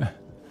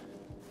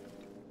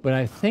 But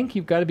I think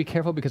you've got to be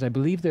careful because I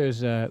believe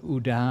there's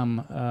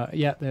Udam.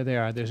 Yeah, there they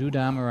are. There's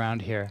Udam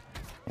around here.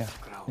 Yeah.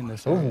 In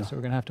this area, Ooh. so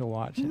we're gonna have to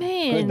watch. it.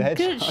 Man, Good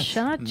good headshot.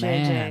 shot, JJ.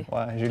 Man.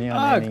 Wow, Julien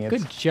Oh, aiming it.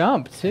 good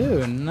jump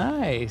too.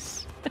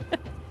 Nice.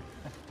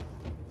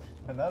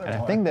 Another And I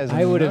one. think there's.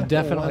 I would have another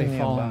definitely one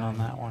fallen nearby. on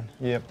that one.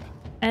 Yep.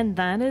 And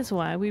that is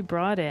why we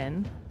brought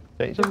in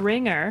the JJ.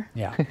 ringer,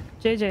 Yeah.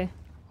 JJ.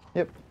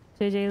 Yep.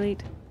 JJ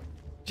Elite.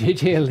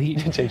 JJ Elite.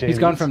 JJ He's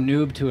gone Elite. from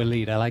noob to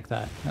elite. I like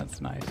that.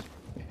 That's nice.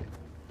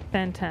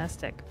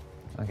 Fantastic.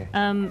 Okay.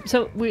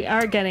 So we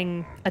are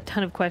getting a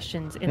ton of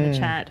questions in the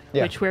chat,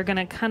 yeah. which we're going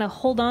to kind of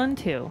hold on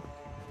to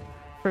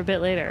for a bit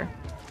later.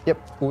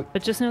 Yep.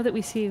 But just know that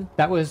we see you.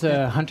 That was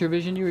Hunter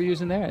Vision you were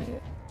using there,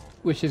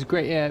 which is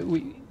great. Yeah,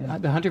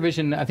 the Hunter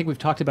Vision. I think we've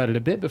talked about it a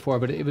bit before,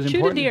 but it was Shoot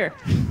important. a deer.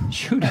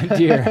 Shoot a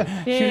deer.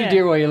 Shoot Yeah. a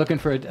deer while you're looking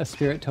for a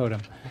spirit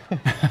totem.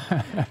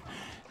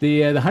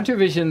 The Hunter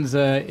Vision's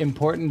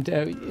important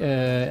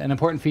an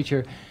important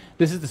feature.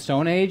 This is the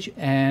Stone Age,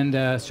 and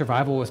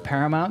survival was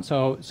paramount.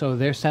 So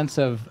their sense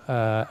of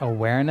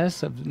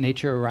awareness of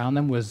nature around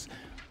them was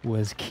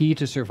key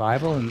to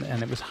survival,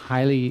 and it was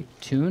highly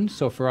tuned.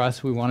 So for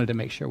us, we wanted to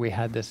make sure we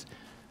had this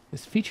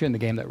feature in the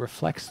game that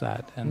reflects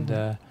that,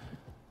 and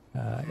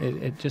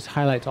it just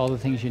highlights all the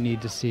things you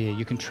need to see.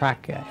 You can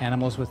track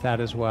animals with that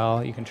as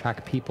well. You can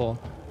track people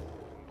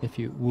if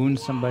you wound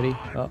somebody.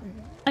 Oh,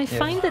 I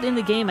find that in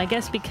the game, I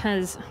guess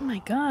because, oh my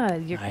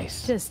god, you're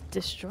Nice. just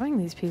destroying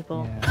these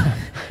people.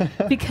 Yeah.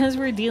 Because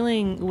we're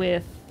dealing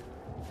with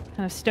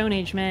kind of Stone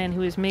Age man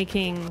who is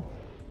making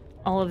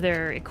all of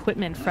their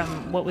equipment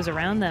from what was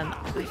around them.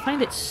 I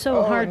find it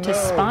so hard to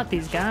spot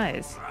these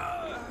guys.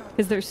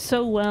 Because they're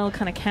so well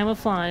kind of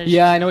camouflaged.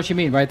 yeah, I know what you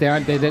mean. Right? They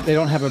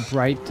don't have a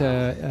bright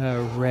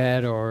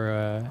red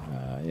or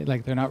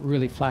like they're not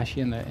really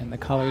flashy in the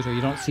colors, or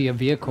you don't see a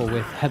vehicle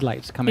with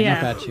headlights coming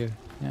up Yeah. at you.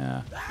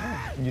 Yeah,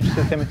 You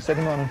set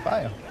him on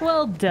fire.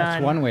 Well done.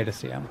 that's one way to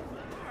see them.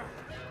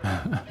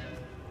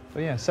 So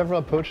yeah, several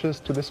approaches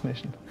to this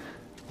mission.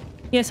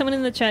 Yeah, someone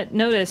in the chat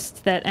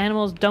noticed that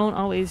animals don't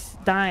always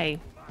die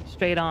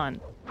straight on.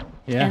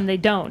 Yeah. And they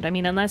don't. I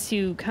mean, unless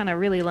you kind of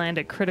really land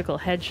a critical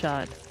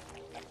headshot,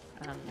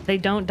 they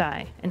don't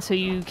die. And so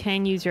you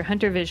can use your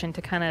hunter vision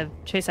to kind of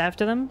chase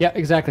after them. Yeah,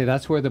 exactly.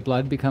 That's where the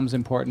blood becomes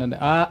important. And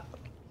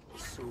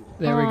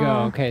there we go.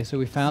 Aw. Okay, so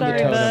we found Sorry,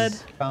 the totem. bud.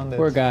 Found it.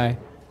 Poor guy.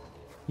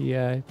 He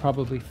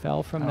probably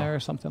fell from there or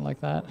something like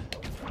that.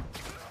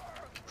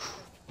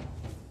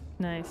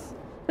 Nice.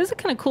 This is a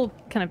kind of cool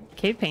kind of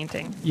cave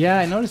painting. Yeah,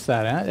 I noticed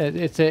that.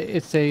 It's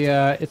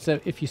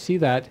a. If you see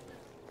that,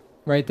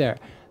 right there.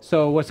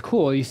 So what's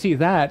cool? You see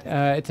that?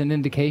 It's an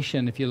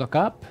indication. If you look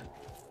up,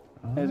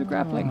 there's a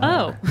grappling.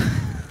 Oh.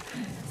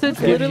 So it's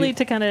Gives literally you-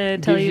 to kind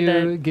of tell you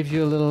that. gives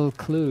you a little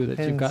clue that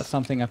you've got Hints.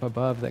 something up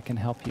above that can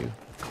help you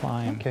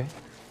climb. Okay.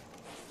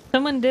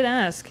 Someone did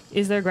ask,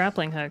 is there a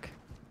grappling hook?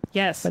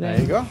 Yes. There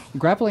you go.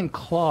 Grappling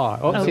claw.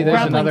 Oh, Oh, see, there's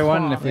grappling another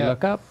one. And claw. if we Yeah.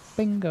 look up,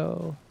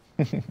 bingo.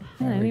 Yeah, I There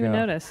didn't we even go.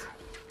 notice.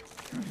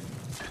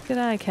 Good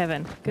eye,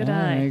 Kevin. Good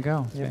Yeah, eye. There you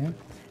go. Yep. See?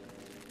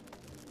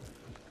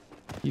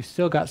 You've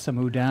still got some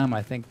udam,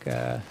 I think,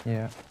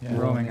 Yeah.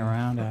 roaming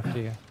around after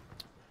you.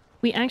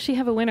 We actually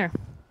have a winner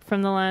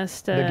from the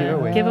last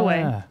giveaway.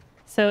 giveaway. Ah,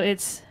 So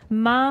it's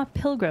Ma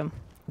Pilgrim.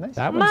 Nice.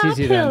 that one's Ma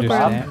easy to Pilgrim.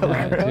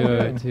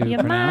 understand, to Yeah,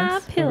 Ma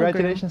pronounce. Pilgrim.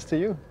 Congratulations to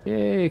you.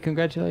 Yay,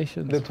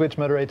 congratulations. The Twitch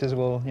moderators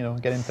will,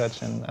 get in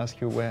touch and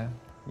ask you where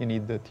you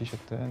need the t-shirt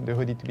and the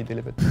hoodie to be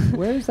delivered.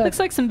 Where is that? Looks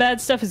like some bad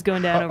stuff is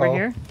going down over Uh-oh.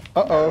 here.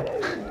 Uh-oh.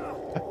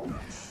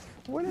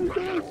 What is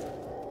this?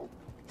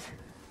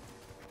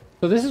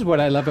 So this is what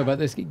I love about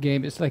this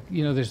game. It's like,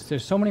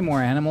 there's so many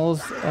more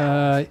animals.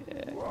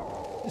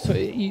 So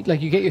you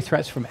get your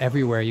threats from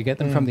everywhere. You get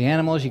them from the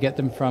animals. You get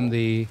them from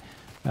the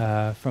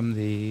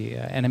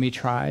enemy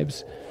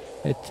tribes.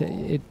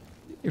 It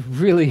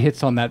really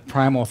hits on that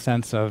primal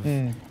sense of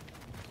Danger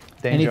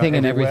anything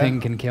and everywhere.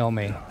 everything can kill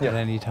me Yeah. at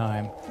any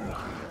time,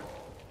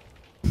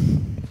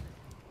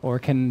 or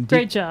can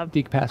Great job.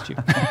 deke past you.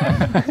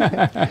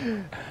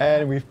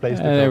 And we've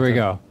placed it. There we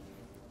go.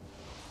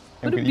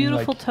 What a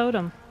beautiful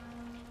totem.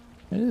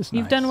 It is.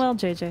 You've done well,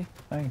 JJ.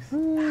 Thanks.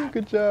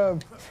 Good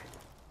job.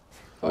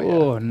 Oh,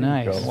 Here we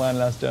nice. go. One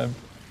last jump.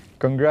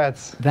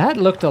 Congrats. That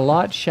looked a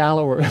lot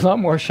shallower, a lot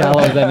more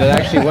shallow than it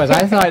actually was.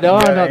 I thought, oh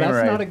no, Right, that's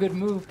right. not a good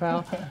move,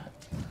 pal.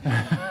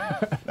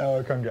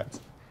 Oh, congrats.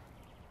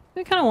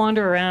 We kind of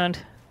wander around.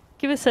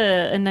 Give us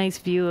a nice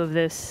view of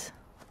this.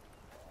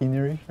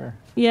 Scenery? Sure.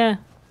 Yeah.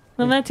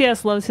 Well,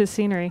 Matthias loves his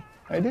scenery.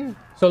 I do.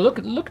 So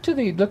look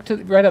to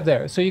right up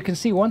there. So you can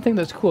see one thing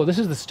that's cool. This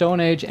is the Stone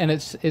Age, and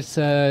it's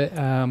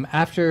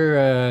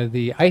after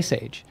the Ice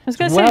Age. I was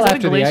gonna It's say, well is that a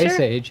after the Ice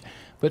glacier? Age,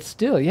 but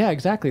still, yeah,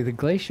 exactly. The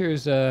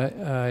glaciers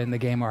in the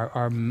game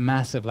are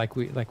massive, like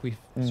we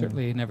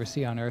certainly never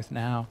see on Earth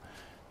now,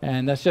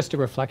 and that's just a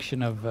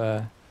reflection of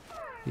the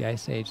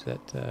Ice Age that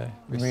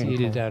Really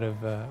receded cool. out of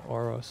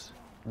Oros.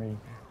 Really.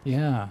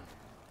 Yeah.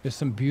 There's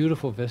some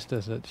beautiful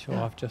vistas that show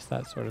off just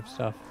that sort of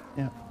stuff.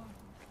 Yeah.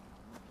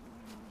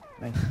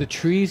 Nice. The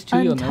trees too,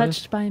 you'll notice.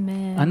 Untouched by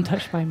man.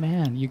 Untouched by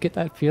man. You get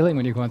that feeling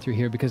when you're going through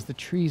here because the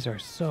trees are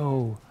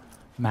so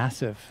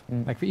massive.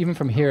 Like even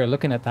from here,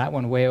 looking at that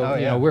one way over,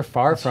 you know, we're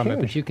far from it,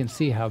 but you can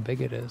see how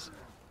big it is.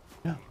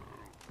 Yeah.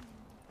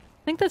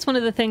 I think that's one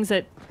of the things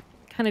that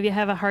kind of you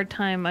have a hard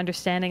time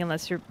understanding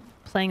unless you're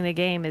playing the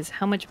game is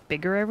how much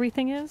bigger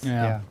everything is.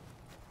 Yeah.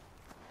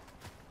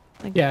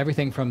 Like Yeah,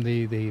 everything from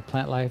the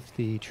plant life,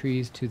 the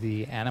trees, to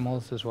the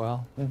animals as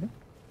well.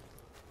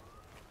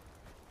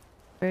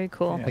 Very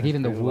cool. Yeah. Like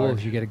even the pretty wolves,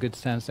 large. you get a good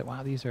sense that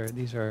wow, these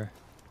are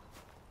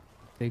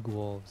big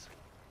wolves.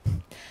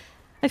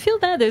 I feel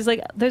bad.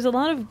 There's a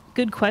lot of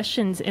good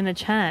questions in the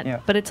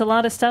chat, but it's a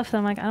lot of stuff that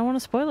I'm like, I don't want to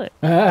spoil it.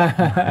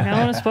 I don't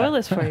want to spoil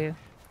this for you.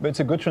 But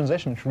it's a good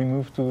transition. Should we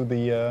move to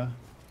the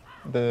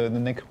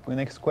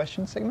next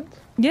question segment?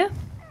 Yeah.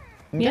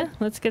 Okay. Yeah.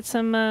 Let's get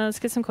some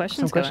questions.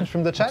 Some questions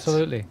from the chat.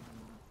 Absolutely.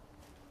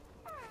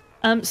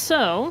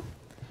 So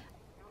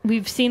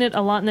we've seen it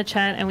a lot in the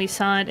chat, and we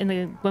saw it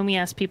when we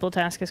asked people to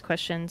ask us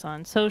questions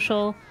on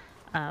social.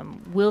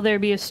 Will there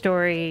be a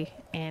story,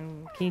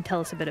 and can you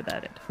tell us a bit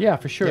about it? Yeah,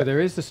 for sure. There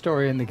is a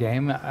story in the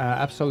game.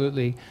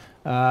 Absolutely.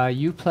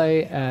 You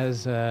play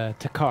as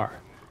Takkar,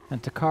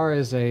 and Takkar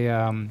is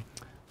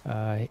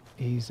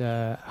he's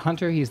a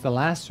hunter. He's the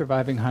last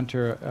surviving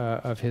hunter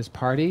of his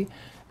party,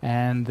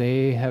 and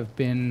they have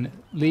been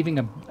leaving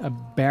a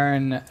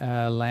barren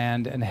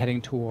land and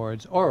heading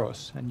towards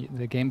Oros. And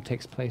the game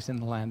takes place in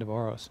the land of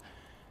Oros.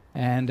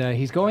 And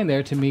he's going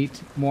there to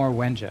meet more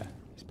Wenja.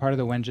 He's part of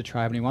the Wenja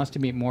tribe, and he wants to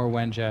meet more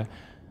Wenja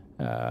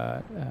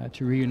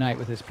to reunite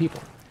with his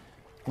people.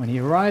 When he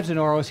arrives in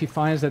Oros, he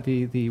finds that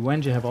the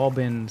Wenja have all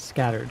been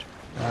scattered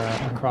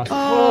across.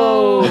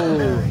 Oh!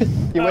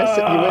 you were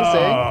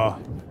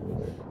saying?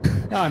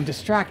 No, I'm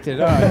distracted.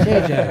 Oh,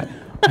 JJ.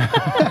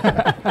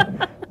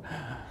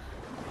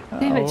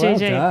 Damn it,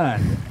 JJ. Well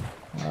done.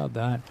 Well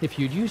done. If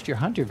you'd used your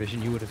hunter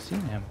vision, you would have seen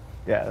him.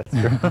 Yeah, that's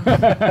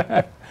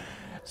true.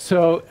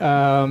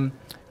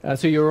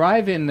 So you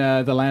arrive in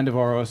the land of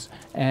Oros,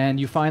 and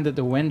you find that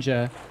the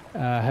Wenja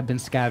have been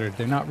scattered.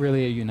 They're not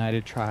really a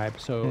united tribe.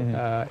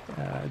 So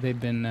they've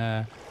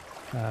been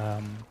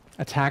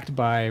attacked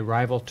by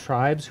rival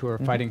tribes who are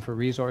fighting for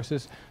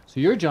resources. So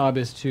your job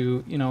is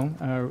to,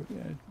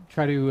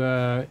 try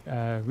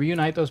to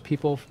reunite those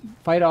people,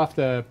 fight off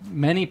the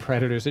many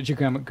predators that you're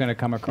going to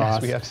come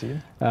across. Yes, we have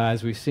seen.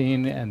 As we've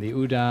seen, and the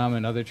Udam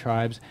and other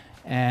tribes,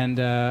 and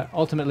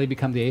ultimately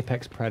become the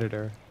apex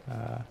predator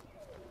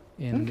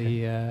in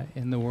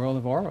the world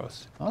of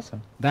Oros.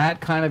 Awesome. That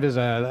kind of is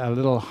a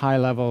little high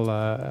level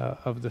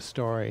of the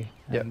story.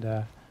 Yep.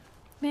 And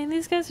Man,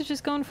 these guys are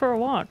just going for a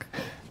walk.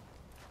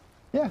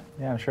 Yeah.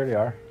 Yeah, I'm sure they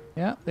are.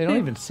 yeah, they don't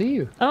even see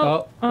you.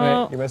 Oh,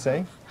 wait. You were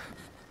saying?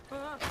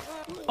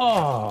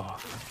 Oh,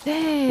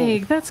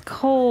 dang, that's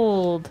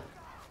cold.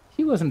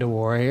 he wasn't a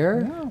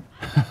warrior. No.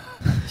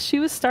 She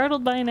was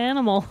startled by an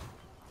animal.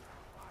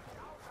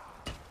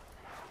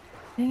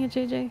 Dang it,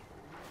 JJ.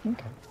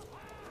 Okay.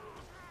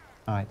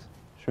 All right.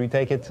 Should we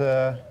take it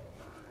to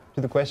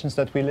the questions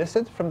that we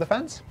listed from the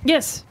fans?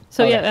 Yes.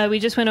 So Okay. yeah, we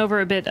just went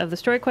over a bit of the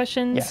story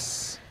questions.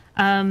 Yes.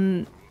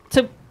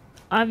 So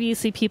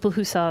obviously, people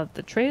who saw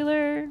the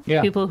trailer,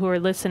 people who are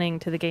listening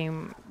to the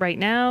game right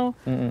now,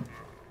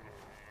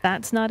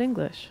 that's not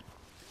English.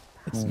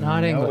 It's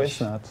not No, English.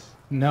 it's not.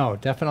 No,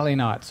 definitely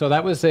not. So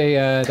that was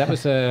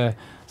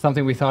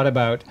something we thought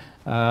about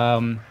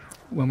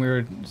when we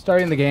were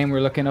starting the game. We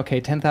were looking, okay,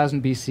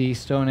 10,000 BC,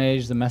 Stone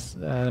Age, the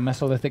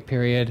Mesolithic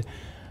period.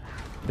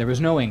 There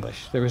was no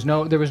English. There was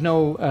no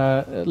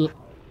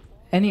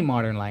any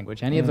modern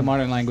language. Any of the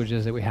modern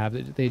languages that we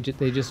have, they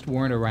just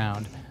weren't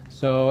around.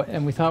 So,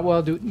 and we thought,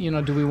 well, do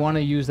we want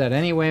to use that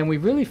anyway? And we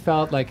really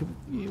felt like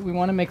we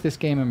want to make this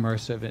game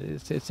immersive.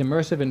 It's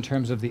immersive in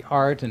terms of the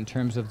art, in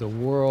terms of the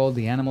world,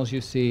 the animals you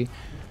see.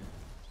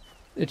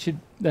 That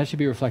should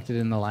be reflected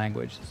in the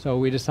language. So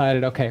we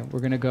decided, okay, we're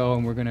going to go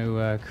and we're going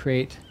to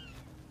create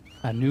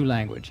a new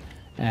language.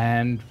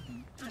 And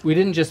we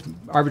didn't just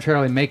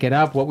arbitrarily make it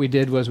up. What we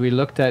did was we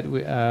looked at,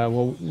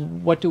 well,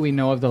 what do we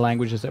know of the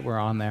languages that were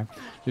on there?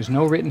 There's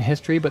no written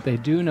history, but they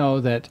do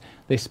know that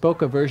they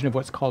spoke a version of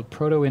what's called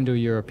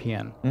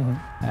Proto-Indo-European.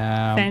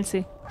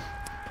 Fancy.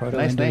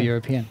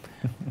 Proto-Indo-European.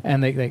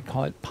 And they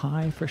call it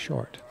PI for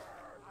short.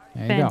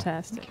 There you go.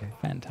 Fantastic. Okay.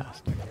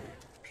 Fantastic.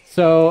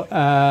 So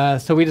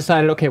we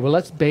decided, okay, well,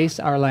 let's base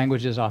our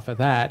languages off of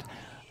that.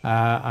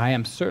 I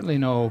am certainly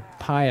no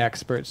PI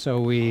expert, so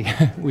we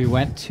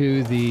went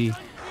to the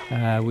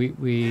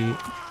we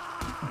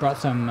brought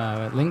some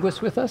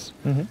linguists with us,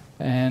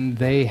 and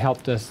they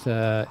helped us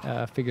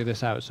figure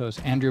this out. So it's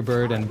Andrew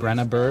Bird and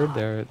Brenna Bird.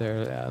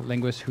 They're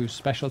linguists whose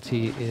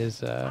specialty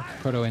is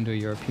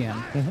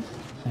Proto-Indo-European.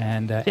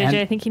 And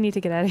JJ, I think you need to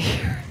get out of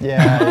here.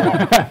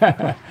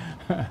 Yeah.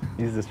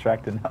 He's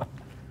distracted now.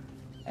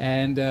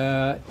 And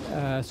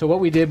so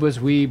what we did was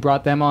we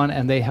brought them on,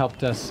 and they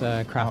helped us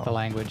craft the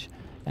language.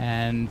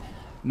 And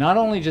not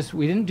only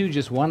we didn't do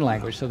just one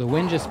language. So the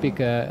Wenja speak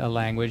a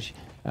language.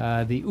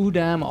 The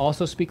Udam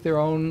also speak their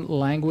own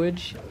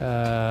language,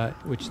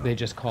 which they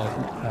just call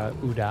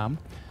Udam.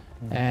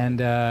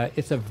 And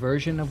it's a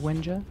version of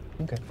Wenja.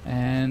 Okay.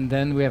 And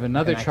then we have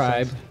another Like an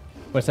tribe. accent.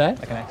 What's that?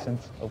 Like an accent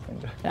of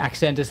Wenja.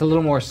 Accent is a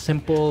little more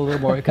simple, a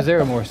little more because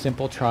they're a more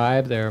simple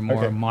tribe. They're a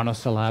more Okay.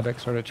 monosyllabic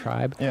sort of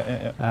tribe.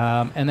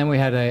 Yeah. And then we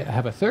have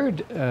a third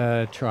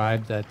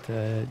tribe that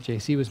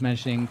JC was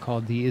mentioning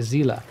called the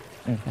Izila.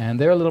 And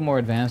they're a little more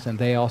advanced, and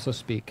they also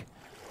speak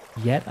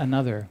yet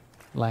another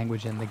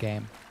language in the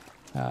game.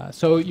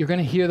 So you're going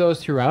to hear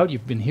those throughout.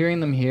 You've been hearing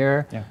them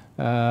here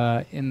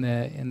in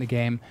the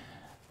game.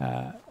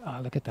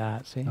 Look at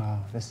that! See? Oh,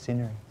 the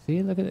scenery.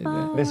 See? Look at it.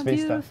 Oh, This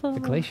vista. beautiful. The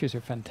glaciers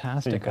are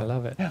fantastic. I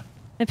love it. Yeah.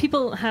 And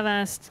people have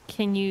asked,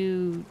 can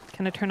you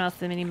kind of turn off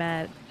the mini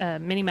map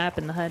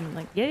in the HUD? And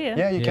like, yeah.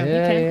 Yeah, you can.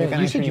 Yeah. You said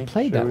actually you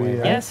played that show way, me,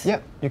 right? Yes. Yeah,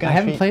 you can. I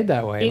haven't actually- played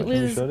that way. It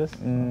was Show this?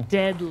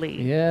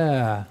 deadly.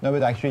 Yeah. No,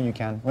 but actually you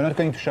can. We're not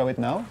going to show it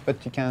now,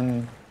 but you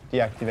can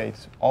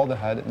deactivate all the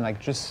HUD and like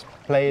just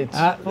play it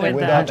With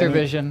without that. any,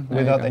 Vision. There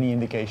you without go. any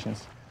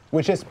indications,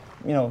 which is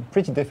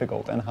pretty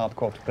difficult and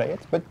hardcore to play it,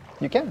 but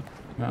you can.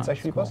 Yeah, It's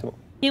actually cool. possible.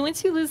 Yeah,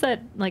 once you lose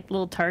that like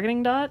little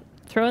targeting dot,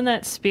 throwing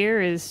that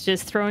spear is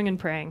just throwing and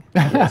praying.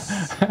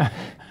 Yes.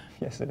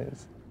 Yes, it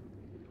is.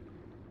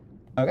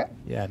 Okay.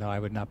 Yeah, no, I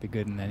would not be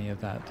good in any of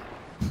that.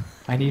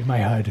 I need my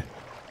HUD.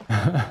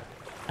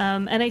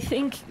 And I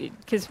think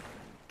because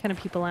kind of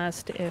people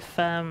asked if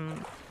they're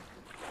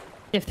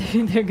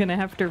gonna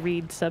have to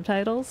read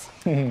subtitles.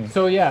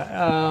 So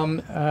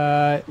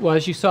yeah, well,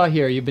 as you saw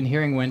here, you've been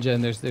hearing Wenja,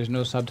 and there's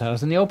no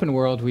subtitles. In the open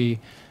world, we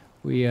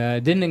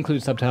didn't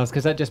include subtitles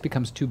because that just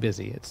becomes too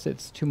busy.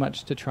 It's too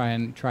much to try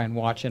and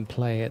watch and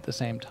play at the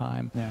same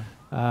time. Yeah.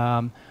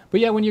 But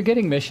yeah, when you're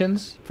getting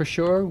missions, for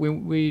sure,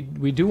 we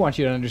do want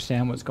you to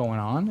understand what's going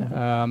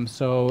on.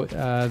 So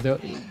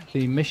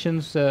the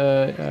missions,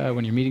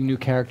 when you're meeting new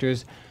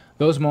characters,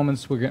 those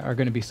moments are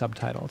going to be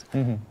subtitled.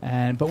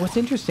 But what's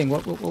interesting,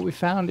 what we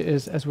found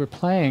is as we're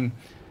playing,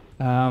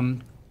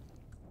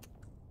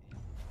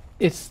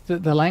 it's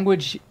the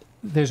language.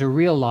 There's a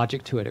real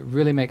logic to it. It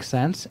really makes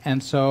sense.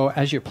 And so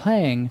as you're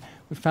playing,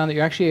 we found that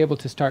you're actually able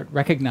to start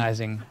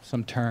recognizing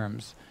some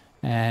terms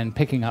and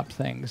picking up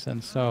things.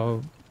 And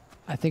so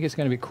I think it's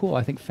going to be cool.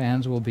 I think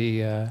fans will be,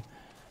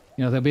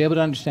 they'll be able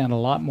to understand a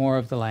lot more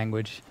of the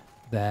language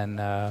than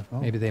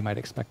maybe they might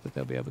expect that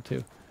they'll be able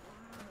to.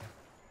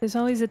 There's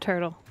always a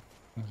turtle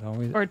There's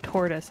always or a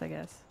tortoise, I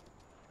guess.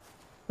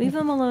 Leave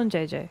them alone,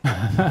 JJ.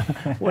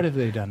 what have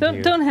they done to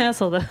you? Don't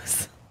hassle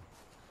those.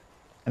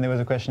 And there was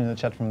a question in the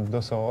chat from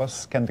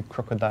Dosoros, can the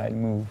crocodile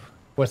move?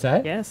 What's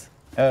that? Yes.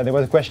 There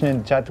was a question in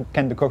the chat,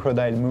 can the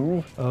crocodile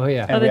move? Oh,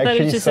 yeah. Oh, we they thought it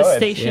actually was just saw a it.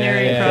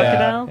 stationary Yeah.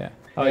 crocodile. Yeah.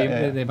 Oh,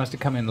 they must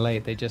have come in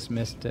late. They just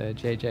missed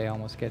JJ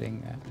almost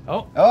getting...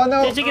 Oh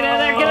no! JJ, get out of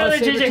there! Get out of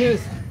there, JJ!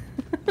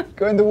 Sabertooth.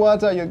 Go in the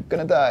water, you're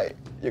gonna die.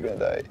 You're gonna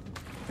die.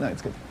 No,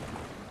 it's good.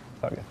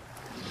 It's all good.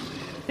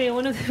 See,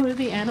 one of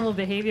the animal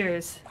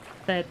behaviors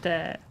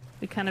that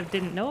we kind of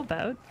didn't know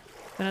about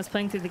when I was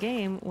playing through the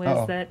game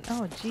was that...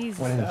 Oh, Jesus.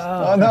 What is this?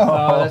 Oh, no!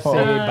 Oh, that's the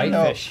No.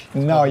 bitefish. It's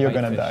No, called you're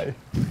gonna bitefish.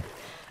 die.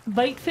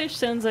 Bitefish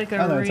sounds like a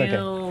Oh, no, it's okay.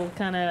 real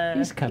kind of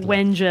He's cuddly.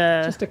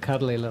 Wenja. Just a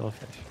cuddly little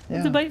fish.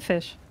 It's a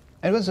bitefish.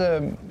 It was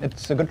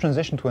it's a good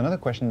transition to another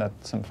question that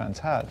some fans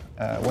had.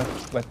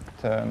 What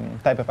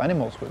type of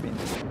animals will be in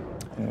this?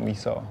 And we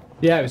saw.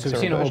 Yeah, so we've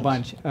seen a whole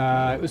versions.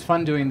 bunch. It was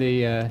fun doing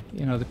the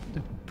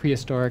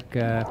prehistoric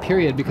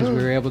period because we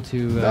were able to.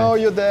 No,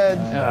 you're dead.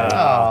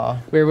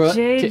 We were able to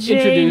JJ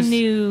introduce.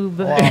 noob.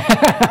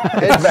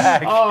 It's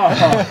back.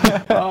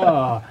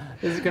 Oh,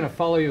 this is gonna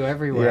follow you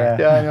everywhere.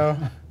 Yeah, I know.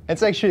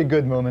 It's actually a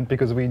good moment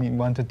because we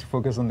wanted to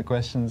focus on the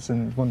questions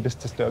and won't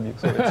disturb you.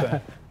 So it's.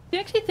 Do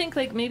you actually think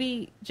like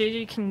maybe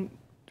JJ can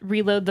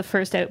reload the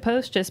first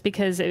outpost just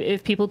because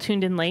if people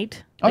tuned in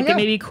late, like it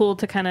may be cool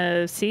to kind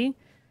of see?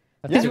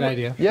 That's a good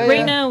idea. Yeah,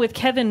 Right now with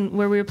Kevin,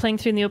 where we were playing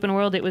through in the open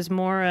world, it was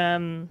more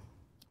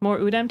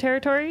Udam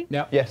territory.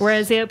 Yeah. Yes.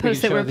 Whereas the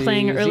outpost could that we're show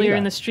playing the earlier Zeta.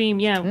 in the stream,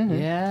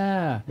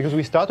 Yeah. Because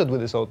we started with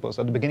this outpost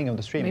at the beginning of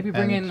the stream. Maybe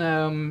bring and-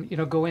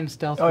 in, go in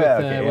stealth Oh, with, yeah,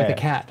 okay, with yeah. a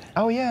cat.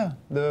 Oh yeah,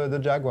 the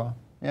jaguar.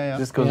 Yeah.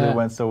 Just because Yeah. it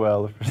went so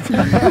well. the first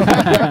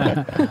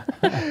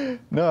time.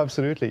 No,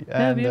 absolutely.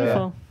 Yeah,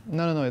 beautiful.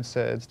 No. It's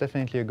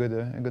definitely a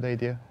good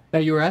idea. Now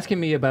you were asking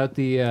me about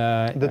the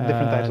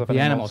different types of the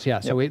animals. Yeah,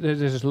 so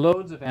there's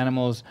loads of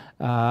animals,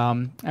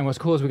 and what's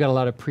cool is we got a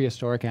lot of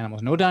prehistoric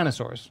animals. No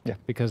dinosaurs,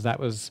 because that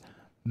was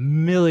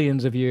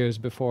millions of years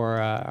before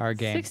our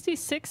game.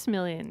 66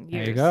 million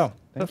years There you go.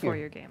 before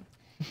you. your game.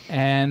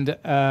 And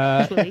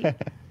Actually,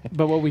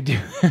 but what we do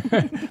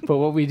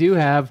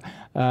have,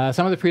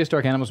 some of the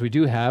prehistoric animals we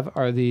do have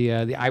are the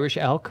Irish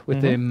elk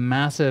with the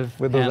massive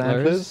With those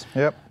antlers. antlers.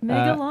 Yep.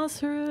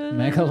 Megalosaurus.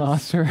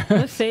 Megalosaurus.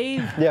 The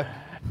fave. Yeah.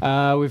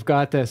 We've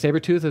got the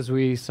saber-tooth, as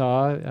we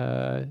saw.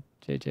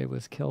 JJ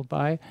was killed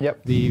by.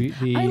 Yep. The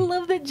I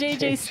love that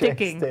JJ's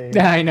sticking.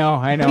 Yeah, I know.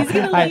 He's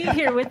gonna leave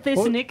here with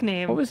this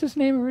nickname. What was his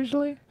name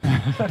originally?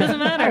 Doesn't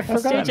matter. It's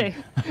forgotten.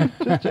 JJ.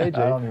 Just JJ.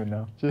 I don't even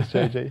know. Just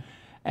JJ.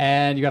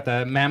 And you got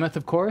the mammoth,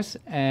 of course.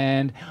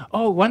 And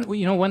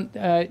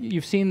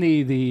you've seen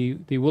the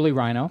woolly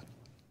rhino.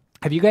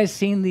 Have you guys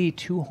seen the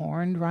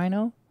two-horned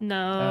rhino?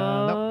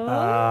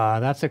 No.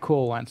 That's a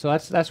cool one. So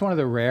that's one of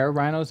the rare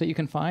rhinos that you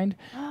can find,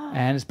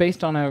 and it's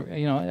based on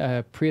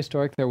a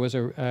prehistoric. There was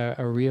a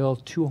real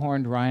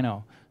two-horned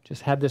rhino.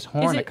 Just had this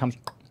horn that comes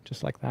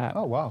just like that.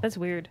 Oh wow. That's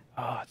weird.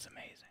 Oh, it's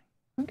amazing.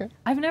 Okay.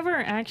 I've never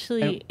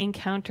actually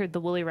encountered the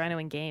woolly rhino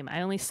in game.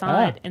 I only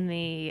saw it in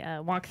the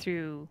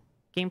walkthrough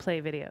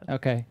gameplay video.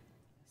 Okay.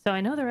 So I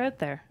know they're out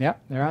there.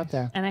 Yep, they're out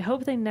there. And I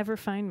hope they never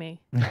find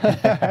me.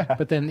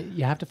 But then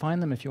you have to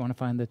find them if you want to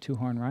find the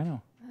two-horned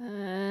rhino.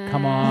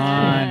 Come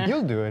on.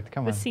 You'll do it.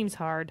 Come on. This seems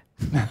hard.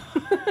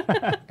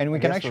 And we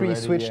can guess actually we're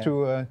ready, switch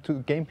yeah. to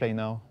gameplay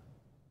now.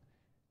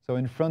 So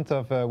in front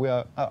of we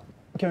are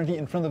currently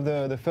in front of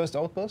the first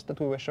outpost that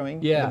we were showing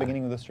at the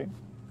beginning of the stream.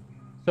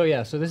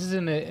 So so this is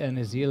an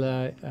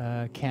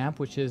Azila camp,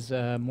 which is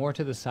more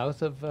to the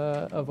south of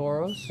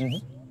Oros.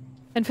 Mm-hmm.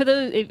 And for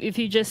those, if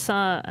you just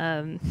saw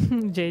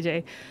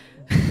JJ,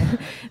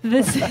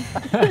 this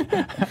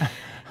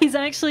he's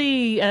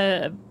actually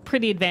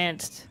pretty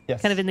advanced,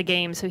 kind of in the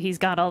game. So he's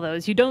got all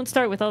those. You don't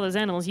start with all those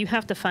animals. You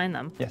have to find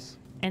them. Yes.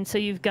 And so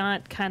you've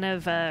got kind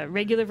of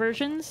regular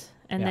versions,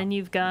 and then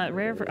you've got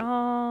rare.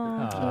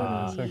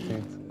 So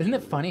cute. Isn't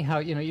it funny how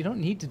you don't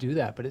need to do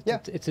that, but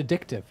it's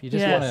addictive. You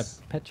just want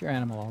to pet your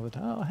animal all the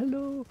time. Oh,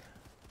 hello.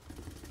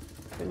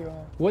 There you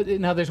are. What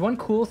now? There's one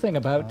cool thing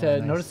about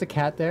nice. notice the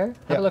cat there.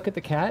 Have a look at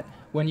the cat.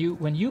 When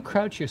you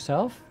crouch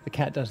yourself, the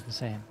cat does the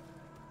same.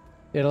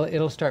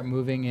 It'll start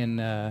moving in.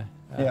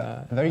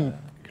 Very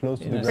close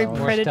to the a Very ground.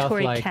 more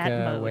predatory stealth-like, cat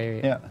mode.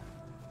 way. Yeah.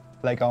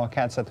 Like our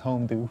cats at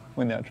home do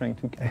when they're trying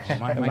to catch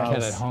My a cat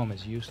mouse. at home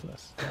is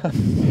useless. Okay,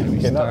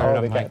 not all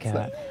Started the on my cats.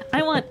 cat.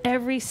 I want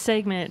every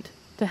segment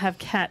to have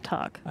cat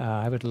talk.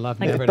 I would love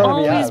Like never to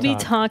probably always have be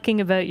talk.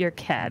 talking about your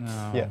cats.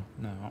 No, Yeah.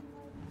 no.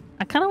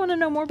 I kind of want to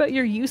know more about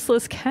your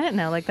useless cat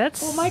now. Like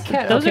that's Well, my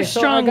cat. Those are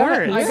so strong I got,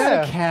 words. I got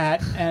Yeah. a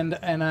cat, and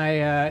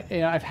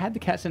I've had the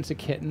cat since a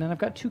kitten, and I've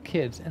got 2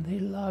 kids, and they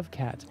love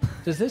cats.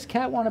 Does this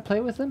cat want to play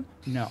with them?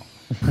 No.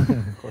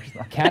 Of course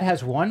not. Cat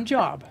has one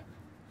job: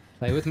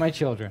 play with my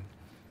children,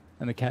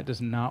 and the cat does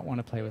not want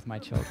to play with my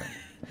children.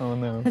 Oh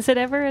no. Has it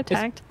ever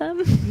attacked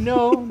them?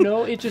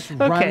 No, it just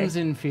runs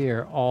in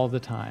fear all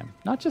the time.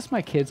 Not just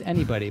my kids,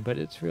 anybody, but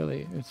it's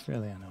really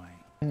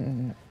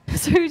annoying.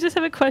 So we just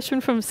have a question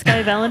from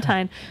Sky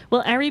Valentine.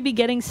 Will Ari be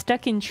getting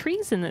stuck in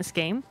trees in this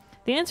game?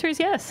 The answer is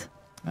yes.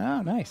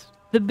 Oh, nice.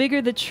 The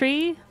bigger the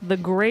tree, the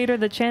greater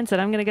the chance that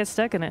I'm going to get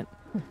stuck in it.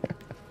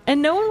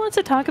 And no one wants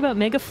to talk about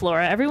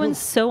megaflora. Everyone's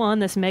so on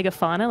this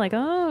megafauna, like,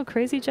 oh,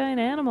 crazy giant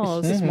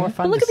animals. It's more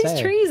fun But look to at these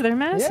say. trees, they're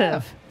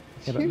massive.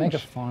 Yeah, but huge.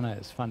 megafauna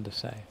is fun to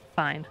say.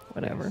 Fine,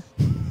 whatever.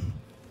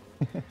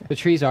 The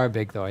trees are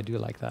big, though. I do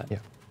like that. Yeah.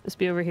 Just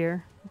be over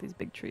here, these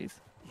big trees.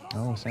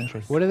 Oh,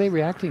 centuries. What are they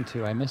reacting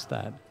to? I missed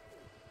that.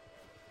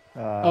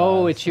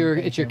 It's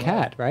your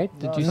cat, right?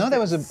 Did you No, there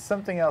was a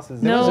something else.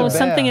 Is There was No, a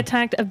something bear.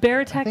 attacked. A bear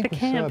I attacked the think we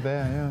saw a camp.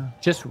 bear, yeah.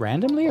 just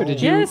randomly, or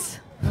did you? Yes,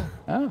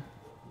 Oh,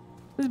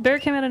 this bear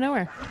came out of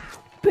nowhere.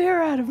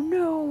 Bear out of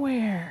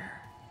nowhere.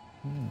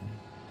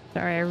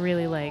 Sorry, I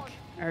really like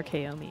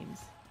RKO memes.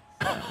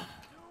 So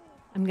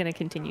I'm gonna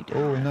continue doing.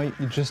 Oh, no,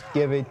 you just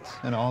give it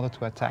an order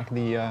to attack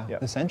the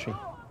sentry.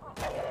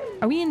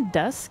 Are we in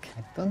dusk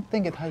I don't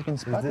think it has been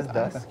spotted. this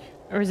dusk?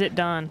 or is it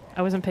dawn?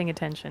 I wasn't paying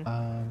attention.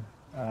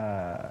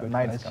 Good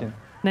Night's question. coming.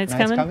 Night's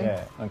Night's coming. coming?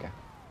 Yeah. Okay.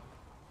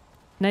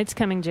 Night's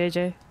coming,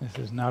 JJ. this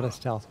is not a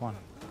stealth one.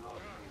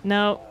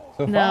 No,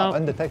 So no. far,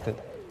 undetected.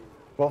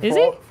 Well, Is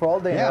for all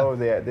they Yeah. know,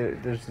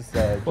 there's just.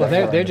 Well,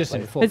 jaguar they're in just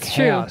in place. full It's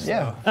true. chaos.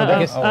 Yeah. though. Uh-oh,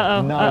 guess-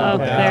 uh-oh, no, uh-oh.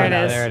 no, There it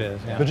no, is. There it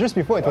is. Yeah. But just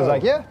before, it was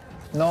like,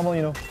 normal,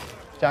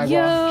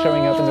 jaguar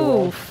showing up in the Yo,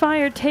 world.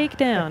 fire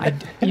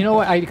takedown. You know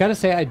what? I gotta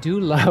say, I do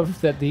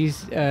love that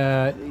these.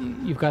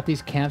 You've got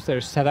these camps that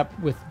are set up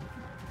with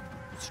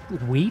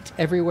wheat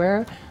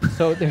everywhere,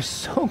 so they're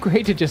so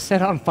great to just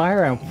set on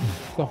fire and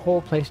the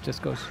whole place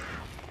just goes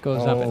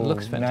up. It Oh,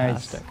 looks nice.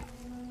 fantastic.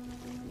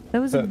 That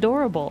was So-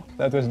 adorable.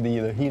 That was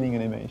the healing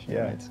animation.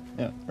 Yeah. Right?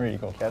 Yeah, really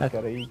cool. Cat's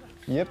gotta eat.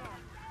 Yep.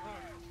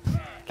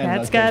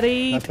 Cat's gotta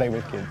eat. Let's play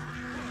with kids.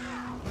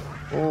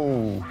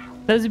 Oh,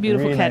 That was a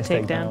beautiful really cat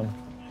nice takedown.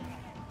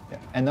 Yeah.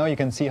 And now you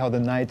can see how the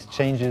night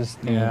changes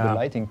the Yeah.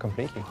 lighting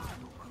completely.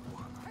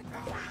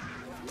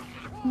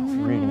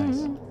 Really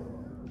nice.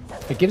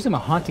 It gives them a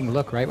haunting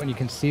look, right? When you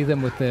can see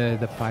them with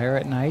the fire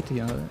at night.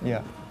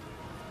 Yeah.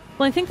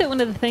 Well, I think that one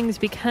of the things,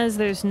 because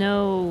there's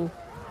no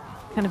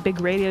kind of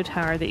big radio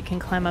tower that you can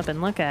climb up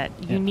and look at,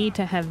 you need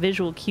to have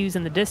visual cues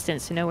in the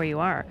distance to know where you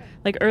are.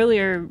 Like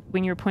earlier,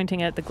 when you were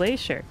pointing out the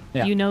glacier,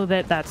 Yeah. you know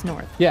that that's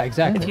north. Yeah,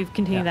 exactly. If you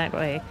continue that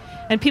way.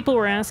 And people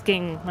were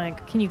asking,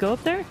 like, can you go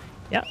up there?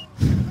 Yeah.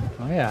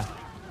 Oh yeah.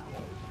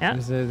 Yeah.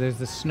 There's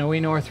the snowy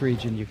north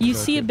region you can You go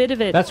see to. a bit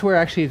of it. That's where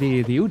actually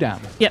the Udam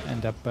Yep.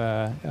 end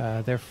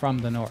up. They're from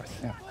the north,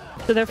 Yeah.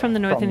 So they're from the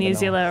north From and the New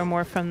Zealand are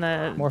more from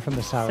the more from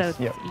the south,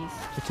 southeast. Yep.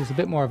 which is a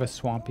bit more of a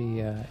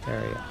swampy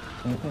area.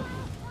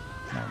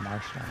 No,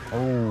 Marshall.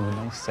 Oh,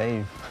 nice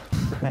save.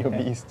 Your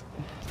beast.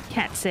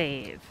 Cat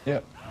save.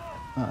 Yeah.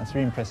 Oh, it's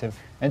really impressive.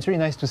 And it's really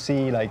nice to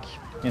see, like,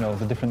 you know,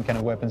 the different kind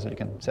of weapons that you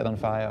can set on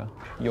fire.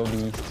 Your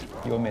beast,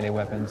 your melee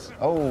weapons.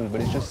 Oh, but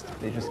it's just,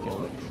 they just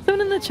killed it. Someone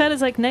in the chat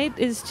is like, night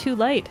is too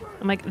light.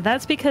 I'm like,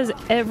 that's because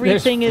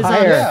everything is on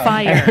fire.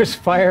 fire. There's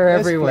fire There's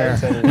everywhere.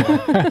 flames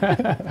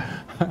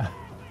everywhere.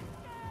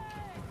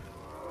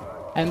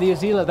 And the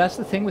Azila, that's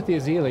the thing with the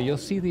Azila. You'll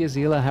see the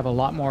Azila have a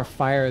lot more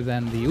fire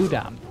than the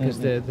Udam, because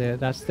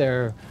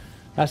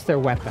that's their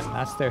weapon.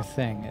 That's their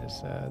thing.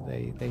 Is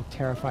they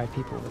terrify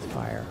people with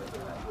fire.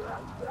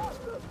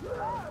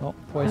 Oh,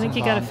 I poison think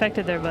you got bomb.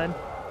 affected there, bud.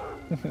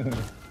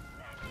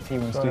 He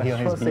wants to heal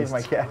his Save beast.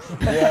 my cat.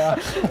 Yeah,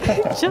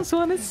 Just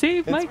want to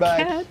save my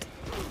back. cat.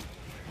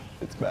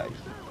 it's back.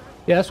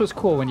 Yeah, that's what's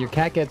cool. When your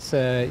cat gets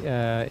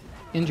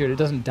injured, it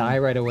doesn't die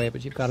right away,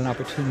 but you've got an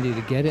opportunity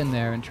to get in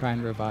there and try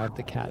and revive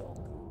the cat.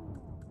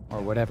 Or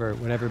whatever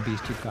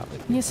beast you've got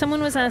with you. Yeah,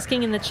 someone was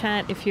asking in the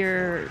chat if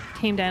your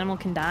tamed animal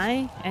can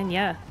die, and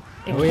yeah,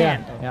 it Oh can.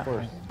 yeah, of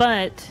course.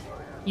 But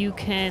you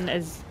can,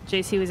 as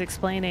JC was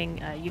explaining,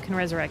 you can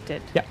resurrect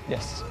it Yeah.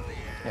 Yes.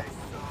 Yeah.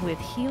 with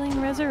healing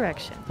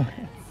resurrection.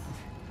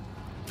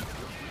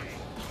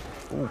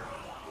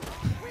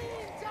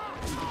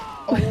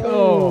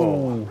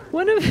 Oh.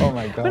 One of Oh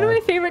my God. one of my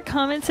favorite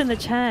comments in the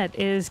chat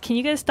is, "Can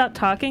you guys stop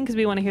talking because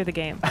we want to hear the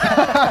game?"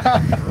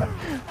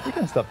 You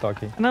can stop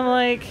talking. And I'm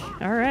like,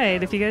 "All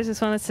right, if you guys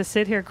just want us to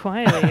sit here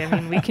quietly, I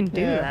mean, we can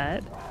do Yeah.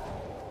 that.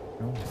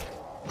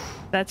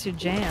 That's your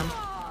jam."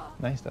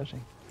 Nice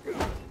touching. I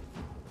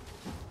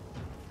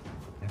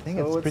think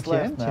So it's what's pretty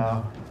left empty now?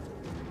 now.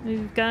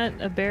 We've got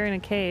a bear in a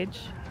cage,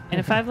 and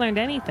if I've learned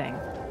anything,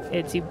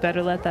 it's you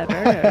better let that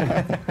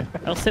bear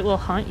go, else it will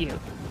haunt you.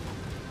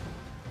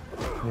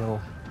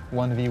 Little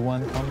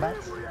 1v1 combat.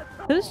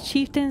 Those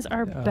chieftains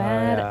are yeah.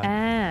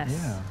 badass.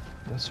 Yeah,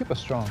 they're super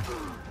strong.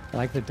 I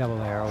like the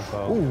double arrow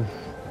bow. Ooh.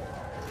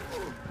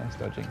 Nice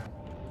dodging.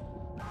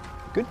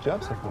 Good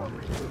job so far.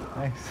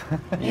 Nice.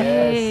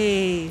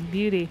 Yay,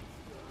 beauty.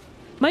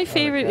 My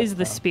favorite that is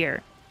the sound.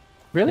 spear.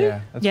 Really?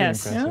 Yeah, that's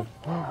Yes. really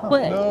impressive.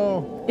 Well,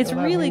 No, it's don't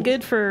have really me.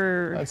 good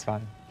for That's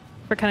fine.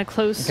 kind of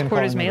close You can call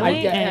quarters him a-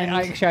 melee. and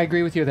Actually, I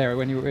agree with you there.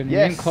 When you're in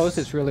Yes. close,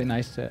 it's really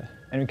nice to.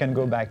 And we can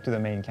go back to the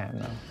main cam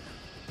now.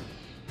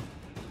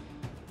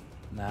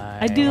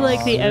 Nice. I do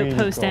like the Really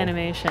outpost cool.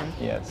 animation.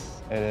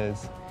 Yes, it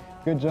is.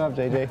 Good job,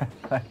 JJ.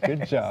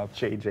 Good job.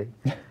 JJ.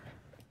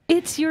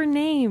 It's your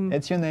name.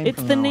 It's your name It's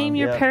from the now name on.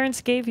 your Yeah.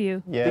 parents gave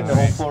you. I think the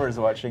Yes. whole floor is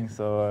watching,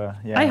 so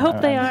yeah. I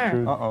hope they I'm are.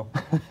 screwed. Uh-oh.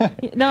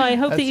 No, I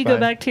hope that That's you go fine.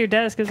 back to your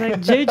desk. It's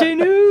like, JJ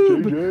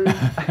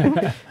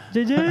noob!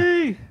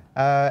 JJ!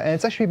 And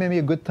it's actually maybe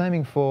a good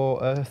timing for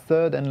a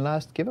third and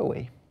last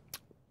giveaway,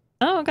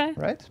 Oh, okay.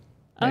 right?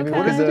 Okay.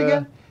 What is it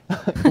again?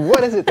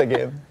 What is it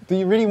again? Do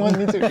you really want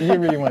me to? You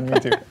really want me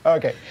to?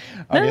 Okay.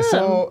 Okay. No,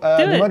 So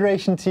do the it.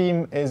 moderation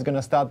team is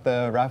gonna start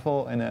the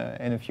raffle in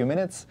a few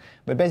minutes.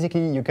 But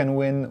basically, you can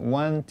win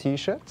one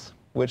T-shirt,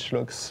 which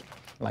looks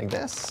like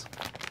this.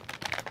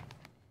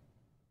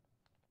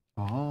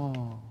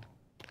 Oh.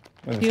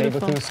 With a Beautiful.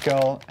 saber-tooth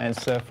skull, and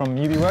it's from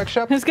UB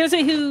Workshop. I was gonna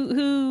say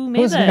who made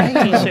Who's that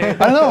made it? T-shirt.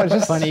 I don't know. It's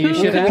just Funny, you Who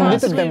should could ask. knitted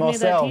possibly them have made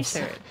that ourselves.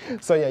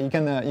 T-shirt? So yeah, you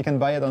can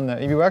buy it on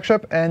the EV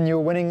Workshop, and you're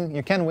winning.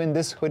 You can win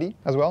this hoodie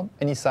as well,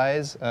 any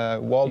size,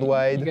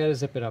 worldwide. You gotta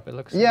zip it up. It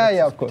looks. Yeah, looks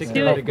yeah, of course. Do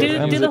particularly it. good. Do,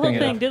 I'm do the whole zipping it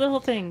thing. up. Do the whole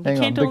thing. You Hang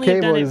on, can't the only have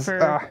done cable it is.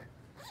 for.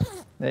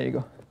 There you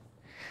go.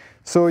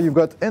 So you've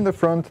got in the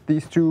front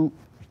these two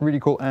really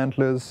cool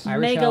antlers,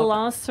 Irish elk.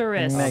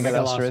 Megalosaurus.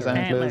 Megalosaurus Megalosaurus.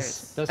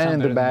 antlers, Does sound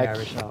and the better than back,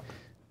 Irish elk.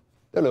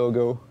 the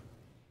logo.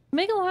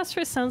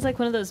 Megalosaurus sounds like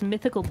one of those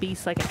mythical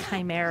beasts, like a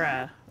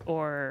chimera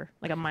or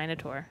like a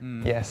minotaur.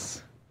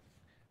 Yes.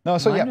 No,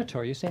 so yeah.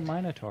 Minotaur. You say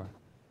Minotaur.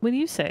 What do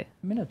you say?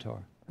 Minotaur.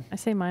 I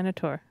say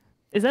minotaur.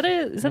 Is that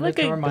like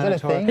Minotaur, a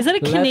Minotaur. thing? is that a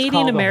Let's call Canadian the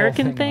whole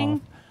American thing?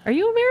 off. Are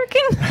you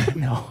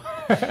American? No.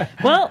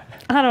 Well,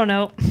 I don't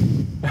know.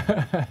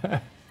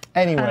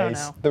 Anyways,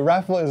 know. the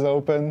raffle is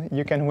open.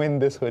 You can win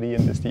this hoodie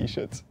and this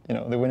T-shirt. You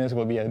know, the winners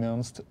will be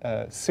announced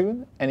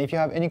soon. And if you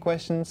have any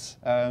questions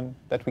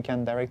that we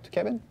can direct to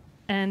Kevin,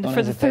 And Don't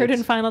for the third hesitate.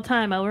 and final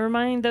time, I'll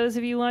remind those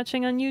of you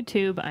watching on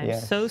YouTube, I'm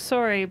Yes. so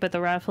sorry, but the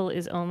raffle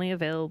is only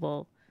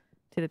available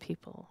to the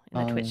people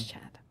in the Twitch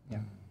chat. yeah.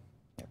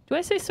 Do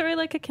I say sorry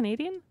like a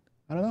Canadian?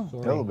 I don't know.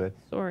 Sorry. A little bit.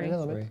 Sorry. A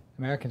little bit. Sorry.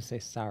 Americans say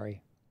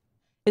sorry.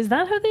 Is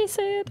that how they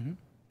say it? Mhm.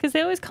 Because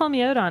they always call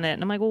me out on it.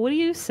 And I'm like, well, what do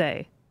you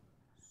say?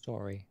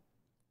 Sorry.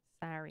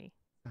 Sorry.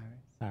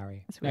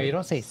 Sorry. That's No, weird. you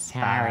don't say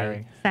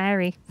sorry.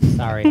 Sorry.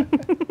 Sorry.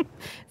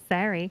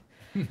 Sorry.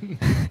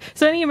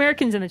 So any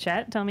Americans in the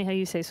chat, tell me how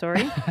you say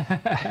sorry.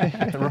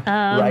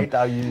 Right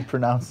how you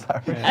pronounce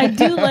sorry. I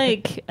do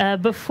like,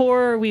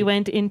 before we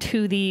went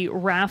into the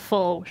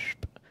raffle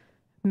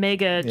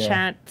mega Yeah.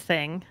 chat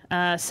thing,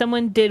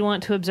 someone did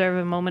want to observe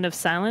a moment of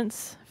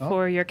silence Oh.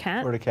 for your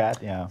cat. For the cat,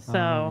 yeah.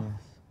 So,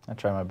 I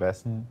try my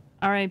best.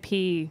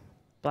 R.I.P.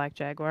 Black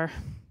Jaguar.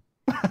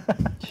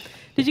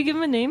 Did you give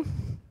him a name?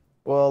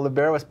 Well, the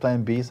bear was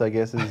plan B, so I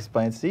guess it's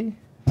plan C.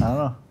 I don't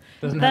know.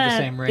 Doesn't have the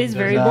same ring. Is does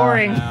very it?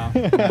 boring.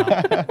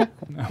 No.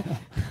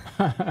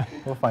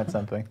 We'll find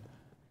something.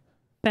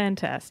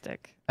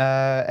 Fantastic.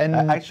 And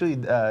Actually,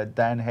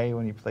 Dan Hay,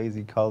 when he plays,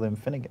 he called him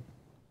Finnegan.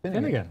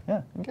 Finnegan.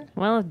 Yeah. okay.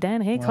 Well, if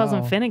Dan Hay calls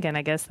him Wow. Finnegan,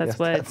 I guess that's Yes,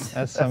 what.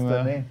 That's some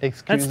the name.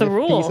 exclusive the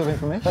rule. piece of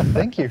information.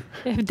 Thank you.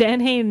 If Dan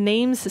Hay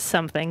names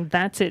something,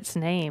 that's its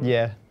name.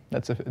 Yeah,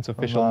 it's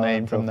official now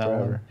name from until now on.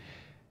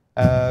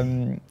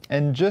 forever.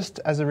 And just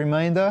as a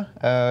reminder,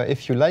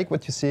 if you like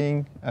what you're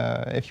seeing,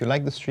 if you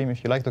like the stream,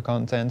 if you like the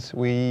content,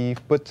 we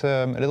put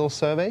a little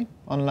survey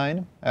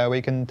online where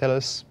you can tell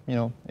us,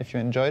 if you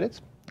enjoyed it.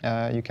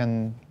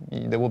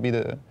 There will be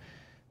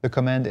the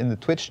command in the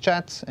Twitch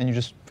chat, and you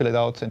just fill it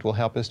out. It will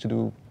help us to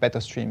do better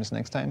streams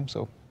next time.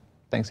 So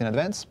thanks in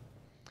advance.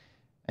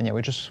 And yeah,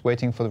 we're just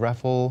waiting for the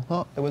raffle.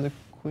 Oh, there was a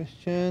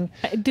question.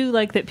 I do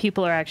like that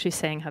people are actually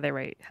saying how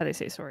they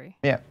say sorry.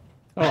 Yeah.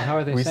 Oh, how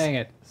are they We saying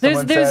it? There's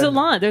Someone a said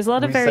lot. There's a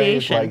lot of we say it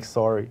variation. like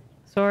sorry.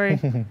 Sorry.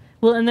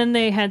 Well, and then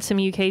they had some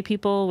UK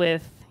people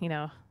with,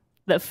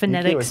 the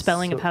phonetic was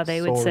spelling of how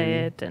they would say sorry.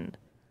 it, and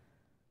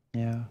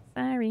Yeah.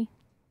 sorry.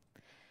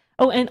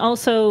 Oh, and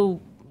also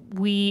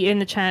in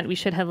the chat we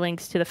should have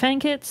links to the fan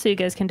kits, so you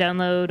guys can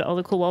download all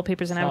the cool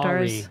wallpapers and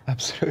avatars. Sorry.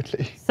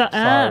 Absolutely.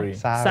 Sorry.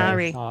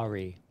 Sorry.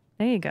 Sorry.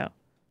 There you go.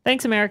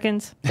 Thanks,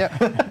 Americans.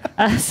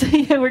 Yeah. So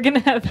yeah, we're gonna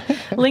have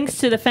links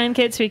to the fan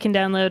kit so you can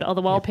download all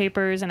the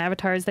wallpapers and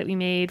avatars that we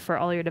made for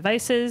all your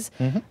devices.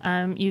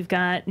 You've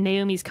got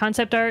Naomi's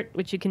concept art,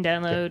 which you can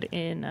download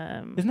in.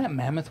 Isn't that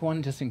mammoth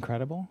one just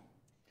incredible?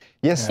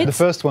 Yes, the It's-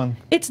 first one.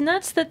 It's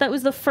nuts that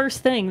was the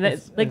first thing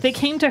that they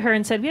came to her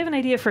and said, "We have an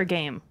idea for a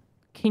game.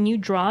 Can you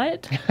draw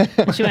it?"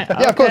 And she went,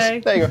 "Okay, Yeah, of course.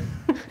 There you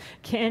go.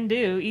 can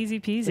do, easy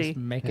peasy." Just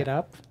make it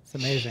up. It's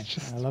amazing.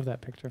 I love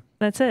that picture.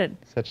 That's it.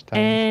 Such time.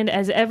 And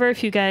as ever,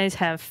 if you guys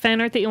have fan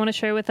art that you want to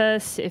share with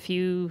us, if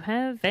you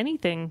have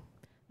anything,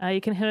 you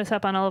can hit us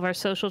up on all of our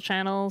social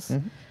channels.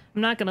 I'm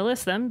not going to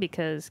list them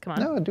because, come on.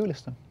 No, do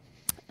listen.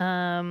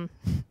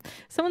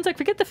 Someone's like,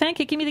 forget the fan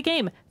kit, give me the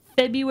game.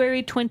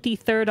 February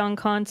 23rd on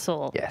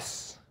console.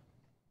 Yes,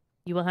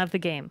 You will have the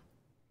game.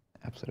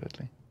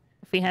 absolutely.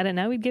 If we had it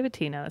now, we'd give it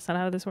to you now. That's not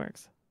how this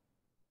works.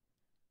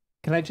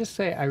 Can I just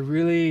say I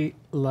really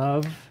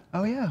love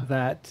Oh yeah.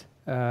 that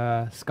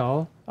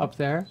skull up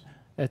there.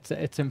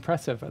 It's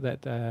impressive.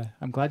 That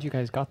I'm glad you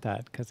guys got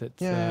that because it's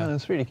Yeah,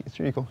 it's really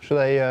cool. Should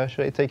I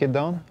take it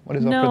down? What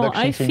is our No, production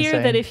I team fear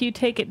saying? that if you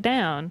take it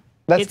down,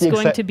 That's it's the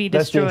going to be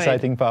destroyed. That's the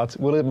exciting part.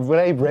 Will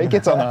I break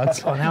it or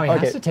not? Oh, now he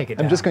has to take it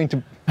I'm just down. going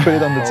to put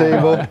it on the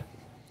table.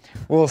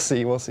 We'll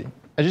see.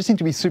 I just need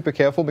to be super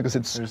careful because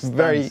it's There's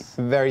very, stunts.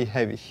 very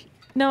heavy.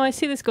 No, I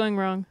see this going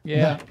wrong.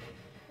 yeah.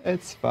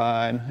 It's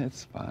fine.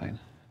 It's fine.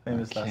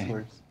 Famous last Okay.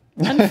 words.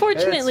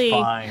 Unfortunately, It's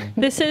fine.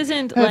 this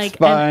isn't It's like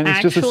fine, an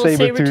it's just a actual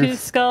saber-tooth saber-tooth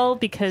skull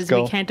because we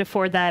skull. can't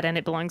afford that and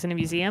it belongs in a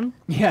museum.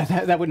 Yeah,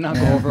 that would not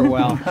go over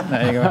well.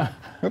 There you go.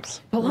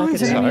 Oops.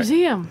 Belongs in a Sorry.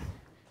 museum.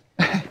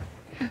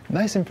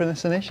 Nice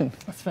impersonation.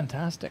 That's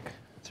fantastic.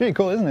 It's really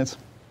cool, isn't it?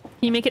 Can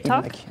you make it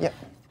talk? Yep.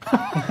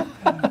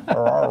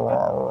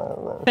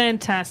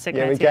 Fantastic.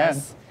 Yeah, we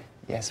Matthias. can.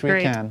 Yes, we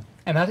Great. can.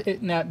 And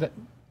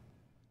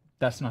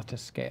that's not to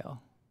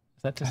scale.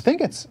 Is that to I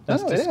think it's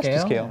That's no, to it is to scale?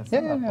 scale. It's Yeah,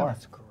 not yeah, that yeah. far.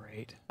 That's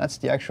great. That's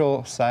the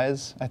actual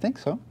size. I think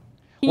so.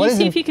 Can What you is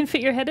see in- if you can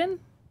fit your head in?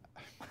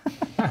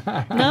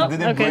 No?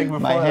 Didn't Okay. break before.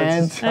 My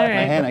hand, it's- All right.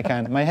 my hand, I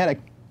can't. My head, I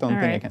don't All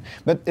think I right. can.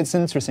 But it's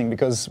interesting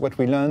because what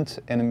we learned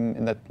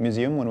in that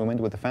museum when we went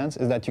with the fans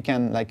is that you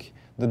can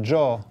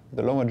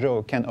the lower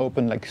jaw can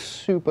open like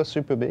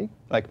super big,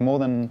 like more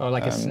than. Oh,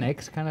 like a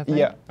snake's kind of thing?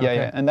 Yeah, Okay.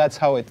 yeah, and that's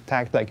how it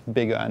attacked like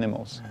bigger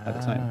animals at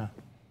the time. Ah.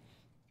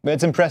 But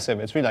it's impressive.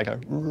 It's really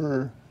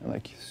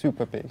like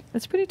super big.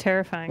 That's pretty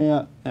terrifying.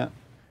 Yeah, yeah.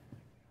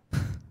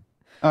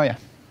 Oh yeah.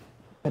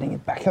 Putting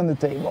it back on the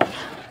table.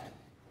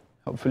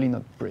 Hopefully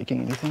not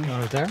breaking anything.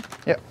 Oh, there?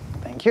 Yeah.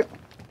 Thank you. There you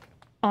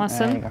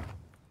Awesome. go.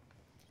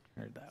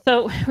 Heard that.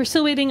 So we're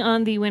still waiting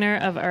on the winner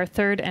of our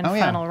third and Oh,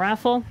 yeah. final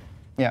raffle.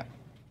 Yeah.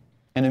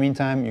 In the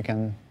meantime, you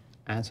can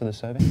answer the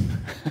survey.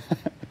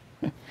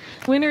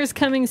 Winner is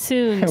coming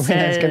soon, Winner is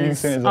says coming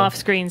soon as well.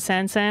 Off-Screen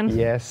Sansan.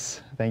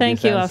 Yes.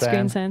 Thank you, San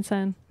Off-Screen San.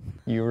 Sansan.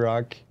 You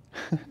rock.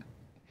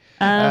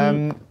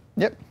 Um,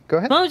 Yep. Go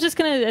ahead. well, I was just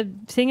going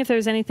to seeing if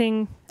there's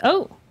anything.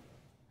 Oh,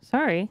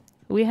 sorry.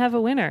 We have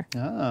a winner.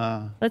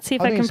 Ah. Let's see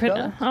if How I do can you spell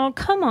print. it? Oh,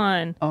 come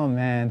on. Oh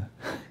man.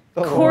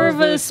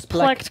 Corvus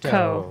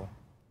Plecto.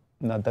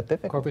 Not that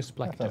difficult. Corvus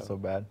That's not Plecto. so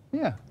bad.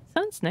 Yeah.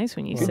 Sounds nice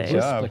when you Good say it.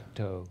 job.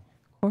 Plecto.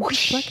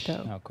 Corvus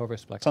Plecto. No,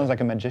 Corvus Plecto. Sounds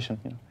like a magician,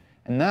 you know.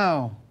 And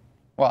now,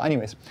 well,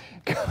 anyways,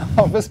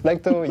 Corvus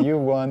Plecto, you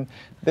won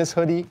this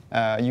hoodie.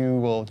 You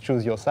will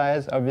choose your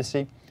size,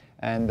 obviously,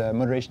 and the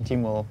moderation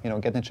team will,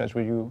 get in touch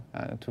with you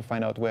to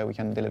find out where we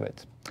can deliver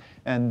it.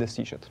 And this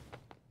T-shirt.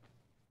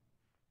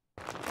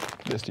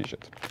 This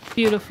T-shirt.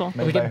 Beautiful.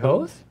 we get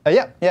both?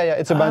 Yeah.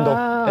 It's a bundle.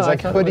 Oh, it's I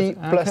like thought it was- hoodie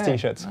plus okay,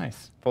 T-shirts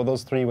Nice. for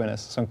those 3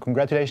 winners. So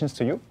congratulations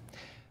to you.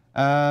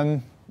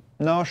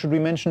 Now, should we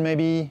mention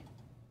maybe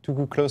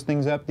to close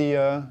things up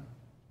the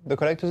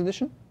collector's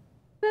edition?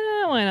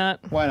 Why not?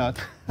 Why not?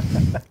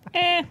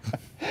 Eh.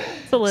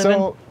 the living.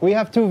 So we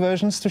have two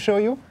versions to show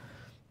you.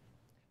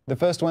 The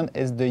first one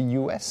is the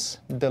US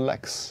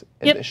Deluxe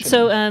Edition.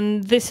 So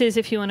this is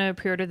if you want to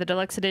pre-order the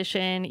Deluxe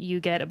Edition, you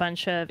get a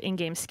bunch of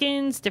in-game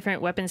skins,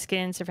 different weapon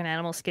skins, different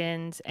animal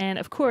skins, and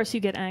of course you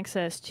get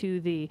access to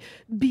the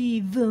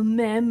Be the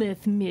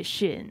Mammoth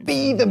mission.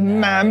 Be the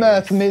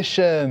Mammoth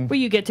mission. Where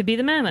you get to be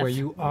the mammoth. Where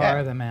you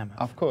are the mammoth.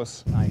 Of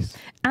course. Nice.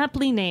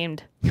 Aptly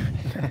named.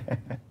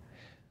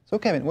 So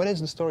Kevin, what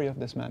is the story of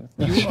this mammoth?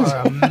 You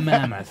are a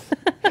mammoth.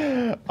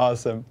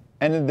 Awesome.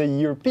 And in the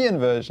European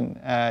version,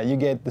 you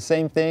get the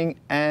same thing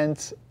and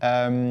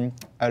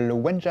a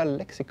Wenja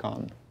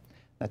lexicon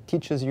that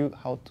teaches you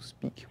how to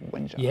speak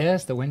Wenja.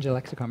 Yes, the Wenja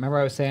lexicon. Remember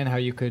I was saying how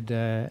you could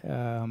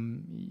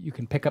you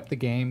can pick up the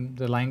game,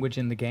 the language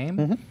in the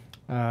game.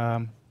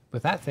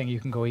 With that thing, you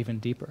can go even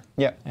deeper.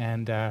 Yeah.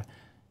 And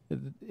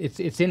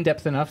it's in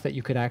depth enough that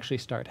you could actually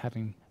start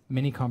having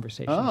mini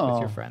conversations with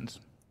your friends.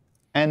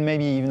 And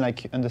maybe even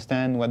like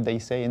understand what they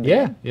say in the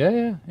game.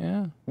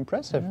 Yeah.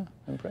 Impressive.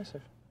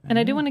 Impressive. And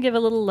I do want to give a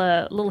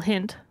little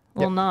hint, a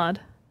little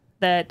nod,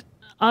 that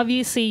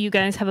obviously you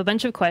guys have a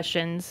bunch of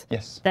questions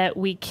that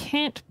we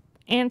can't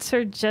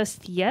answer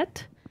just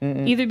yet,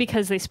 either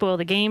because they spoil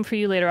the game for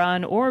you later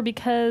on or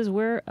because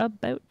we're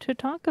about to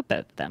talk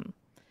about them.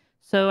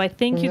 So I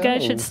think you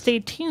guys should stay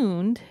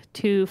tuned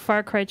to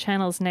Far Cry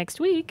Channels next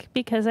week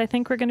because I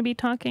think we're going to be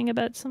talking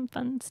about some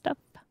fun stuff.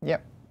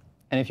 Yep.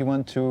 And if you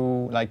want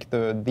to, like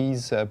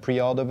these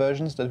pre-order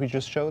versions that we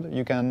just showed,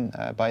 you can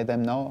buy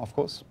them now, of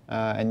course.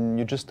 And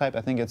you just type,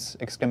 I think it's !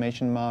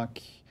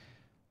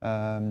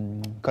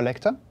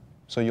 Collector.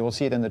 So you will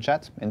see it in the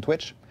chat, in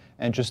Twitch,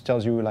 and it just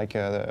tells you like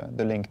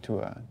the link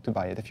to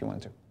buy it if you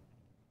want to.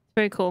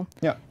 Very cool.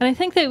 Yeah. And I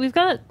think that we've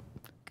got a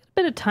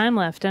bit of time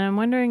left, and I'm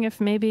wondering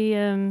if maybe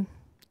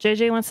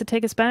JJ wants to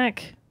take us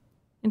back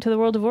into the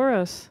world of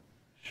Oros.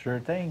 Sure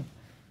thing.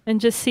 And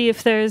just see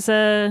if there's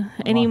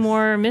any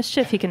more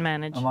mischief he can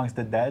manage. Amongst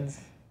the deads?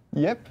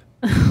 Yep.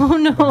 Oh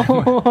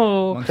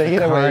no! Take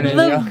it away.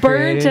 The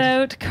burnt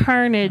out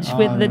carnage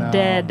with the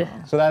dead.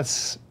 So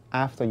that's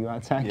after you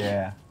attack?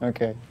 Yeah.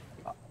 Okay.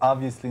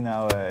 Obviously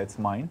now it's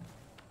mine.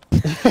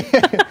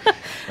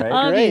 Right?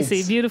 Obviously,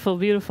 Great. beautiful,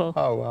 beautiful.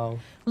 Oh wow.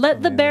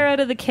 Let the bear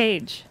out of the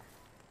cage.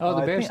 Oh,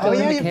 the bear's still Oh in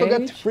yeah, the you cage?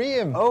 forgot to free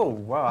him. Oh,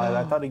 wow,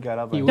 I thought he got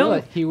up. He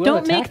Like will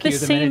Don't make attack the you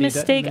same minute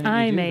mistake minute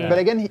I you do made. that. But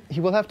again,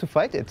 he will have to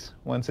fight it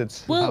once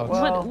it's Well,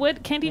 out.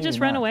 what can't he just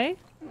run away?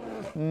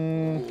 I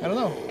don't know. Can you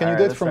Alright,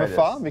 do it let's from try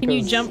afar? this. Can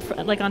you jump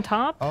like on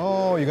top?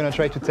 Oh, you're gonna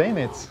try to tame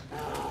it.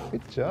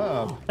 Good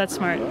job. That's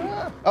smart.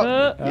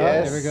 Oh,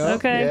 yes. there we go.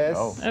 Okay. Yes.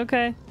 Oh.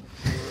 Okay.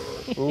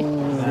 Ooh,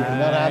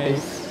 not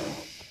happy.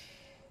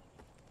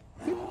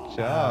 Good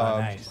job.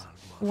 Nice.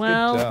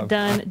 Well job.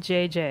 done,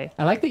 JJ.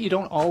 I like that you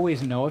don't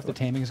always know if the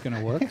taming is going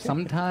to work.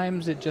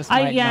 Sometimes it just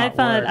might not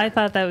work. I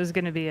thought that was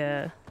going to be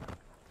a.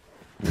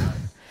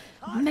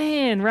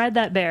 Man, ride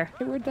that bear.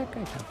 Hey, where'd that guy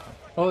come from?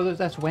 Oh,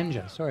 that's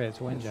Wenja. Sorry, it's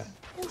Wenja.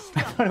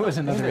 I thought it was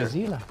another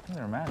Azila.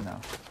 they're mad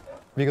now.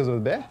 Because of the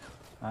bear?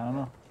 I don't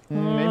know.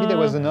 Maybe there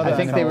was another. I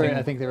think they were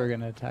something. going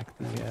to attack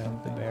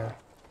the bear.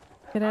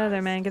 Get out of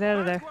there, man. Get out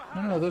of there.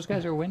 No, those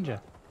guys are Wenja.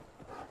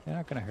 They're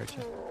not going to hurt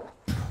you.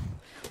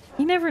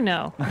 You never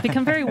know.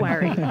 Become very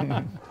wary.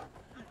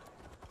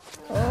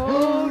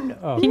 Oh no!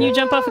 Oh, Can you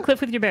jump off a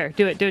cliff with your bear?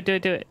 Do it. Do it. Do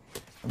it. Do it.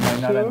 It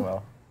might not end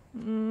well.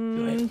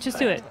 Just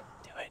do it.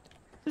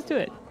 Just do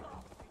it.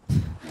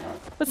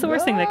 What's the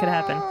worst thing that could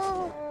happen?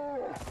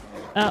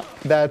 Oh,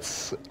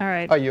 That's. all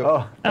right. Oh, you.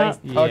 Oh, thanks.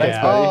 Oh, thanks,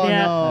 Yeah. buddy. Oh,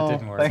 Yeah. no. That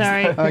didn't work.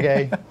 Sorry.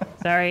 Okay.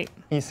 Sorry.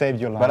 He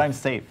saved your life. But I'm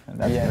safe. And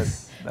that's,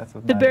 Yes. that's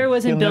what The bear matters.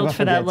 wasn't He'll built never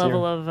for that forget you.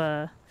 level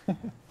of.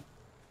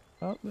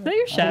 Oh, Is that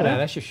your shadow? Yeah,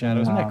 that's your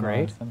shadow. Isn't that No,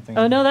 great? something-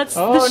 Oh no, that's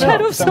Oh, the no,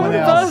 shadow of someone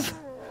someone else.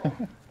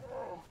 above.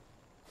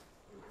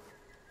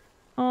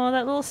 Oh,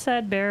 that little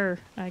sad bear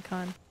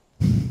icon.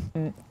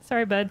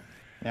 Sorry, bud.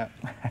 Yeah.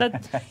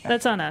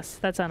 That's on us.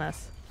 That's on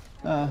us.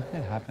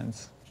 It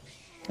happens.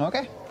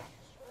 Okay.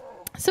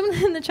 Someone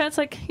in the chat's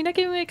like, "You're not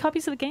giving away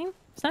copies of the game?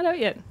 It's not out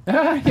yet."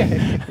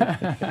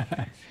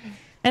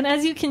 And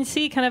as you can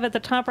see, kind of at the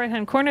top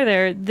right-hand corner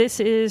there, this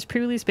is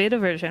pre-release beta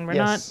version. We're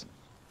not.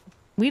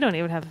 We don't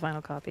even have a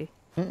final copy.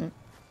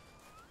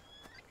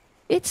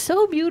 It's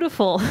so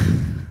beautiful.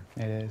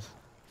 It is.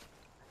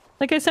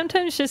 Like I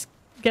sometimes just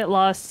get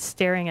lost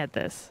staring at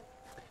this.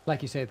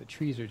 Like you say, the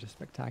trees are just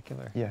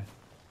spectacular. Yeah.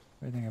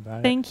 Everything about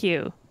it. Thank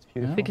you. It's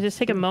beautiful. If we could just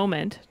take a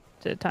moment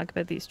to talk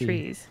about these The-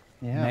 trees.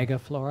 Yeah. Mega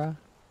flora.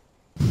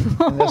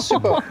 And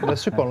they're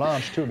super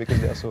large too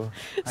because they're so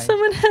high.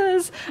 Someone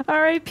has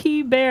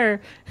R.I.P.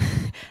 Bear,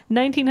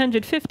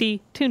 1950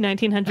 to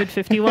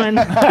 1951.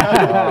 Oh,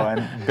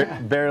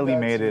 and barely That's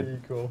made it. really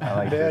cool. I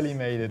like Barely this.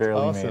 made it.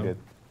 Barely Awesome. made it.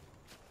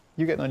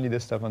 You get only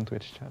this stuff on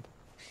Twitch chat.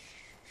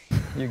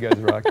 You guys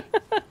rock.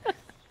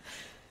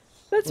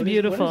 That's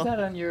beautiful. What is that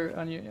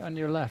on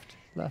your left?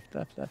 Left.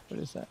 What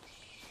is that?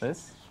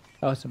 This?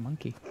 Oh, it's a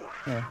monkey.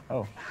 Yeah.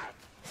 Oh.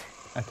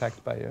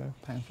 Attacked by a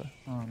panther.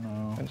 Oh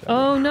no.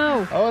 Oh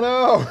no! Oh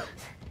no!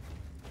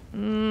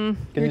 You're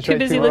you too try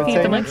busy to looking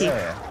at the tame it? monkey.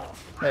 Yeah.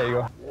 There you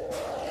go.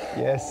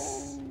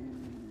 Yes.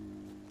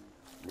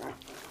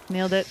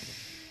 Nailed it.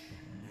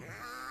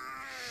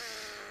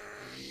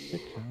 Good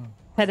job.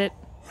 Pet it.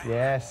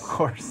 Yes. Of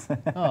course.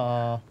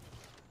 Aw.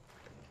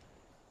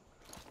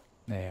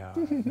 They are.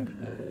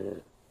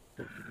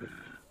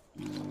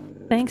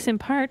 Thanks in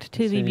part to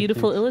the really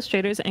beautiful cute.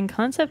 illustrators and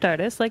concept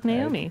artists like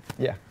Naomi.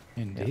 Yeah.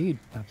 Indeed.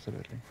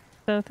 Absolutely.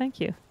 So thank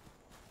you.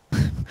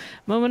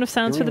 Moment of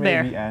silence for the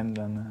bear.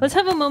 Let's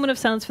have a moment of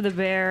silence for the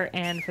bear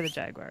and for the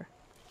jaguar.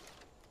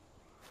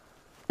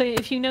 So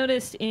if you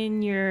noticed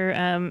in your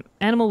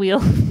animal wheel,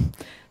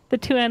 the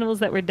 2 animals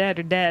that were dead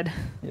are dead.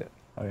 Yeah.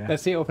 Oh yeah.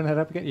 Let's see, open that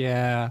up again.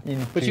 Yeah.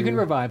 But you can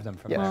revive them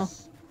from Yes. Well,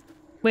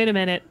 wait a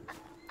minute.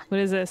 What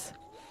is this?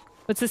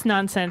 What's this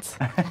nonsense?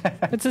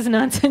 What's this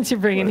nonsense you're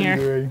bringing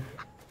here?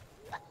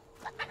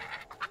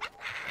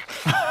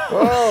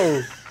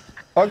 Whoa.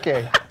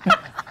 Okay.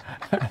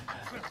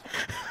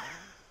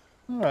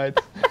 All right.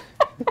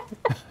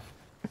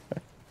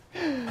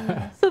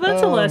 So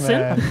that's a lesson.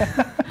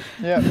 Man.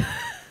 Yeah.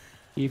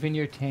 Even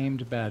your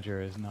tamed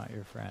badger is not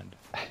your friend.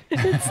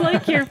 It's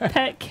like your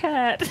pet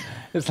cat.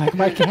 It's like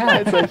my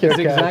cat. It's like your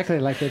It's cat. exactly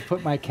like they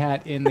put my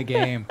cat in the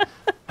game.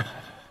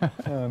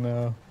 Oh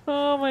no.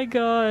 Oh my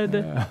god.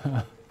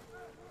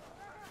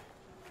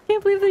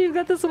 Can't believe that you've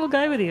got this little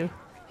guy with you.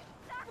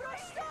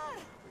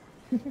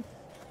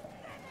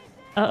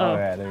 Oh Uh-oh.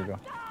 yeah, there you go.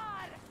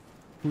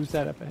 Who's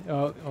that up?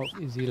 Oh,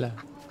 Izila.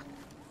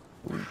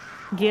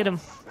 Get him.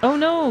 Oh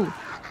no.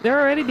 They're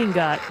already being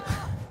got.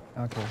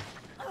 Okay.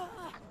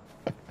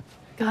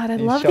 God, I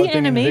He's love the shouting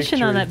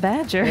animation on victory. that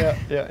badger. Yeah,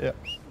 yeah, yeah.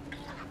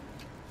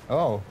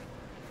 Oh,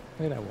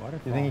 Look at that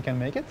waterfall. you think you can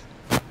make it?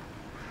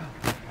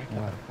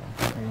 Waterfall.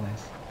 Very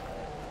nice.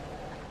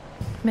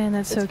 Man,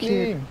 that's so It's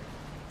cute. clean.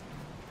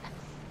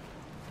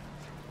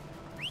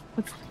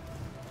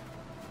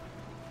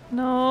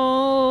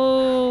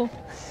 No.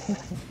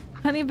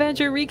 Honey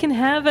badger wreaking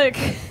havoc.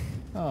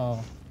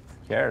 Oh.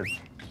 Cares.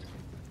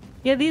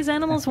 Yeah, these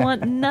animals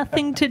want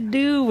nothing to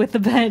do with the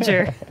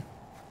badger.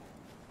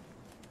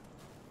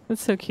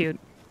 That's so cute.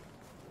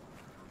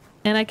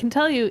 And I can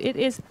tell you, it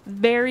is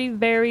very,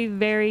 very,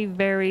 very,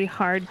 very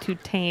hard to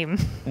tame.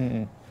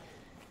 Mm-mm.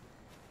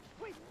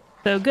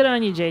 So good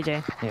on you,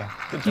 JJ. Yeah.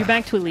 You're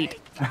back to elite.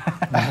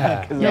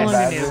 Ah, No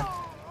longer new.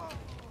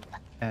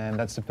 And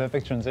that's the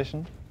perfect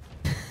transition.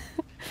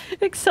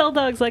 Excel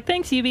Dog's like,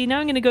 thanks, Ubi. Now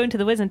I'm going to go into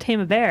the woods and tame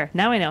a bear.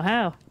 Now I know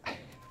how.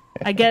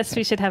 I guess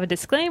we should have a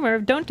disclaimer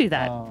of don't do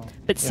that. Oh,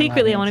 But you don't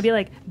secretly, I have want to it. be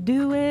like,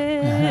 do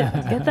it.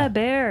 Get that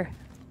bear.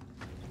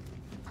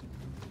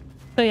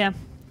 So yeah,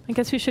 I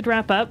guess we should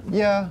wrap up.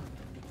 Yeah.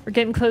 We're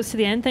getting close to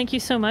the end. Thank you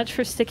so much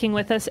for sticking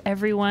with us,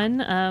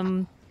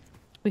 everyone.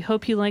 We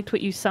hope you liked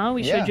what you saw.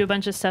 We showed Yeah. you a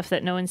bunch of stuff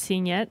that no one's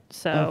seen yet.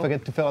 So Don't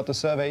forget to fill out the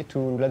survey to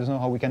let us know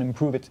how we can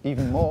improve it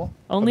even more.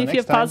 for only the if you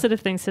have next time.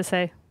 positive things to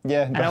say.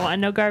 Yeah. I don't want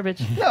no garbage.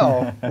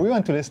 No, we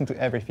want to listen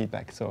to every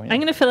feedback. So yeah. I'm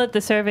going to fill out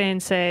the survey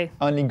and say,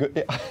 Only good.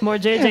 Yeah. more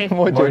JJ.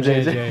 More More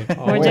JJ. JJ.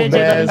 More Oh, JJ,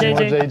 bears, love more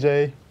JJ.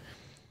 JJ.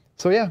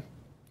 So yeah,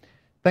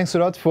 thanks a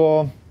lot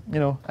for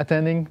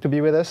attending to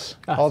be with us.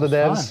 Ah, All the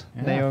this was devs,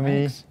 fun. Yeah, Naomi,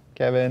 thanks.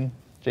 Kevin,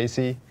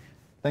 JC.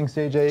 Thanks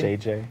JJ.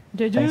 JJ.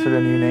 JJ. Thanks for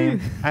the new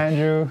name.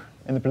 Andrew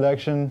in the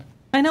production.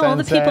 I know all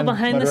the people Sen,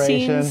 behind the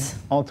moderation, scenes.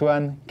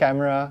 Antoine,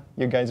 camera,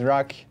 you guys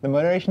rock. The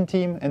moderation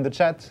team in the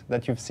chat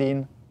that you've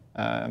seen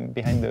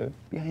behind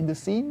the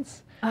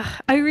scenes.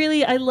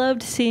 I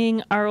loved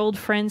seeing our old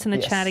friends in the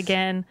Yes. chat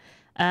again.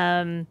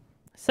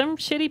 Some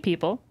shitty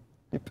people,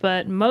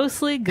 but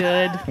mostly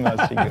good.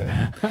 Mostly good.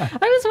 I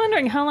was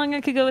wondering how long I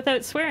could go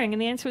without swearing,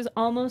 and the answer was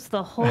almost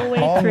the whole way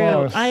Almost,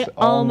 through. I almost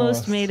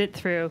almost. made it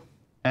through.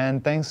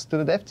 And thanks to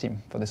the dev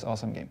team for this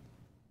awesome game.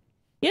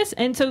 Yes,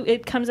 and so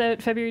it comes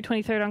out February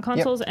 23rd on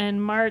consoles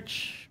and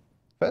March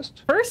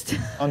First 1st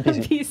on on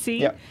PC. PC.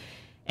 Yep.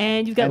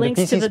 And you've got And the links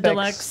to PC the specs,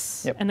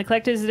 deluxe yep. and the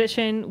collector's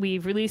edition.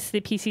 We've released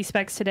the PC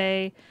specs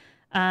today.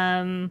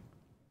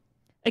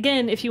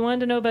 Again, if you wanted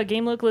to know about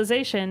game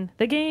localization,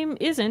 the game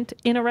isn't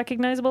in a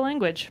recognizable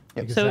language.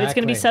 Yep. So it's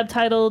going to be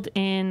subtitled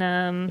in,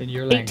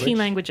 your 18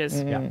 language. languages.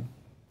 Mm.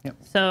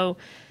 So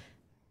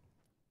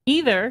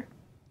either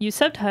use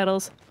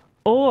subtitles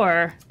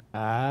or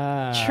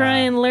try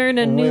and learn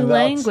a new Without-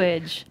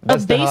 language, a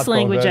that's the base hardcore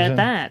language version. at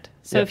that.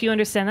 So Yep. if you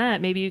understand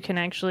that, maybe you can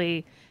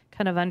actually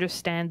kind of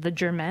understand the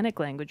Germanic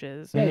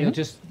languages. Yeah, you'll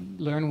just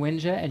learn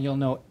Winja and you'll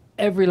know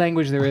every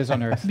language there is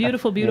on Earth.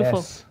 Beautiful, beautiful.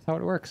 Yes. That's how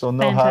it works. So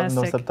no HUD, no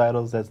Fantastic.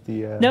 subtitles. That's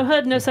the No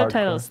HUD, no the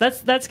subtitles.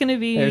 hardcore. That's going to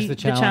be There's the the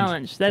challenge.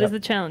 challenge. That is Yep. the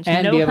challenge.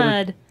 And no be able to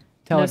HUD,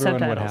 Tell no everyone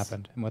subtitles. what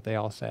happened and what they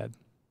all said.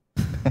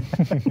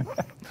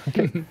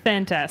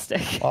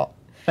 Fantastic. Well,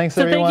 thanks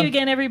So everyone. thank you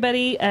again,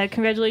 everybody.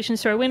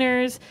 Congratulations to our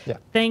winners. Yeah.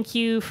 Thank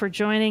you for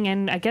joining,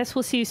 and I guess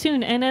we'll see you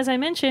soon. And as I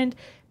mentioned,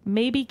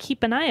 maybe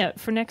keep an eye out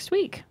for next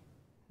week.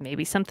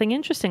 Maybe something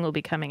interesting will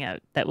be coming out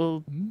that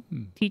will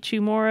teach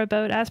you more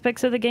about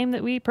aspects of the game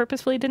that we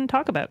purposefully didn't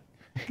talk about.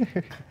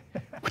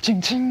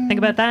 Think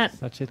about that.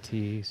 Such a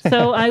tease.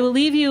 So I will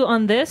leave you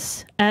on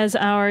this, as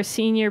our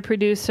senior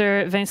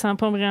producer Vincent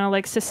Pomerant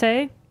likes to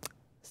say,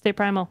 stay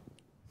primal.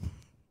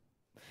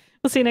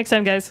 We'll see you next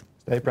time, guys.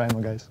 Stay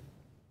primal, guys.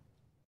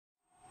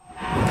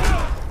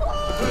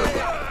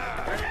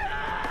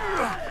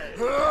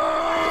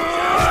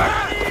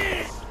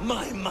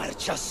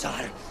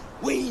 Chasar,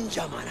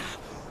 Winjamana,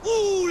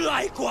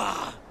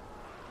 Ulaikwa,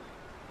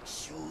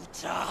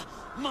 Shuta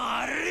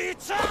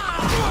Marita!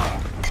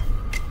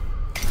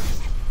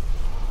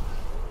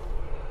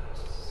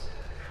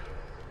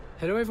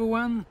 Hello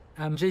everyone,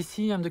 I'm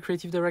JC, I'm the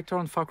creative director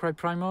on Far Cry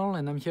Primal,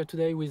 and I'm here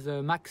today with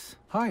Max.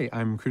 Hi,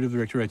 I'm creative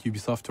director at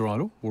Ubisoft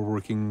Toronto. We're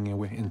working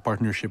in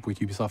partnership with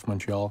Ubisoft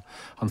Montreal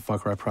on Far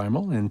Cry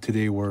Primal, and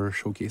today we're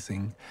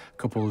showcasing a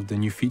couple of the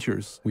new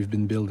features we've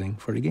been building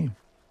for the game.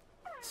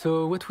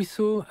 So what we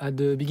saw at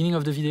the beginning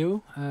of the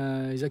video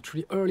is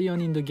actually early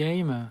on in the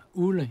game.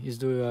 Ul is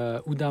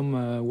the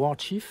Udam war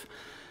chief,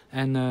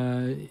 and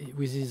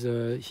with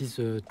his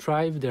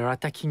tribe, they're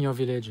attacking your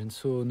village. And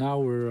so now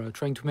we're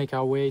trying to make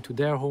our way to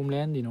their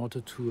homeland in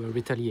order to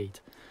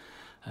retaliate.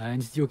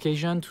 And it's the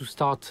occasion to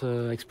start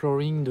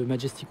exploring the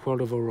majestic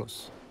world of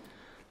Oros.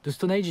 The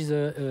Stone Age is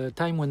a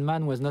time when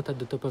man was not at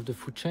the top of the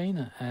food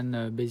chain,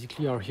 and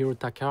basically our hero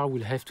Takkar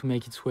will have to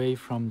make its way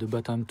from the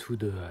bottom to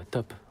the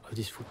top of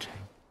this food chain.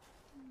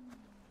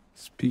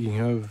 Speaking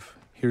of,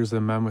 here's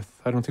a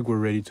mammoth. I don't think we're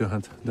ready to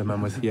hunt the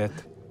mammoth yet.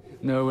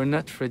 No, we're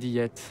not ready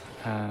yet,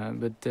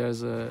 but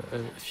there's a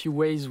few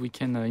ways we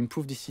can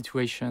improve this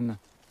situation.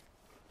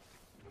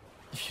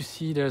 If you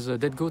see, there's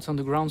dead goats on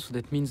the ground, so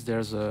that means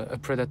there's a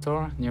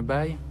predator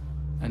nearby.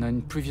 And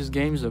in previous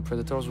games, the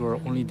predators were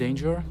only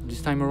danger.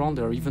 This time around,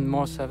 they're even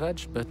more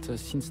savage, but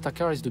since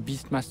Takkar is the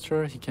beast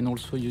master, he can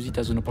also use it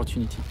as an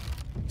opportunity.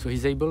 So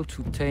he's able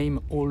to tame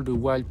all the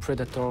wild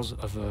predators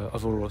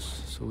of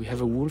Oros. So we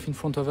have a wolf in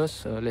front of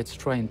us, let's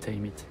try and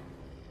tame it.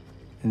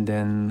 And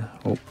then,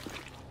 oh.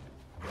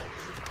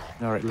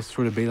 All right, let's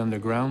throw the bait on the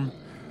ground.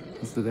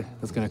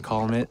 That's gonna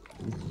calm it.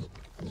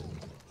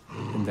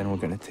 And then we're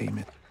gonna tame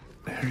it.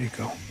 There you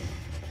go.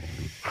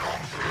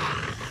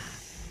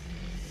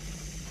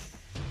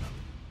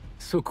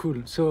 So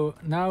cool. So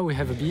now we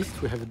have a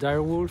beast, we have a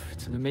dire wolf.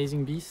 It's an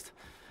amazing beast.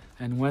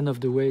 And one of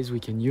the ways we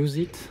can use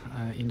it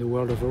in the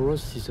world of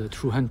Oros is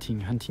through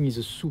hunting. Hunting is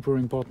a super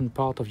important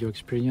part of your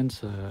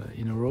experience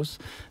in Oros,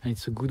 and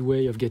it's a good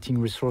way of getting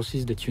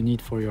resources that you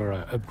need for your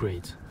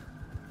upgrades.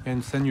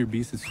 And send your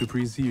beast, it's super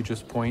easy. You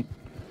just point,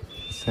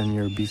 send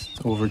your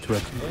beast over to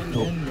it.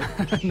 Oh.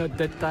 Not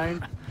that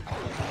time.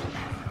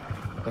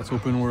 That's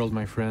open world,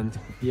 my friend.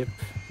 Yep.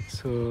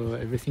 So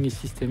everything is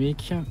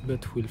systemic,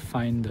 but we'll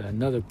find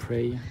another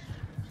prey.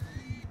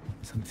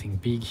 Something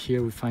big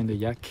here, we find a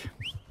yak.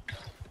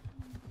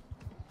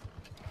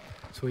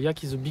 So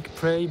yak is a big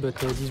prey, but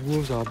these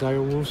wolves are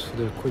dire wolves, so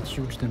they're quite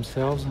huge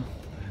themselves. And,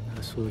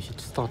 so he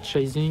starts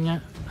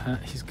chasing.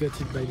 He's got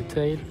it by the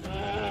tail.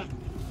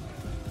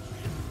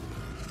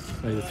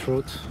 By the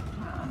throat,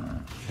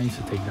 and it's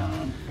a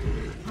takedown.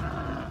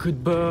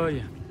 Good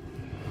boy!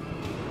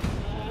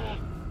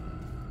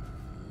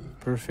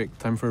 Perfect.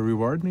 Time for a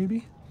reward,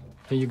 maybe?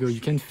 There you go. You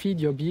can feed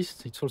your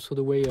beast. It's also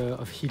the way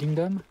of healing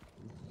them.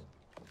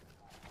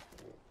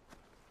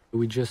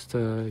 We just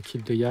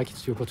killed the yak.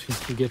 It's the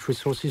opportunity to get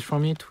resources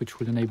from it, which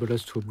will enable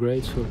us to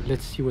upgrade. So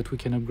let's see what we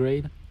can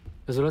upgrade.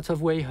 There's a lot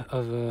of way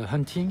of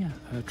hunting.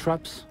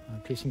 Traps,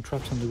 placing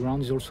traps on the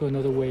ground is also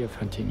another way of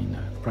hunting in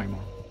Primal.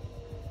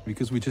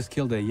 Because we just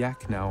killed a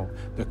yak now,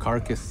 the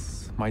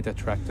carcass might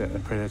attract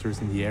predators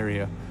in the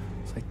area.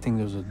 So I think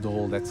there's a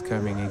dhole that's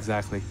coming,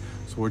 exactly.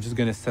 So we're just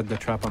gonna set the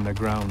trap on the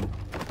ground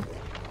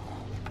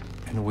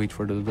and wait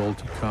for the dhole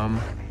to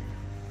come.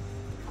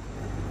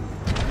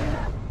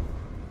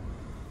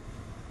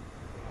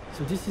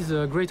 So this is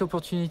a great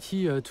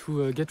opportunity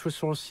to get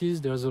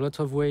resources. There's a lot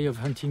of way of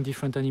hunting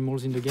different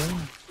animals in the game.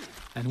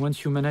 And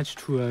once you manage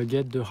to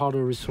get the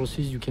harder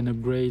resources, you can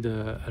upgrade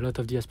a lot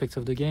of the aspects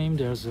of the game.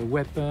 There's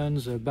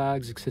weapons,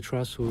 bags,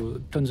 etc. So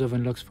tons of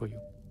unlocks for you.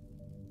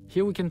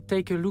 Here we can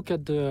take a look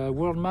at the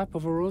world map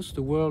of Oros.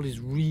 The world is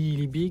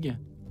really big,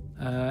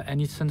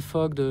 and it's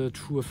unfogged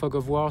through a fog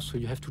of war, so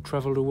you have to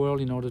travel the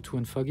world in order to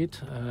unfog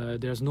it.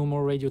 There's no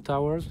more radio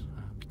towers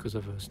because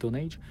of Stone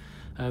Age,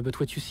 but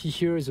what you see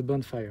here is a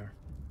bonfire.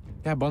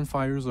 Yeah,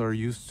 bonfires are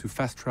used to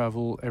fast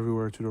travel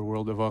everywhere to the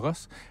world of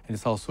Oros, and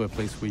it's also a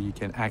place where you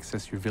can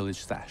access your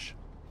village stash.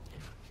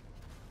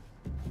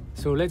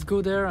 So let's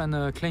go there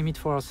and claim it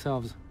for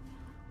ourselves.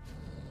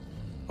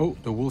 Oh,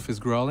 the wolf is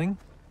growling.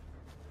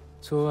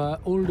 So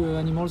all the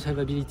animals have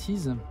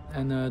abilities,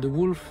 and the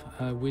wolf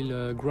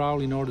will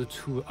growl in order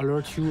to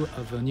alert you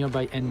of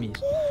nearby enemies.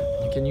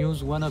 You can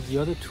use one of the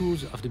other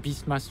tools of the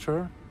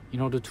Beastmaster in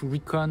order to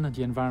recon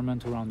the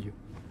environment around you.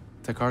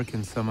 Takkar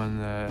can summon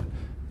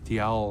the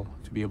owl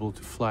to be able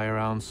to fly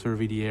around,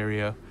 survey the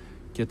area,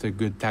 get a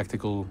good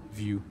tactical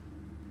view.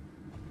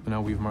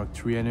 Now we've marked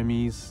 3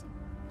 enemies.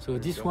 So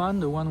this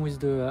one, the one with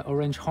the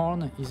orange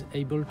horn, is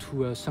able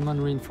to summon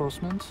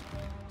reinforcements.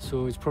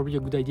 So it's probably a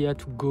good idea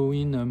to go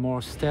in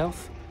more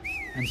stealth.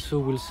 And so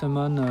we'll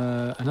summon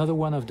another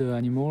one of the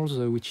animals,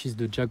 which is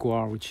the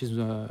jaguar, which is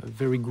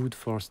very good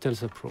for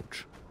stealth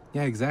approach.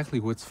 Yeah, exactly.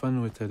 What's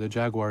fun with the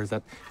jaguar is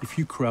that if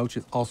you crouch,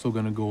 it's also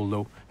going to go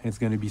low. And it's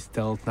going to be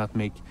stealth, not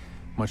make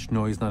much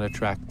noise, not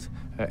attract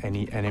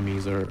any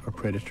enemies or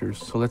predators.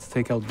 So let's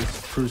take out this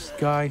first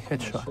guy,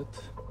 headshot.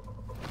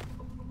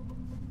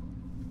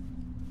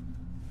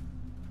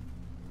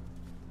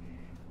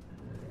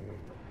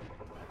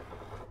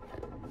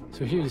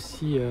 So here you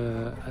see,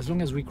 as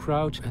long as we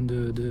crouch and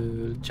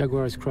the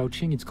jaguar is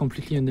crouching, it's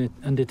completely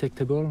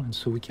undetectable, and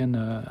so we can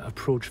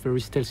approach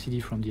very stealthily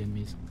from the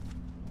enemies.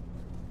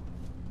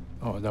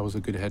 Oh, that was a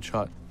good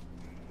headshot.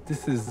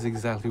 This is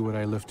exactly what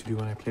I love to do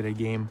when I play the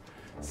game.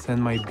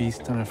 Send my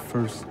beast on a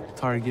first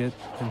target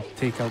and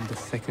take out the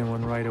second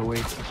one right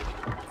away,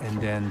 and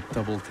then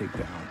double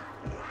takedown.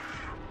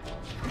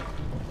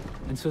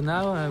 And so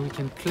now we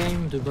can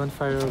claim the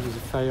bonfire with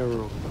a fire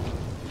arrow.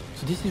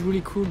 So this is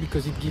really cool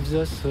because it gives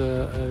us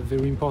a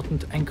very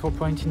important anchor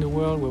point in the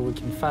world where we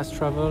can fast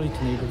travel. It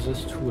enables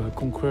us to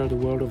conquer the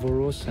world of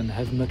Oros and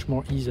have much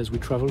more ease as we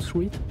travel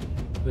through it.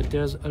 But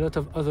there's a lot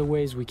of other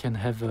ways we can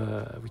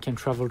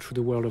travel through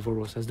the world of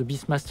Oros. As the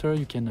Beastmaster,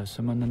 you can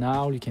summon an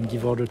owl, you can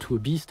give order to a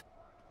beast,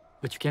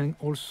 but you can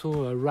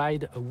also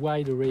ride a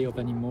wide array of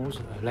animals,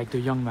 like the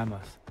young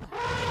mammoth.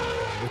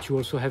 But you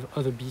also have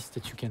other beasts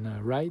that you can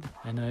ride,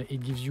 and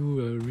it gives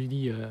you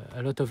really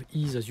a lot of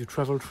ease as you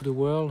travel through the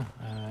world,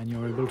 and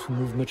you're able to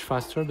move much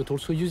faster, but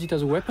also use it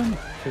as a weapon,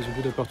 which is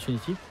a good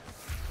opportunity.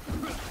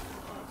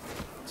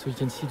 So you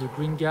can see the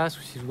green gas,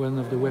 which is one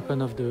of the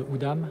weapons of the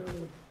Udam.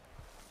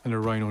 And the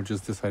rhino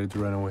just decided to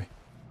run away.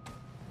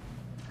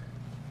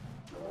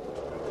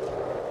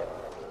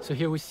 So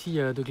here we see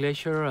the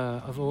glacier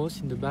of Oros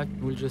in the back.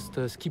 We'll just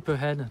skip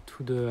ahead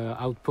to the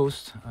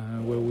outpost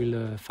where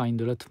we'll find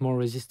a lot more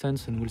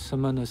resistance and we'll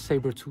summon a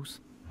saber-tooth.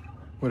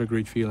 What a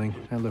great feeling.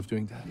 I love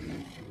doing that.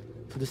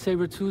 So the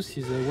saber-tooth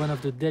is one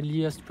of the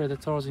deadliest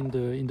predators in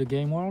the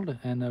game world,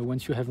 and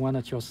once you have one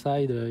at your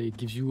side, it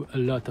gives you a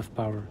lot of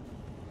power.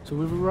 So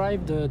we've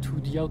arrived to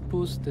the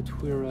outpost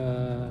that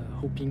we're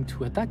hoping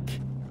to attack.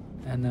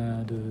 And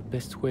the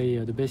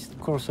best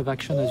course of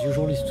action as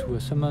usual is to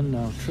summon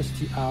our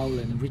trusty owl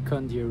and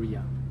recon the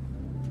area.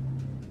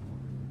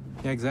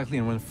 Yeah, exactly.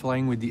 And when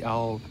flying with the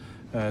owl,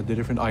 the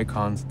different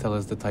icons tell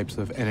us the types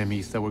of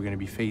enemies that we're going to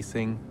be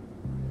facing.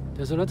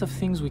 There's a lot of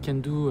things we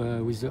can do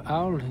with the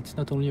owl. It's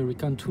not only a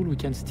recon tool, we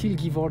can still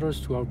give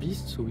orders to our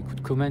beast, so we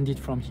could command it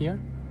from here.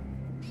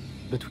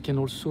 But we can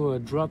also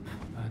drop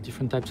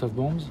different types of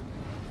bombs.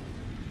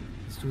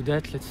 Let's do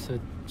that. Let's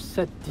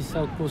set this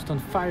outpost on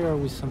fire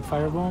with some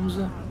fire bombs.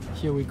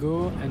 Here we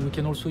go, and we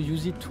can also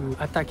use it to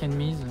attack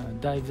enemies,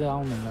 dive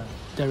down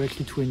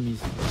directly to enemies.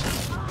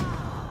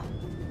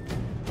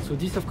 So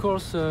this, of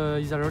course,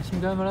 is alerting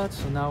them a lot,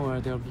 so now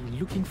they'll be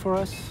looking for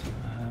us,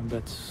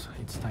 but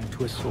it's time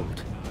to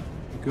assault.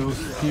 Go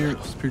spear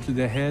to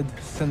the head,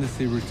 send a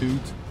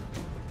saber-tooth.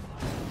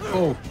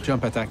 Oh,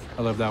 jump attack.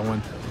 I love that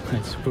one.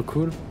 It's super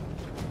cool.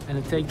 And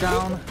a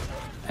takedown,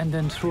 and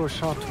then throw a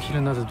shot to kill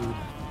another dude.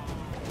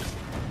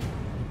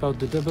 Out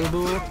the double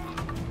bow.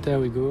 There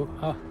we go.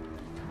 Ah.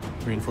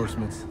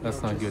 Reinforcements.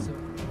 That's not good.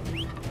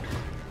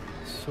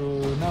 So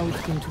now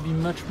it's going to be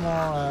much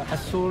more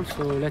assault.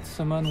 So let's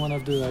summon one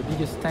of the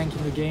biggest tanks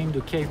in the game, the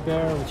Cave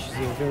Bear, which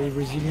is very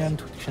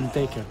resilient, which can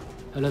take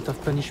a lot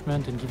of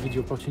punishment and give you the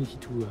opportunity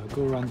to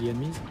go around the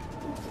enemies.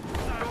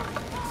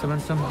 Summon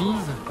some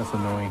bees. That's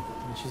annoying.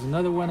 Which is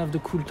another one of the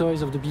cool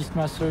toys of the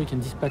Beastmaster. You can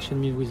dispatch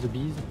enemies with the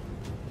bees.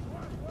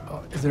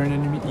 Oh, is there an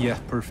enemy? Yeah,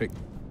 perfect.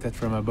 That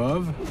from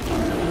above.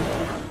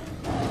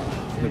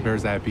 The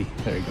bear's happy.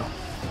 There you go.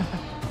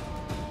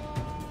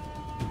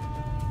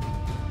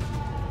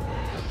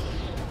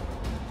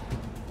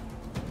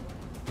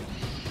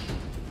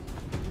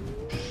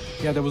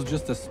 Yeah, that was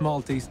just a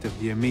small taste of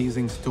the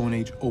amazing Stone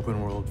Age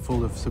open world,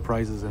 full of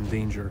surprises and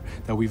danger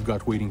that we've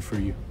got waiting for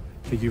you.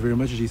 Thank you very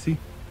much, GC.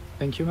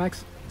 Thank you,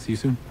 Max. See you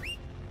soon.